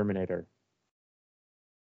Liquid Terminator.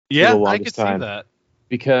 Yeah, I could see that.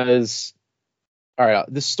 Because, all right,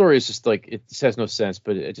 this story is just like, it just has no sense,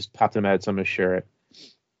 but it just popped in my head, so I'm going to share it.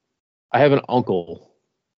 I have an uncle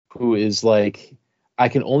who is like, I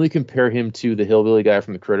can only compare him to the hillbilly guy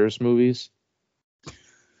from the Critters movies,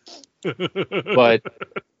 but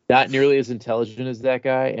not nearly as intelligent as that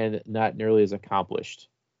guy and not nearly as accomplished.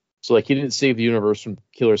 So, like, he didn't save the universe from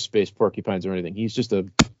killer space porcupines or anything. He's just a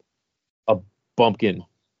bumpkin,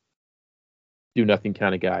 do nothing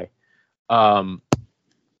kind of guy.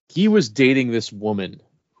 He was dating this woman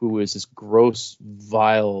who was this gross,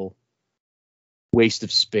 vile waste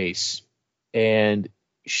of space. And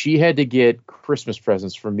she had to get Christmas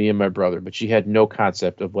presents for me and my brother, but she had no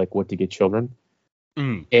concept of like what to get children.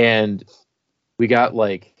 And we got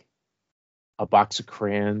like a box of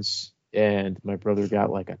crayons, and my brother got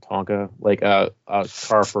like a Tonka, like a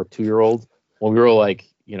car for a 2-year-old when we were like,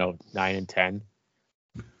 9 and 10.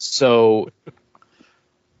 So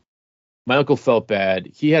my uncle felt bad.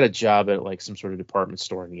 He had a job at like some sort of department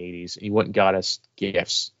store in the 80s. And he went and got us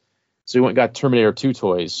gifts. So he went and got Terminator 2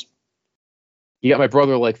 toys. He got my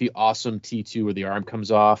brother like the awesome T2 where the arm comes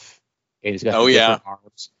off and he's got different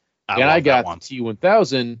arms. I got the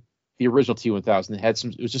T1000, the original T1000. It had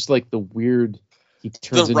some. It was just like the weird. He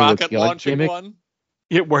turns the into rocket a gun launching gimmick. one.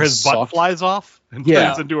 Yeah, where his butt flies off and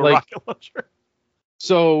turns into a rocket launcher.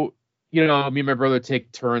 So, me and my brother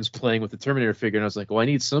take turns playing with the Terminator figure, and I was like, well, I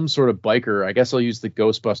need some sort of biker. I guess I'll use the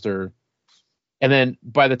Ghostbuster. And then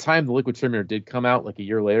by the time the Liquid Terminator did come out, like a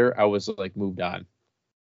year later, I was like moved on.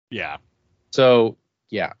 Yeah. So,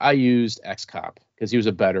 yeah, I used X-Cop because he was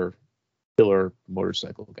a better killer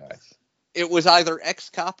motorcycle guy. It was either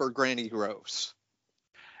X-Cop or Granny Gross.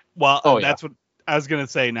 Well, that's what I was gonna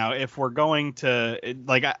say. Now, if we're going to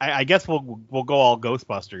I guess we'll go all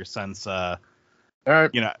Ghostbusters since all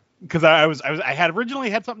right. because I had originally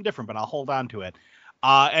had something different, but I'll hold on to it.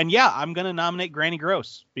 And yeah, I'm gonna nominate Granny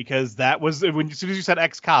Gross because that was as soon as you said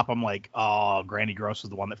X-Cop, I'm like, oh, Granny Gross was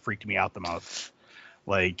the one that freaked me out the most.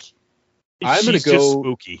 Like, she's just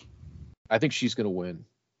spooky. I think she's gonna win.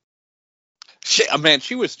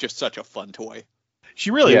 She was just such a fun toy.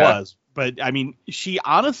 She really was. But, I mean, she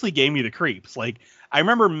honestly gave me the creeps. Like, I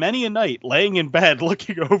remember many a night laying in bed,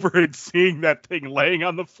 looking over and seeing that thing laying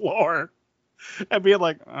on the floor and being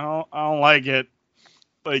like, I don't like it.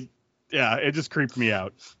 Like, yeah, it just creeped me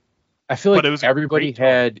out. I feel like everybody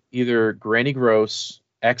had either Granny Gross,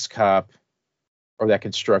 X-Cop, or that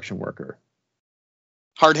construction worker.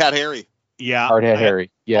 Hard Hat Harry. Yeah. Hard Hat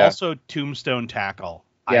Harry. Yeah. Also, Tombstone Tackle.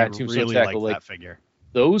 Yeah, I Tombstone really Tackle, liked that figure.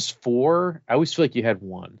 Those 4, I always feel like you had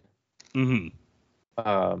one.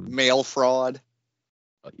 Mm-hmm. Mail fraud.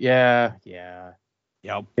 Yeah.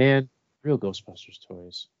 Yep. Man, real Ghostbusters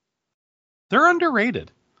toys. They're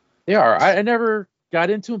underrated. They are. I never got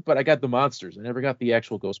into them, but I got the monsters. I never got the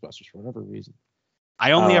actual Ghostbusters for whatever reason.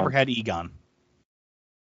 I only ever had Egon.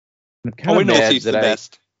 I'm kind of mad he's that the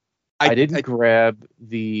best. I didn't grab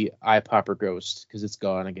the Eye Popper Ghost because it's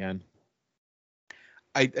gone again.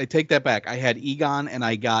 I take that back. I had Egon and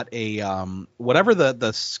I got a whatever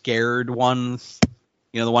the scared ones,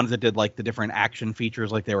 the ones that did like the different action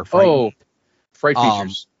features, like they were frightened. Oh, fright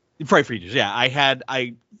features. Fright features. Yeah,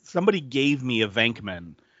 somebody gave me a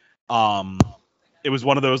Venkman. It was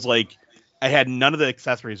one of those like I had none of the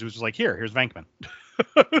accessories. It was just like here's Venkman.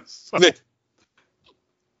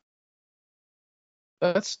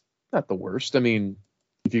 That's not the worst. I mean,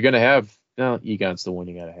 if you're gonna have Egon's the one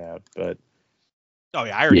you gotta have, but. Oh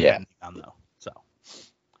yeah, I already had Egon though. So,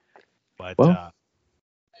 but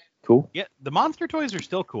cool. Yeah, the monster toys are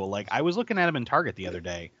still cool. Like I was looking at them in Target the other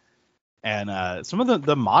day, and some of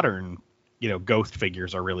the modern, ghost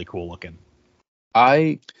figures are really cool looking.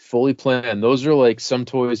 I fully plan. Those are like some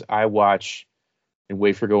toys I watch and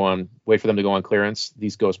wait for them to go on clearance.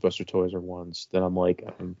 These Ghostbuster toys are ones that I'm like,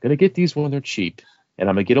 I'm gonna get these when they're cheap, and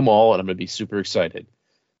I'm gonna get them all, and I'm gonna be super excited.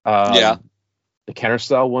 The Kenner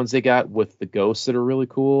style ones they got with the ghosts that are really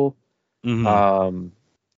cool. Mm-hmm.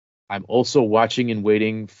 I'm also watching and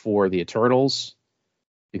waiting for the Eternals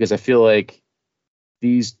because I feel like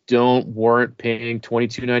these don't warrant paying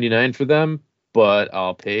 $22.99 for them, but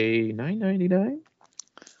I'll pay $9.99.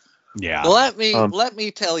 Yeah. Let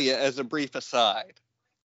me tell you as a brief aside.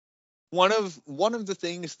 one of the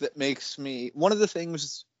things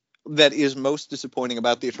that is most disappointing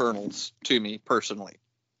about the Eternals to me personally,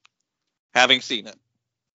 having seen it,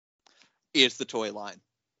 is the toy line.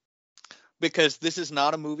 Because this is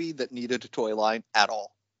not a movie that needed a toy line at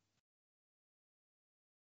all.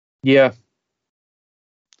 Yeah.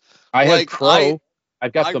 I had Crow.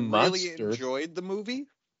 I've got I the really monster. enjoyed the movie,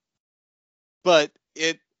 but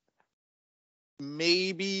it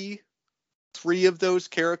maybe 3 of those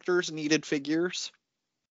characters needed figures.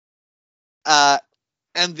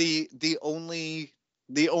 And the only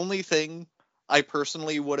thing I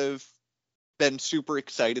personally would have been super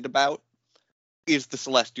excited about is the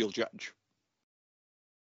Celestial Judge,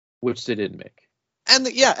 which they didn't make. And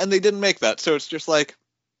they didn't make that, so it's just like,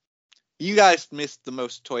 you guys missed the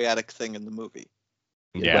most toyetic thing in the movie.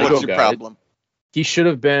 Yeah. What's your problem? He should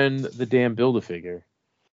have been the damn Build-A-Figure.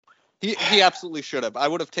 He absolutely should have. I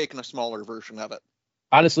would have taken a smaller version of it.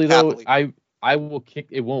 Honestly, though, Happily. I will kick.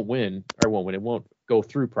 It won't win. It won't go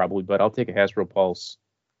through probably, but I'll take a Hasbro Pulse.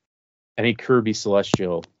 Any Kirby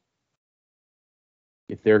Celestial.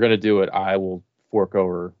 If they're gonna do it, I will fork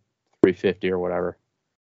over $350 or whatever.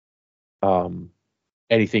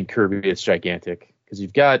 Anything Kirby that's gigantic, because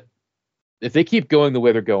you've got. If they keep going the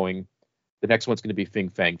way they're going, the next one's going to be Fing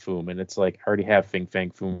Fang Foom, and it's like, I already have Fing Fang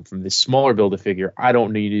Foom from this smaller Build-A-Figure. I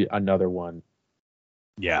don't need another one.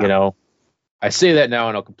 Yeah. You know, I say that now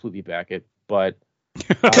and I'll completely back it, but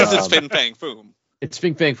because it's Fin Fang Foom. It's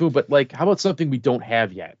Fing Fang Foom, but like, how about something we don't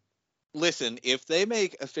have yet? Listen, if they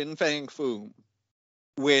make a Fin Fang Foom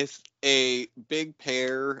with a big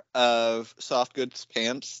pair of soft goods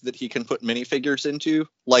pants that he can put minifigures into,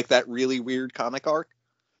 like that really weird comic arc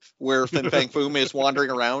where Fin Fang Foom is wandering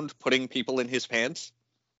around putting people in his pants,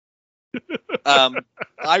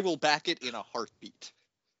 I will back it in a heartbeat.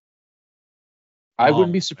 I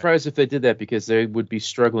wouldn't be surprised if they did that, because they would be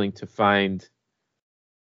struggling to find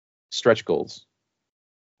stretch goals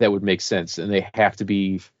that would make sense, and they have to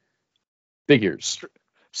be figures.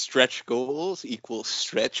 Stretch goals equals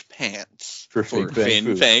stretch pants for Fin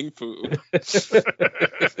Fang Foom.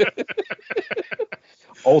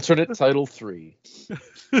 Alternate title 3.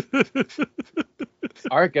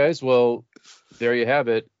 All right, guys. Well, there you have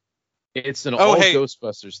it. It's an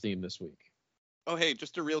Ghostbusters theme this week. Oh, hey,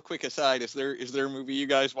 just a real quick aside. Is there a movie you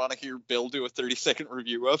guys want to hear Bill do a 30-second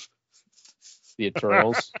review of? The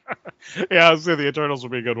Eternals. Yeah, I was saying the Eternals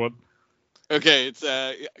would be a good one. Okay, it's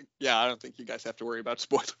I don't think you guys have to worry about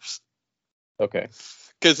spoilers. Okay.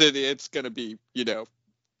 Because it's gonna be, no,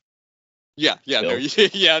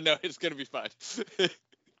 it's gonna be fine.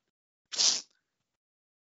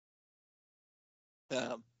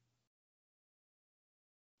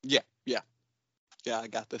 I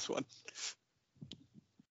got this one.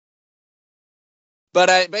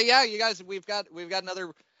 But yeah, you guys, we've got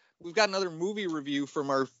another movie review from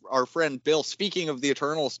our friend Bill. Speaking of the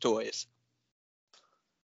Eternals toys,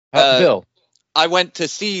 Bill, I went to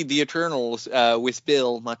see the Eternals with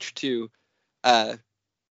Bill, much to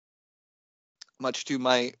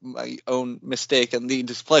my own mistake and the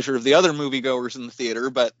displeasure of the other moviegoers in the theater,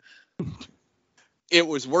 but it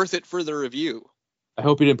was worth it for the review. I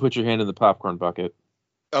hope you didn't put your hand in the popcorn bucket.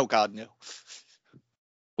 Oh, God, no.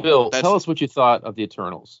 Bill, tell us what you thought of the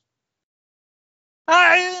Eternals.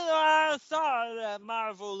 I saw that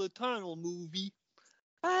Marvel Eternal movie.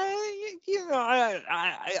 Okay,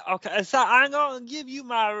 so I'm gonna give you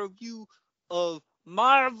my review of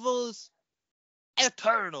Marvel's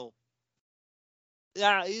Eternal.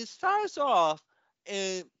 Now it starts off,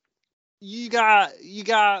 and you got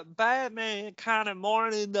Batman kind of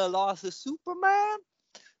mourning the loss of Superman,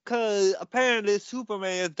 because apparently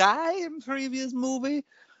Superman died in the previous movie.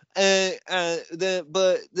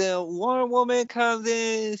 But then Wonder Woman comes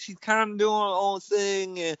in, she's kind of doing her own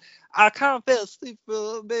thing, and I kind of fell asleep for a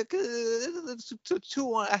little bit, because it's a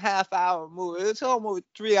 2.5 hour movie. It's almost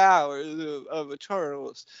 3 hours of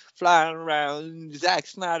Eternals flying around. Zack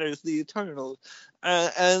Snyder's The Eternals.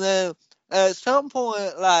 And then at some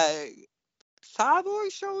point, like,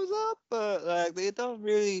 Cyborg shows up, but like they don't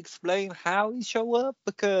really explain how he show up,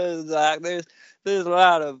 because like there's a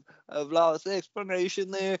lot of lost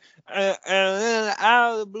explanation there, and then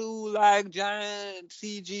out of the blue, like giant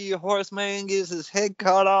CG horseman gets his head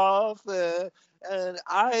cut off, and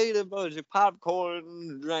I ate a bunch of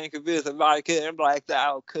popcorn, drank a bit of vodka, and blacked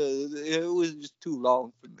out, because it was just too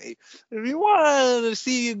long for me. If you want to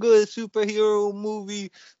see a good superhero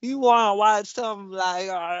movie, you want to watch something like,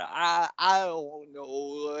 I don't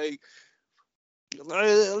know, like,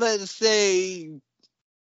 let's say,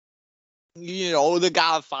 you know, The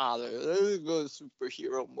Godfather, a good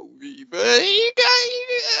superhero movie, but you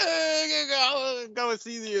gotta go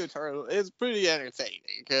see The Eternal. It's pretty entertaining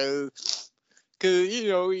because you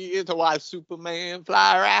know you get to watch Superman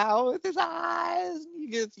fly around with his eyes.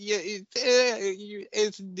 It's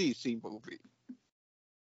a DC movie.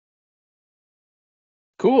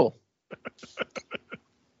 Cool.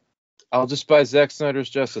 I'll just buy Zack Snyder's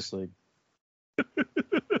Justice League.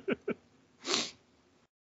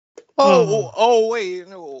 Oh, wait,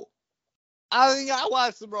 no. I think I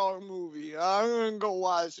watched the wrong movie. I'm gonna go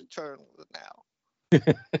watch Eternals now.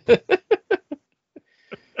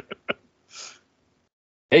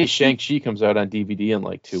 Hey, Shang-Chi comes out on DVD in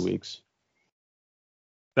like 2 weeks.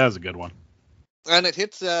 That was a good one. And it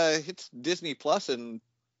hits Disney Plus in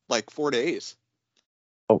like 4 days.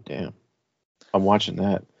 Oh, damn. I'm watching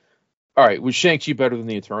that. All right, was Shang-Chi better than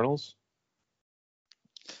the Eternals?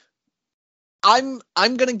 I'm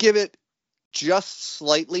gonna give it just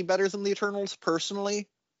slightly better than the Eternals personally.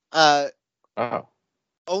 Only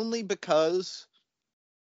because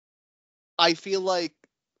I feel like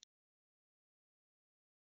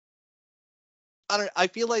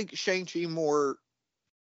Shang-Chi more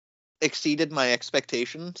exceeded my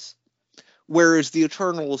expectations, whereas the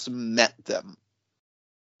Eternals met them.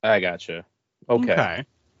 I gotcha. Okay.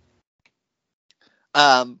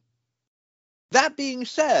 That being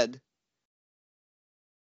said,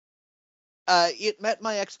 it met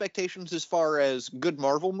my expectations as far as good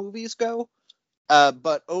Marvel movies go,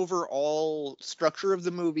 but overall structure of the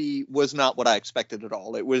movie was not what I expected at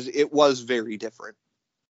all. It was very different.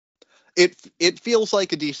 It feels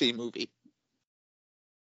like a DC movie.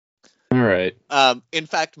 All right. In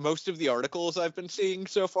fact, most of the articles I've been seeing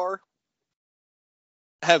so far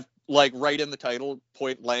have, like, right in the title,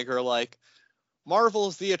 point blank, are like,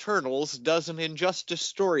 Marvel's The Eternals does an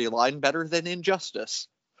Injustice storyline better than Injustice.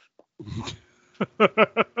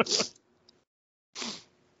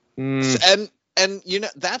 And you know,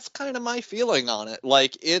 that's kind of my feeling on it.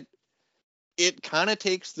 Like, it kind of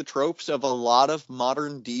takes the tropes of a lot of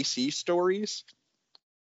modern DC stories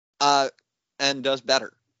and does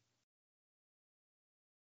better.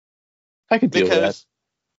 I could deal with that.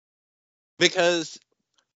 Because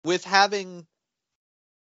with having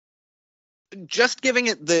just giving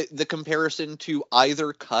it the comparison to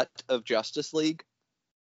either cut of Justice League,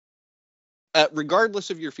 regardless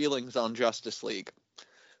of your feelings on Justice League,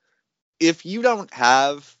 if you don't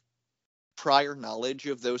have prior knowledge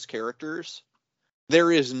of those characters,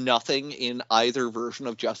 there is nothing in either version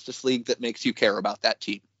of Justice League that makes you care about that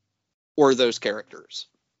team or those characters.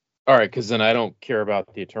 All right, because then I don't care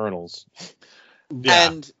about the Eternals. Yeah.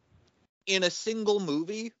 And in a single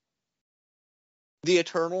movie, the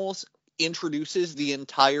Eternals introduces the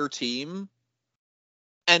entire team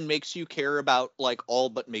and makes you care about, like, all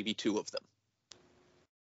but maybe 2 of them.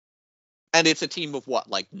 And it's a team of what,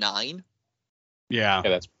 like 9?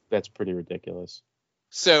 Yeah. That's pretty ridiculous.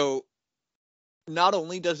 So not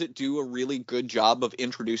only does it do a really good job of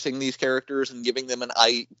introducing these characters and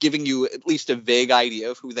giving you at least a vague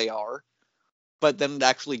idea of who they are, but then it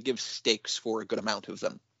actually gives stakes for a good amount of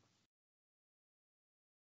them.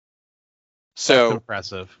 So that's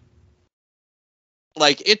impressive.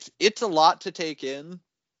 Like, it's a lot to take in,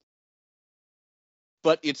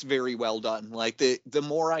 but it's very well done. Like, the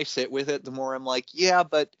more I sit with it, the more I'm like, yeah,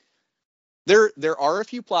 but there are a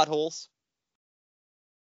few plot holes.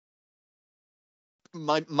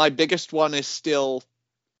 My biggest one is still,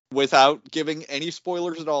 without giving any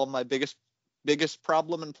spoilers at all, my biggest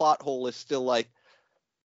problem and plot hole is still like,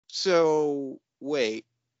 so wait,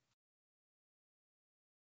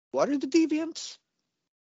 what are the deviants?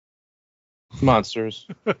 Monsters.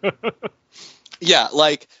 Yeah,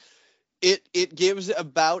 like, it gives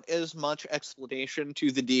about as much explanation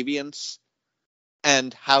to the deviants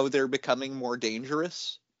and how they're becoming more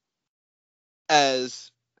dangerous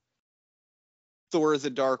as Thor: The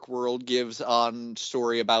Dark World gives on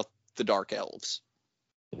story about the Dark Elves.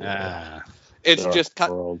 It's Dark just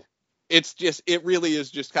World. It really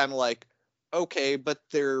is just kind of like, okay, but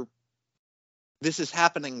this is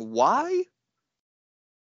happening. Why?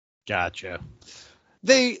 Gotcha.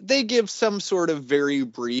 They give some sort of very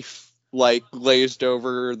brief, like, glazed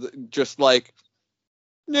over, just like,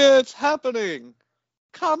 yeah, it's happening.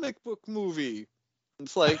 Comic book movie.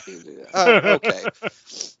 It's like, okay.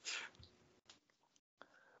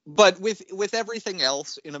 But with everything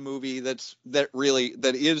else in a movie that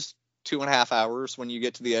is 2.5 hours, when you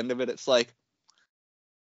get to the end of it, it's like,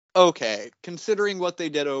 okay, considering what they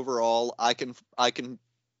did overall, I can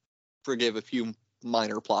forgive a few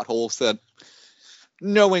minor plot holes that,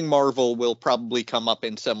 knowing Marvel, will probably come up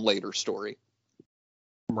in some later story.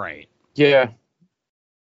 Right. Yeah.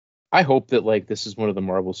 I hope that like this is one of the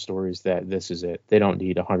Marvel stories that this is it. They don't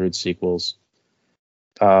need 100 sequels.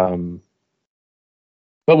 But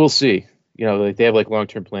we'll see. You know, like they have like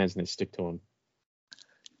long-term plans and they stick to them.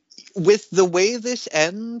 With the way this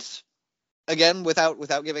ends, again, without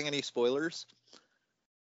giving any spoilers,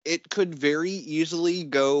 it could very easily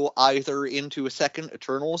go either into a second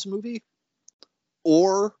Eternals movie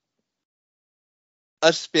or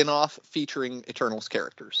a spin-off featuring Eternals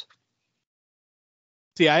characters.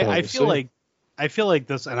 See, I feel like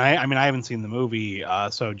this, and I mean I haven't seen the movie,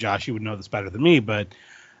 so Josh, you would know this better than me, but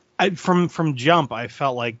from jump, I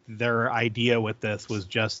felt like their idea with this was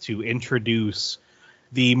just to introduce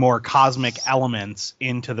the more cosmic elements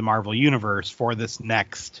into the Marvel universe for this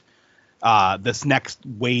next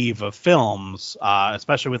wave of films,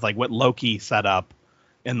 especially with like what Loki set up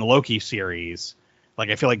in the Loki series. Like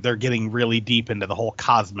I feel like they're getting really deep into the whole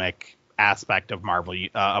cosmic aspect of Marvel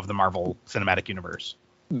of the Marvel Cinematic Universe.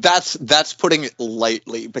 That's putting it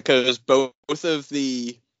lightly, because both of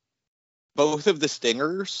the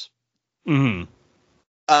stingers Mm-hmm.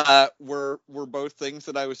 were both things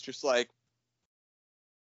that I was just like,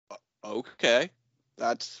 okay,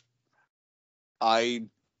 I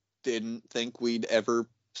didn't think we'd ever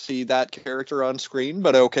see that character on screen,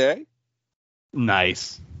 but okay.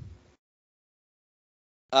 Nice.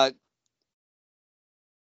 I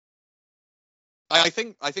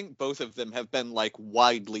think both of them have been like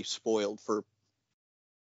widely spoiled for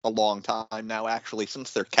a long time now, actually,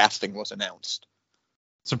 since their casting was announced.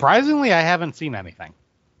 Surprisingly, I haven't seen anything.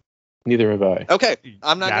 Neither have I. Okay,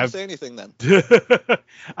 I'm not going to say anything then.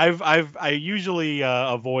 I usually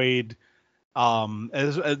avoid,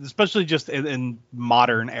 especially just in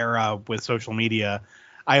modern era with social media,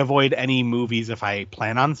 I avoid any movies if I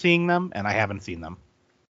plan on seeing them, and I haven't seen them.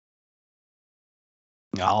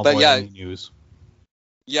 I'll avoid any news.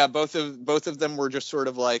 Yeah, both of them were just sort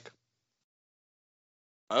of like,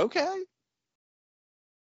 okay,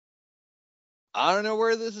 I don't know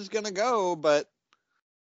where this is gonna go, but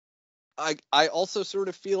I also sort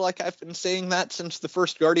of feel like I've been saying that since the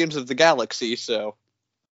first Guardians of the Galaxy, so.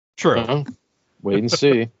 True. Wait and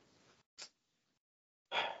see.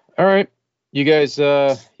 All right, you guys,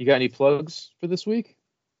 you got any plugs for this week?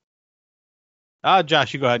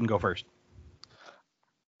 Josh, you go ahead and go first.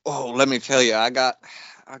 Oh, let me tell you, I got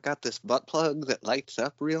this butt plug that lights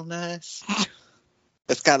up real nice.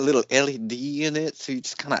 It's got a little LED in it, so you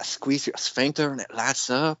just kind of squeeze your sphincter and it lights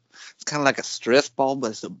up. It's kind of like a stress ball,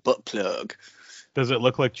 but it's a butt plug. Does it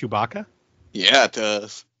look like Chewbacca? Yeah, it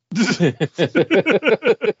does. The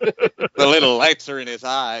little lights are in his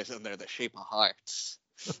eyes, and they're the shape of hearts.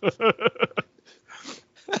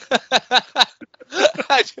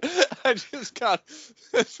 I just got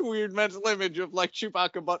this weird mental image of like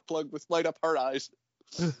Chewbacca butt plug with light up heart eyes.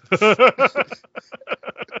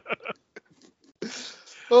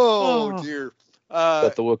 Oh dear.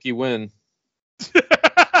 Let the Wookiee win.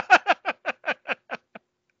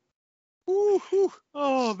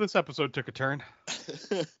 Oh, this episode took a turn.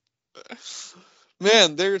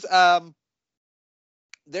 Man, there's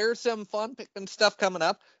some fun Pikmin stuff coming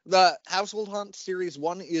up. The Household Hunt Series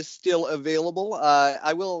 1 is still available.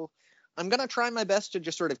 I'm going to try my best to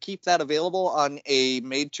just sort of keep that available on a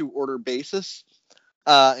made-to-order basis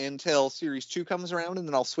until Series 2 comes around, and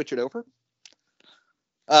then I'll switch it over.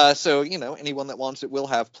 So, anyone that wants it will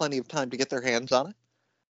have plenty of time to get their hands on it.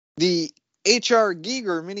 The H.R.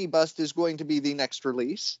 Giger Mini Bust is going to be the next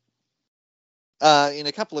release in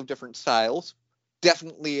a couple of different styles.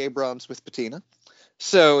 Definitely a bronze with patina.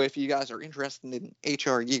 So if you guys are interested in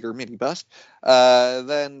H.R. Giger Mini Bust,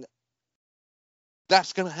 then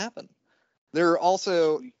that's going to happen. There are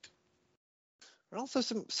also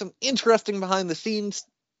some interesting behind the scenes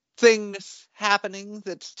things happening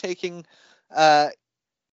that's taking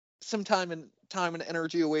some time and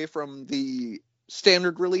energy away from the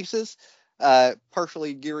standard releases,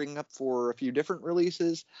 partially gearing up for a few different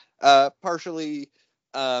releases, partially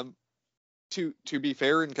to be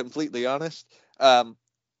fair and completely honest,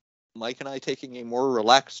 Mike and I taking a more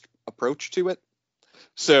relaxed approach to it.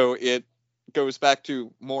 So it goes back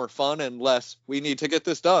to more fun and less, we need to get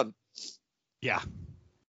this done. Yeah.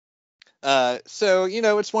 So,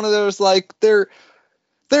 it's one of those, like, there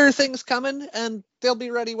are things coming and they'll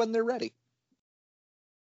be ready when they're ready.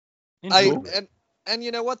 And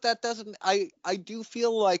you know what? That doesn't, I do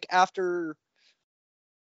feel like after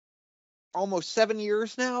almost 7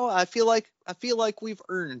 years now, I feel like we've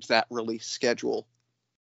earned that release schedule.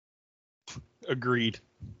 Agreed.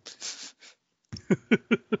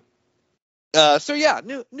 So yeah,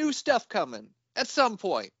 new stuff coming at some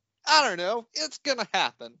point. I don't know. It's gonna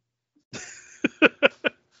happen.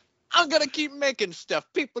 I'm gonna keep making stuff.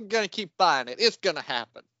 People are gonna keep buying it. It's gonna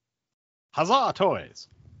happen. Huzzah, toys.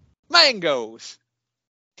 Mangoes.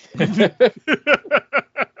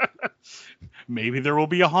 Maybe there will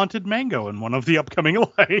be a haunted mango in one of the upcoming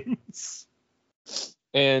lines.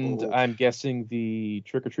 And I'm guessing the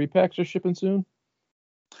trick-or-treat packs are shipping soon?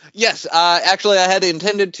 Yes, actually, I had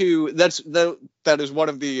intended to. That is one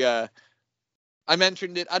of the. I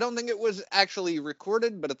mentioned it. I don't think it was actually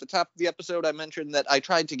recorded, but at the top of the episode, I mentioned that I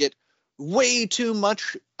tried to get way too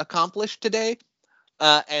much accomplished today.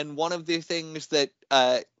 And one of the things that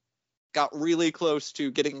got really close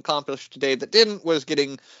to getting accomplished today that didn't was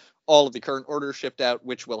getting all of the current orders shipped out,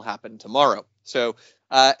 which will happen tomorrow. So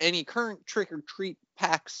any current trick-or-treat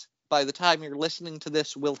packs, by the time you're listening to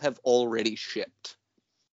this, will have already shipped.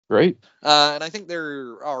 Great. And I think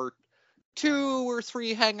there are 2 or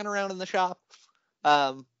 3 hanging around in the shop.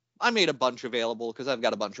 I made a bunch available because I've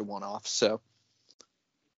got a bunch of one-offs.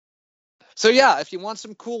 So yeah, if you want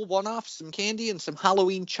some cool one-offs, some candy, and some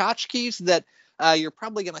Halloween tchotchkes that you're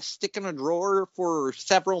probably going to stick in a drawer for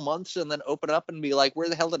several months and then open up and be like, where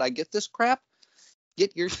the hell did I get this crap?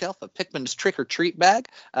 Get yourself a Pikmin's Trick or Treat bag.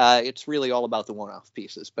 It's really all about the one-off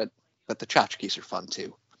pieces, but the tchotchkes are fun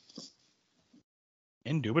too.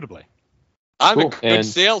 Indubitably. I'm a good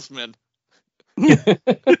salesman. Mike,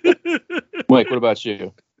 what about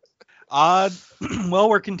you? Well,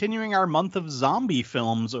 we're continuing our month of zombie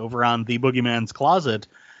films over on The Boogeyman's Closet.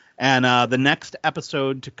 And the next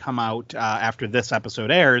episode to come out after this episode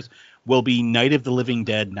airs will be Night of the Living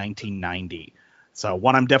Dead 1990. So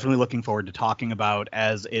one I'm definitely looking forward to talking about,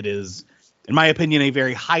 as it is, in my opinion, a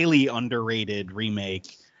very highly underrated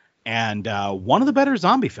remake and one of the better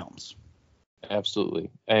zombie films.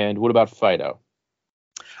 Absolutely. And what about Fido?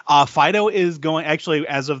 Fido is going, actually,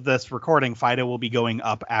 as of this recording, Fido will be going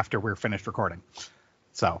up after we're finished recording.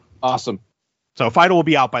 So awesome. So Fido will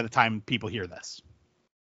be out by the time people hear this.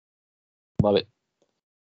 Love it.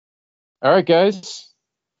 All right, guys.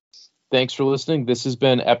 Thanks for listening. This has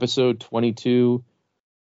been episode 22,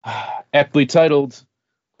 aptly titled,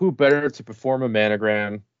 Who Better to Perform a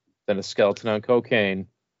Manogram Than a Skeleton on Cocaine?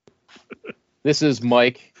 This is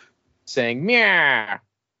Mike saying, meow.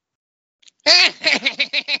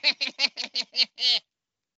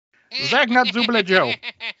 Zach, not Zubla Joe.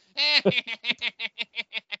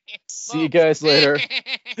 See you guys later.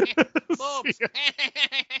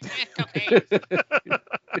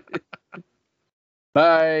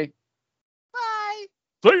 Bye. Bye.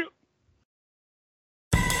 See you.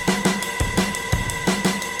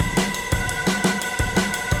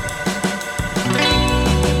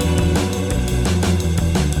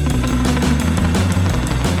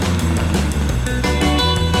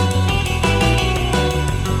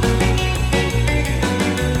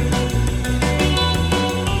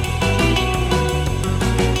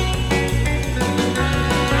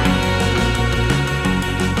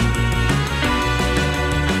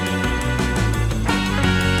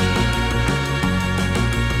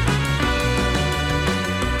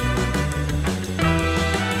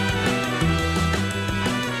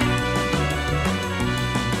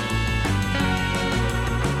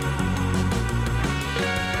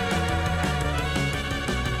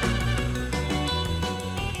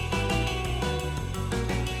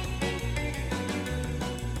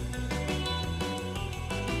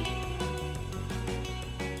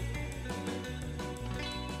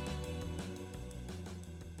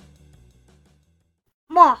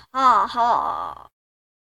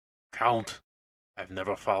 Count, I've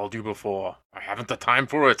never followed you before. I haven't the time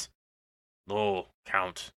for it. No,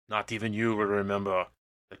 Count, not even you will remember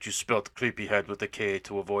that you spelt Creepyhead with a K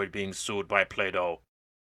to avoid being sued by Play-Doh.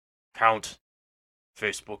 Count,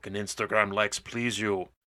 Facebook and Instagram likes please you,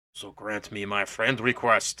 so grant me my friend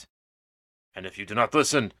request. And if you do not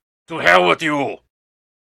listen, to hell with you!